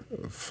lover.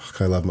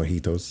 Fuck, I love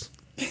mojitos.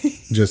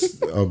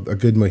 Just a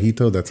good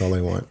mojito, that's all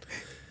I want.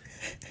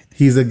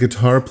 He's a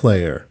guitar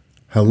player.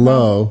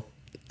 Hello.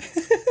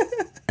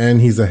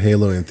 And he's a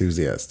Halo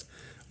enthusiast,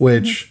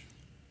 which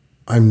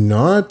I'm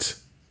not,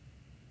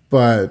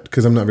 but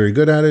because I'm not very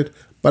good at it,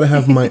 but I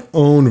have my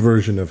own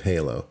version of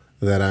Halo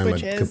that I'm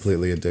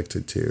completely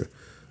addicted to.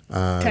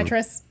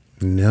 Tetris?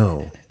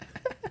 No.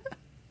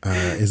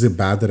 Is it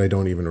bad that I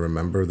don't even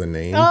remember the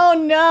name? Oh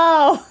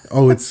no!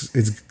 Oh,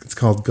 it's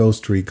called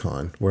Ghost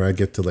Recon, where I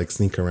get to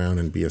sneak around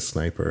and be a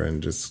sniper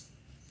and just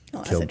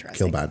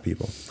kill bad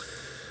people.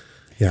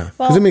 Yeah,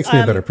 because it makes me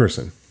a better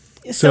person.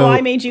 So I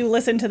made you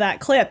listen to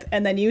that clip,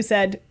 and then you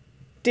said,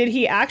 did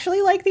he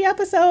actually like the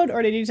episode,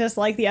 or did he just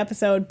like the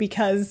episode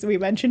because we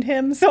mentioned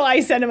him? So I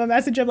sent him a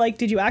message of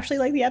did you actually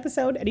like the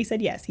episode? And he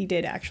said, yes, he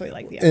did actually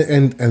like the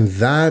episode. And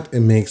that,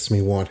 it makes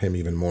me want him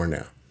even more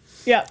now.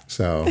 Yeah.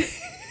 So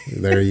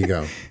there you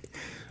go.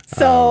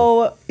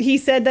 So he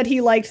said that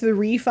he liked the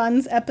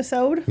refunds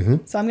episode.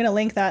 Mm-hmm. So I'm going to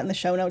link that in the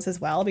show notes as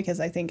well,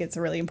 because I think it's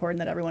really important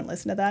that everyone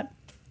listen to that.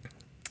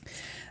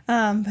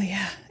 But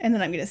yeah, and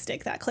then I'm going to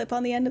stick that clip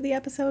on the end of the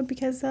episode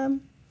because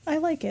I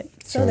like it.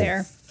 So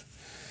there.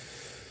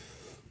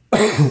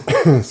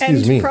 Excuse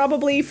and me.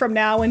 probably from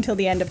now until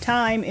the end of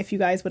time, if you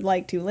guys would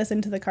like to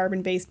listen to the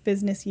Carbon-Based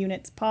Business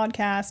Units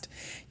podcast,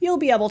 you'll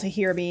be able to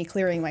hear me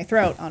clearing my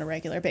throat on a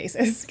regular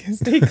basis because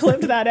they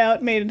clipped that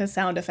out, made it a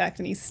sound effect,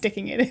 and he's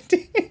sticking it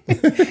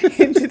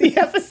into the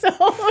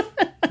episode.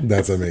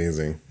 That's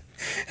amazing.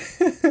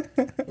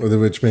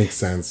 Which makes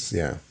sense,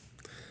 yeah.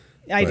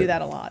 I do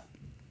that a lot.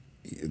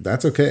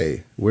 That's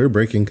okay. We're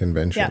breaking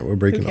convention. Yeah, We're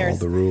breaking who all cares?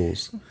 the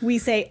rules. We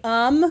say,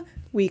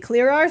 we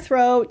clear our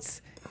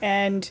throats,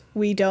 and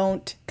we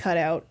don't cut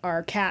out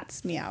our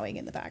cats meowing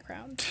in the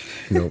background.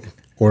 Nope.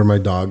 Or my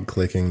dog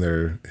clicking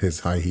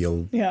his high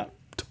heel Yeah.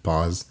 to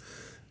pause.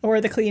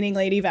 Or the cleaning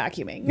lady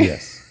vacuuming.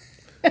 Yes.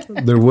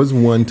 There was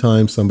one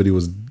time somebody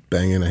was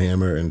banging a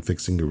hammer and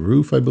fixing a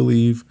roof, I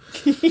believe.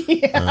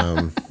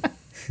 Yeah.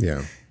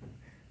 Yeah.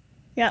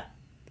 Yeah.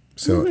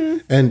 So,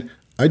 and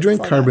I drink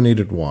all that.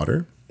 carbonated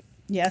water.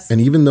 Yes. And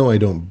even though I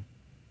don't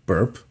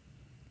burp,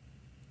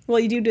 Well,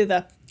 you do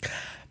the...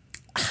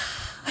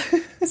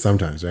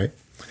 sometimes, right?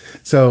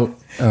 So,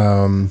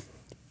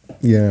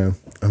 yeah,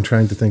 I'm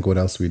trying to think what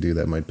else we do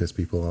that might piss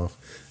people off.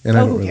 And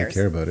I don't who really cares?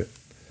 care about it.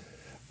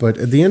 But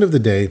at the end of the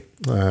day,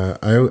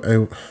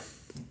 I'm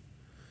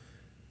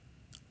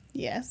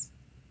Yes.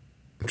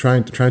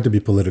 trying to be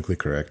politically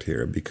correct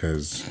here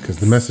because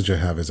the message I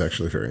have is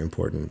actually very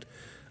important.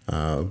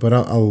 But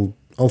I'll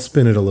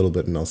spin it a little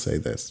bit and I'll say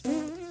this.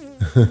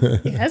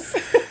 Yes.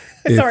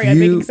 Sorry, I'm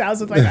making sounds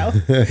with my mouth.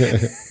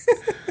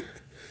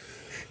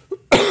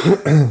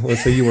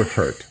 Let's say you were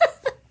hurt.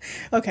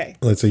 Okay.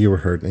 Let's say you were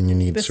hurt and you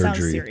need This surgery.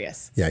 sounds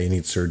serious. Yeah, you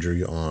need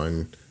surgery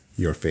on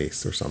your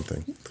face or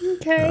something.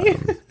 Okay.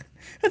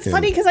 That's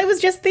funny because I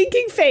was just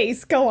thinking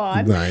face. Go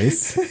on.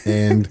 Nice.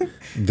 And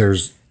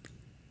there's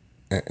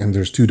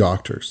two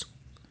doctors,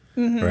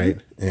 right?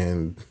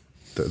 And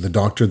the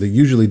doctor that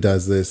usually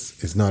does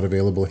this is not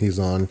available. He's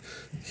on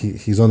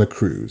a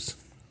cruise.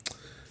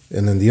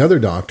 And then the other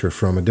doctor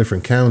from a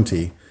different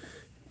county,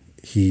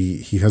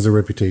 he has a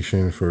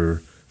reputation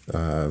for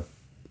I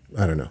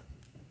don't know,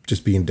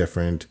 just being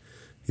different.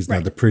 He's not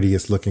Right. the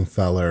prettiest looking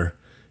feller.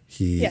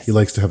 He Yes.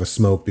 likes to have a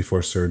smoke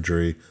before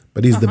surgery,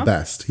 but he's the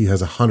best. He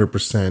has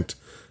 100%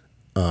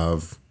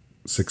 of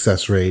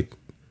success rate.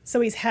 So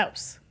he's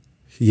house.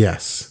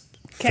 Yes.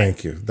 'Kay.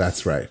 Thank you.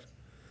 That's right.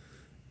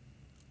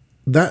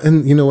 That,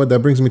 and you know what? That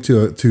brings me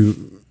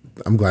to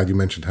I'm glad you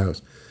mentioned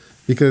house,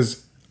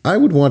 because I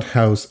would want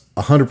house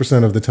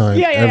 100% of the time,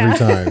 Yeah, yeah, every yeah.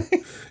 time.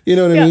 You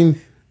know what Yeah. I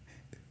mean?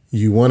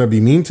 You want to be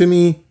mean to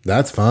me?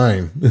 That's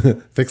fine.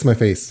 Fix my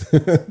face.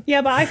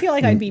 Yeah, but I feel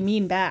like I'd be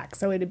mean back,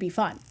 so it'd be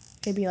fun.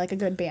 It'd be like a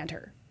good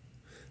banter.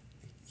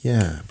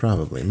 Yeah,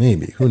 probably,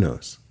 maybe. Who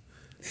knows?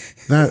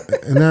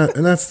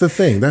 And that's the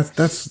thing.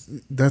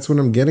 That's what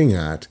I'm getting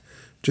at.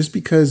 Just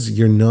because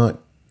you're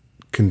not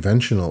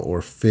conventional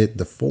or fit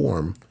the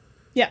form,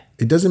 Yeah.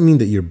 it doesn't mean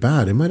that you're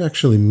bad. It might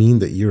actually mean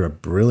that you're a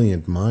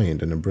brilliant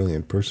mind and a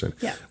brilliant person.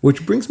 Yeah.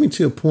 Which brings me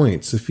to a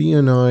point. Sophia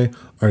and I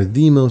are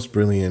the most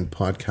brilliant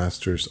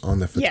podcasters on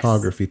the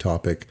photography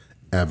topic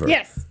ever.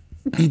 Yes.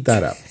 Eat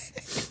that up.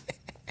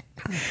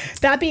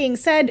 That being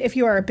said, if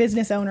you are a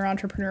business owner,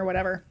 entrepreneur,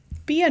 whatever,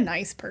 be a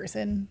nice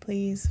person,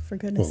 please, for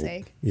goodness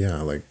sake. Yeah,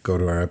 like go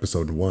to our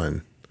episode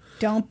 1.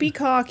 Don't be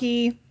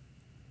cocky.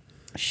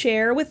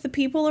 Share with the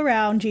people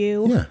around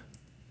you. Yeah.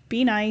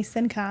 Be nice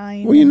and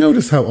kind. Well, you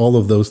notice how all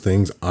of those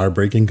things are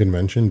breaking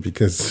convention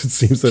because it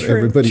seems that True,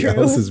 everybody true.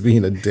 else is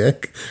being a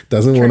dick,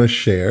 doesn't want to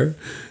share.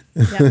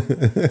 Yeah.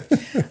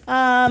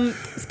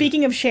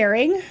 Speaking of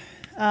sharing,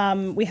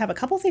 we have a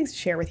couple things to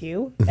share with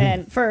you.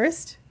 And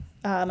first,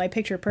 my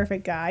picture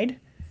perfect guide.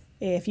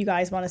 If you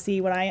guys want to see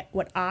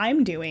what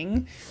I'm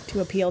doing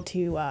to appeal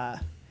to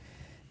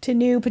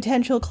new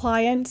potential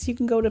clients, you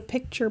can go to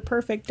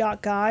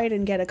pictureperfect.guide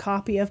and get a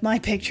copy of my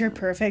picture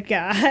perfect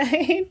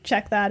guide.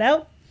 Check that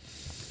out.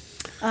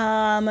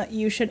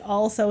 You should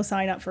also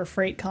sign up for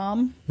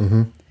FreightCom.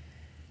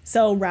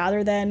 So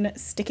rather than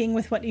sticking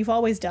with what you've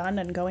always done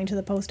and going to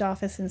the post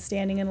office and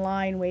standing in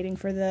line waiting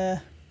for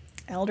the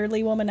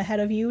elderly woman ahead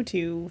of you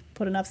to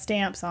put enough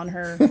stamps on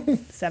her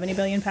 70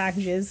 billion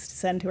packages to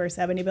send to her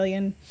 70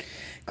 billion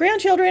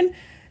grandchildren,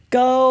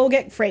 go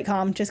get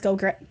FreightCom. Just go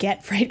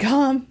get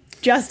FreightCom.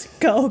 Just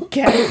go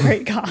get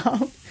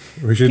FreightCom.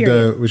 We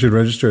should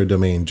register a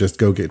domain, just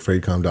go get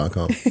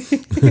freightcom.com.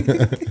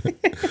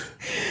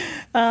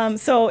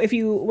 So if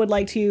you would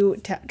like to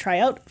try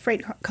out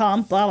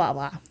FreightCom, blah, blah,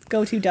 blah,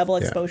 go to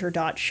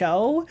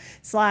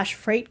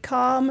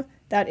doubleexposure.show/FreightCom.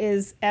 That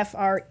is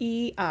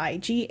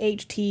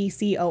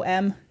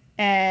FREIGHTCOM.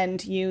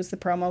 And use the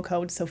promo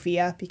code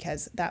Sophia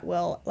because that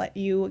will let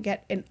you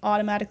get an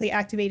automatically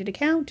activated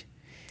account.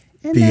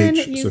 And then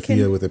PH, you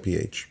Sophia can, with a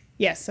PH.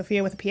 yes,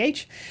 Sophia with a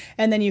PH.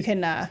 And then you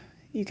can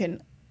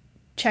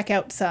check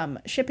out some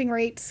shipping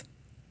rates.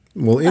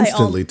 Well,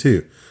 instantly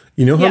too.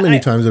 You know how Yeah, many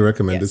times I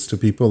recommend yes. this to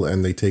people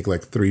and they take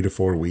like 3 to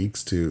 4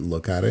 weeks to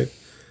look at it?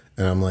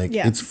 And I'm like,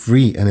 Yeah. it's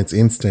free and it's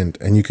instant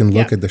and you can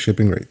look Yeah. at the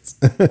shipping rates.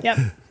 Yep.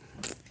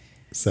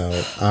 So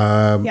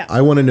Yeah.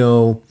 I want to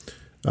know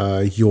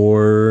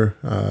your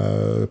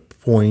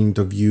point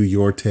of view,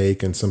 your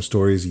take, and some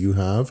stories you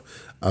have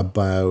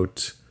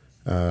about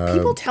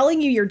people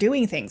telling you you're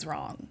doing things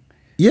wrong.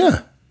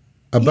 Yeah,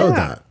 about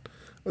that.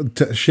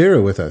 Share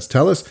it with us.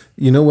 Tell us,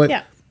 you know what?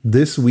 Yeah.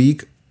 This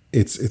week,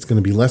 it's going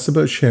to be less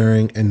about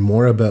sharing and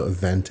more about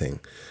venting.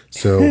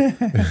 So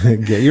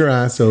get your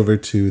ass over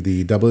to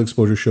the Double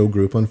Exposure Show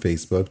group on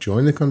Facebook,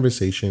 join the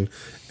conversation,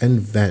 and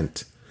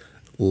vent.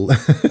 I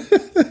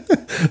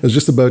was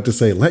just about to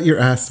say, let your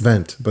ass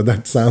vent, but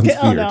that sounds weird.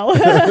 Oh,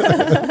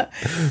 no.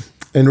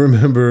 And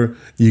remember,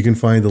 you can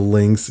find the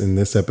links in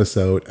this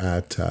episode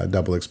at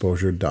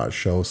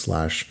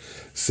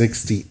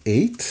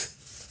doubleexposure.show/68.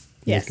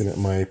 Yes. Looking at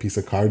my piece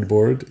of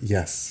cardboard.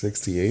 Yes,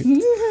 68.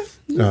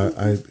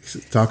 I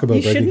talk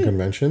about writing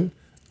convention.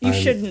 You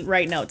shouldn't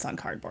write notes on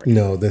cardboard.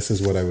 No, this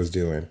is what I was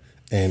doing.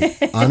 And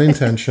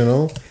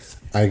unintentional,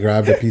 I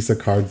grabbed a piece of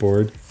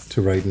cardboard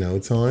to write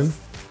notes on.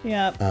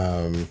 Yeah.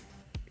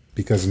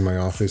 Because in my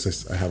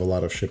office, I have a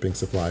lot of shipping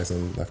supplies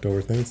and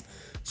leftover things.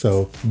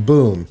 So,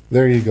 boom,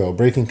 there you go,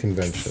 breaking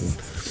convention.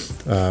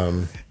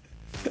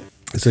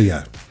 So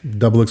yeah,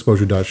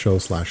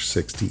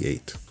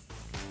 doubleexposure.show/68.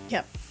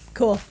 Yep.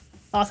 Cool.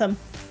 Awesome.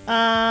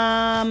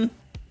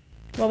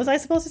 What was I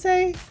supposed to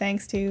say?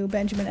 Thanks to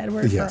Benjamin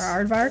Edward for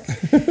our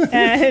aardvark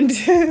and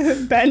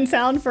Ben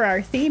Sound for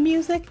our theme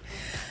music.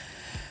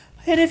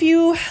 And if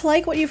you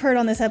like what you've heard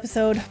on this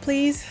episode,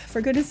 please, for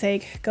goodness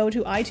sake, go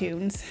to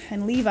iTunes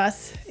and leave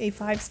us a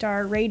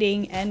 5-star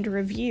rating and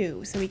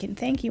review so we can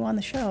thank you on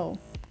the show,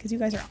 because you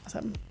guys are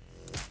awesome.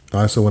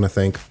 I also want to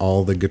thank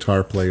all the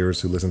guitar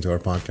players who listen to our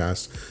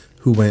podcast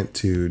who went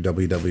to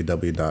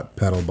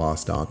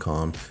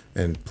www.pedalboss.com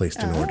and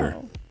placed an order.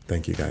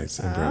 Thank you guys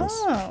and girls.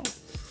 Oh.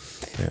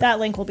 Yeah. That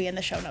link will be in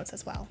the show notes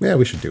as well. Yeah,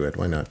 we should do it.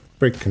 Why not?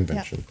 Break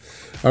convention.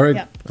 Yep. All right.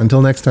 Yep.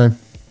 Until next time.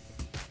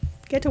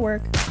 Get to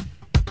work.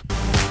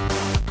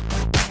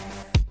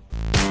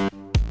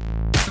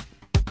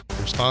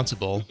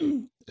 Responsible.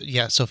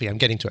 Yeah, Sophie, I'm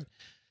getting to it.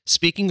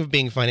 Speaking of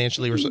being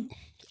financially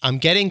I'm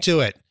getting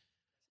to it.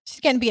 She's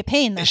going to be a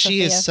pain, though, She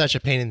Sophia. is such a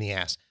pain in the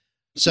ass.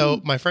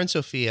 So my friend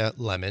Sophia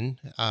Lemon,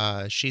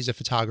 she's a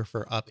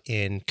photographer up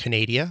in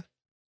Canada,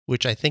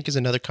 which I think is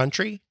another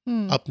country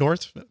up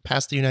north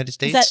past the United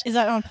States. Is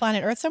that on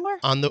planet Earth somewhere?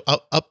 On the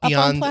up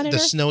beyond the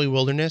Earth? snowy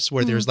wilderness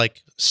where there's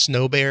like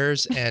snow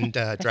bears and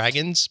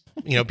dragons,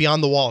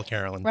 beyond the wall,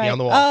 Carolyn, Right. beyond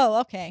the wall.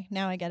 Oh, okay.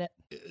 Now I get it.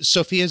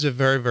 Sophia is a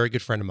very, very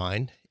good friend of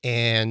mine,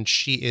 and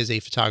she is a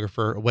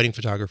wedding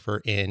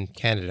photographer in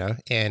Canada.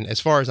 And as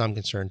far as I'm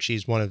concerned,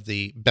 she's one of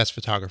the best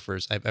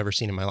photographers I've ever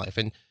seen in my life.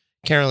 And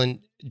Carolyn,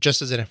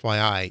 just as an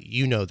FYI,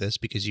 you know this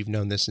because you've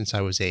known this since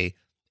I was a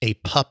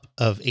pup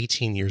of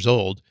 18 years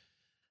old.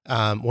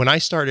 When I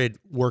started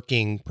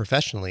working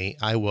professionally,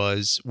 I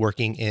was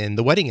working in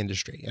the wedding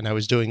industry and I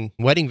was doing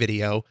wedding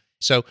video.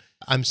 So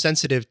I'm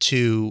sensitive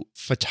to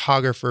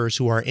photographers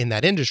who are in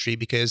that industry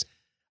because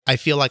I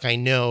feel like I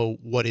know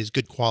what is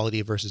good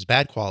quality versus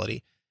bad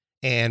quality.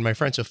 And my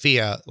friend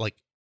Sophia,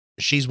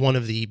 she's one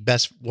of the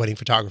best wedding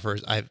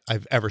photographers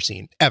I've ever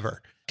seen,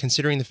 ever.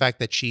 Considering the fact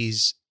that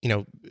she's,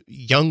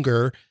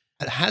 younger,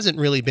 hasn't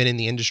really been in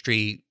the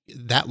industry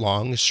that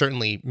long,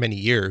 certainly many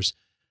years.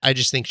 I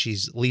just think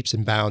she's leaps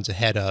and bounds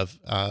ahead of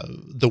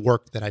the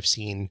work that I've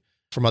seen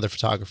from other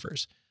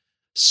photographers.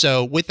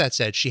 So with that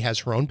said, she has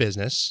her own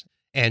business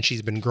and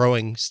she's been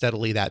growing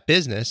steadily that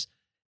business.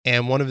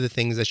 And one of the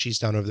things that she's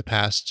done over the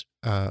past,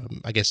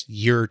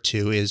 year or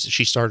two is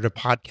she started a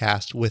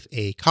podcast with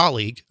a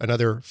colleague,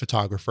 another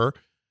photographer,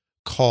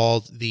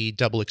 called the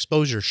Double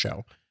Exposure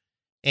Show.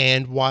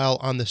 And while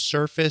on the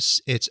surface,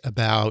 it's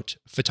about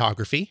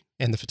photography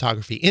and the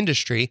photography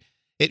industry,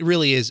 it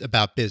really is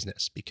about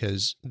business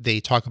because they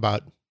talk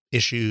about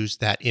issues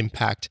that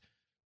impact,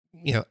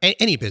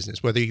 any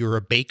business, whether you're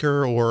a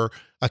baker or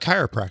a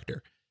chiropractor.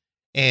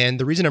 And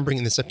the reason I'm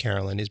bringing this up,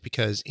 Carolyn, is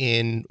because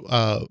in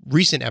a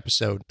recent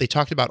episode, they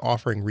talked about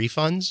offering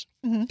refunds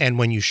and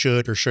when you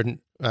should or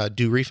shouldn't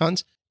do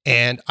refunds.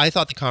 And I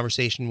thought the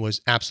conversation was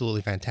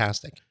absolutely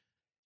fantastic.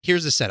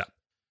 Here's the setup.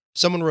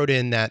 Someone wrote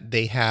in that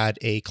they had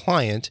a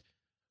client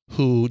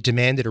who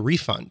demanded a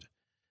refund.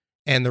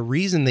 And the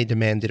reason they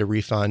demanded a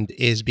refund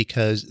is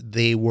because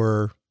they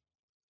were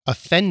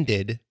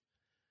offended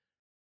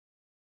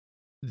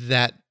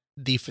that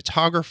the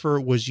photographer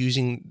was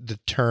using the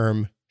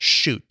term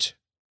shoot,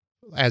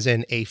 as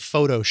in a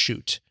photo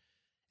shoot.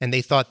 And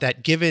they thought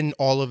that given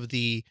all of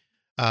the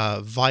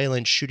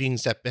violent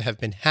shootings that have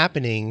been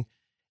happening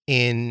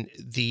in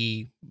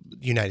the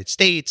United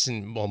States,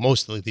 and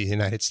mostly the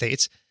United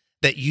States,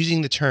 that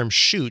using the term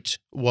shoot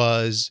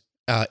was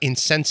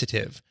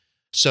insensitive.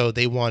 So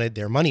they wanted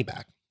their money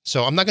back.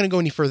 So I'm not going to go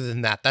any further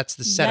than that. That's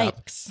the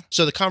setup. Yikes.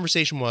 So the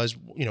conversation was,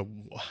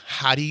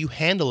 how do you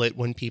handle it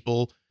when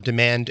people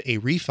demand a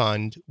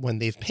refund when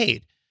they've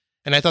paid?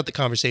 And I thought the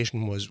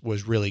conversation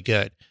was really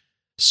good.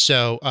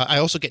 So I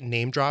also get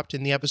name dropped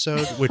in the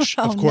episode, which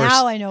of course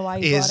now I know why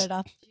you brought it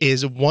up.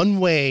 Is one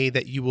way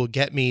that you will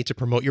get me to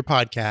promote your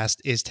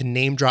podcast is to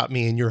name drop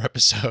me in your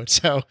episode.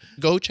 So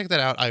go check that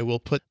out. I will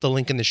put the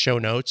link in the show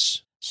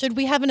notes. Should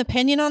we have an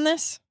opinion on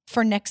this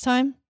for next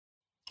time?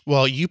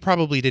 Well, you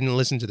probably didn't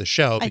listen to the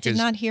show I did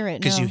not hear it.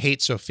 because No. you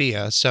hate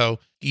Sophia. So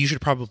you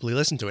should probably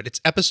listen to it. It's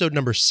episode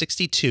number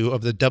 62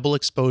 of the Double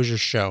Exposure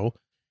Show.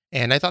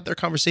 And I thought their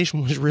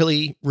conversation was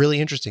really, really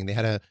interesting. They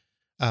had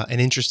an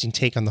interesting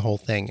take on the whole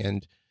thing.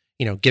 And,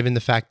 given the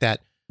fact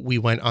that we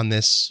went on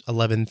this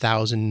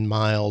 11,000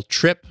 mile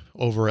trip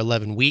over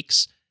 11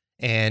 weeks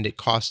and it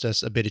cost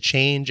us a bit of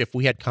change, if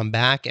we had come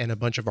back and a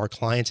bunch of our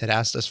clients had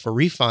asked us for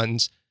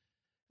refunds,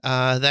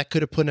 that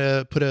could have put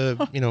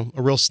a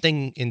real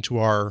sting into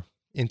our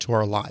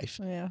life.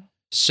 Yeah.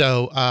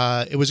 So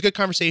it was a good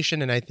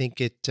conversation, and I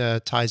think it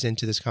ties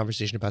into this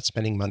conversation about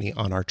spending money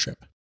on our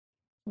trip.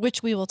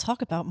 Which we will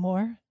talk about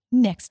more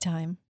next time.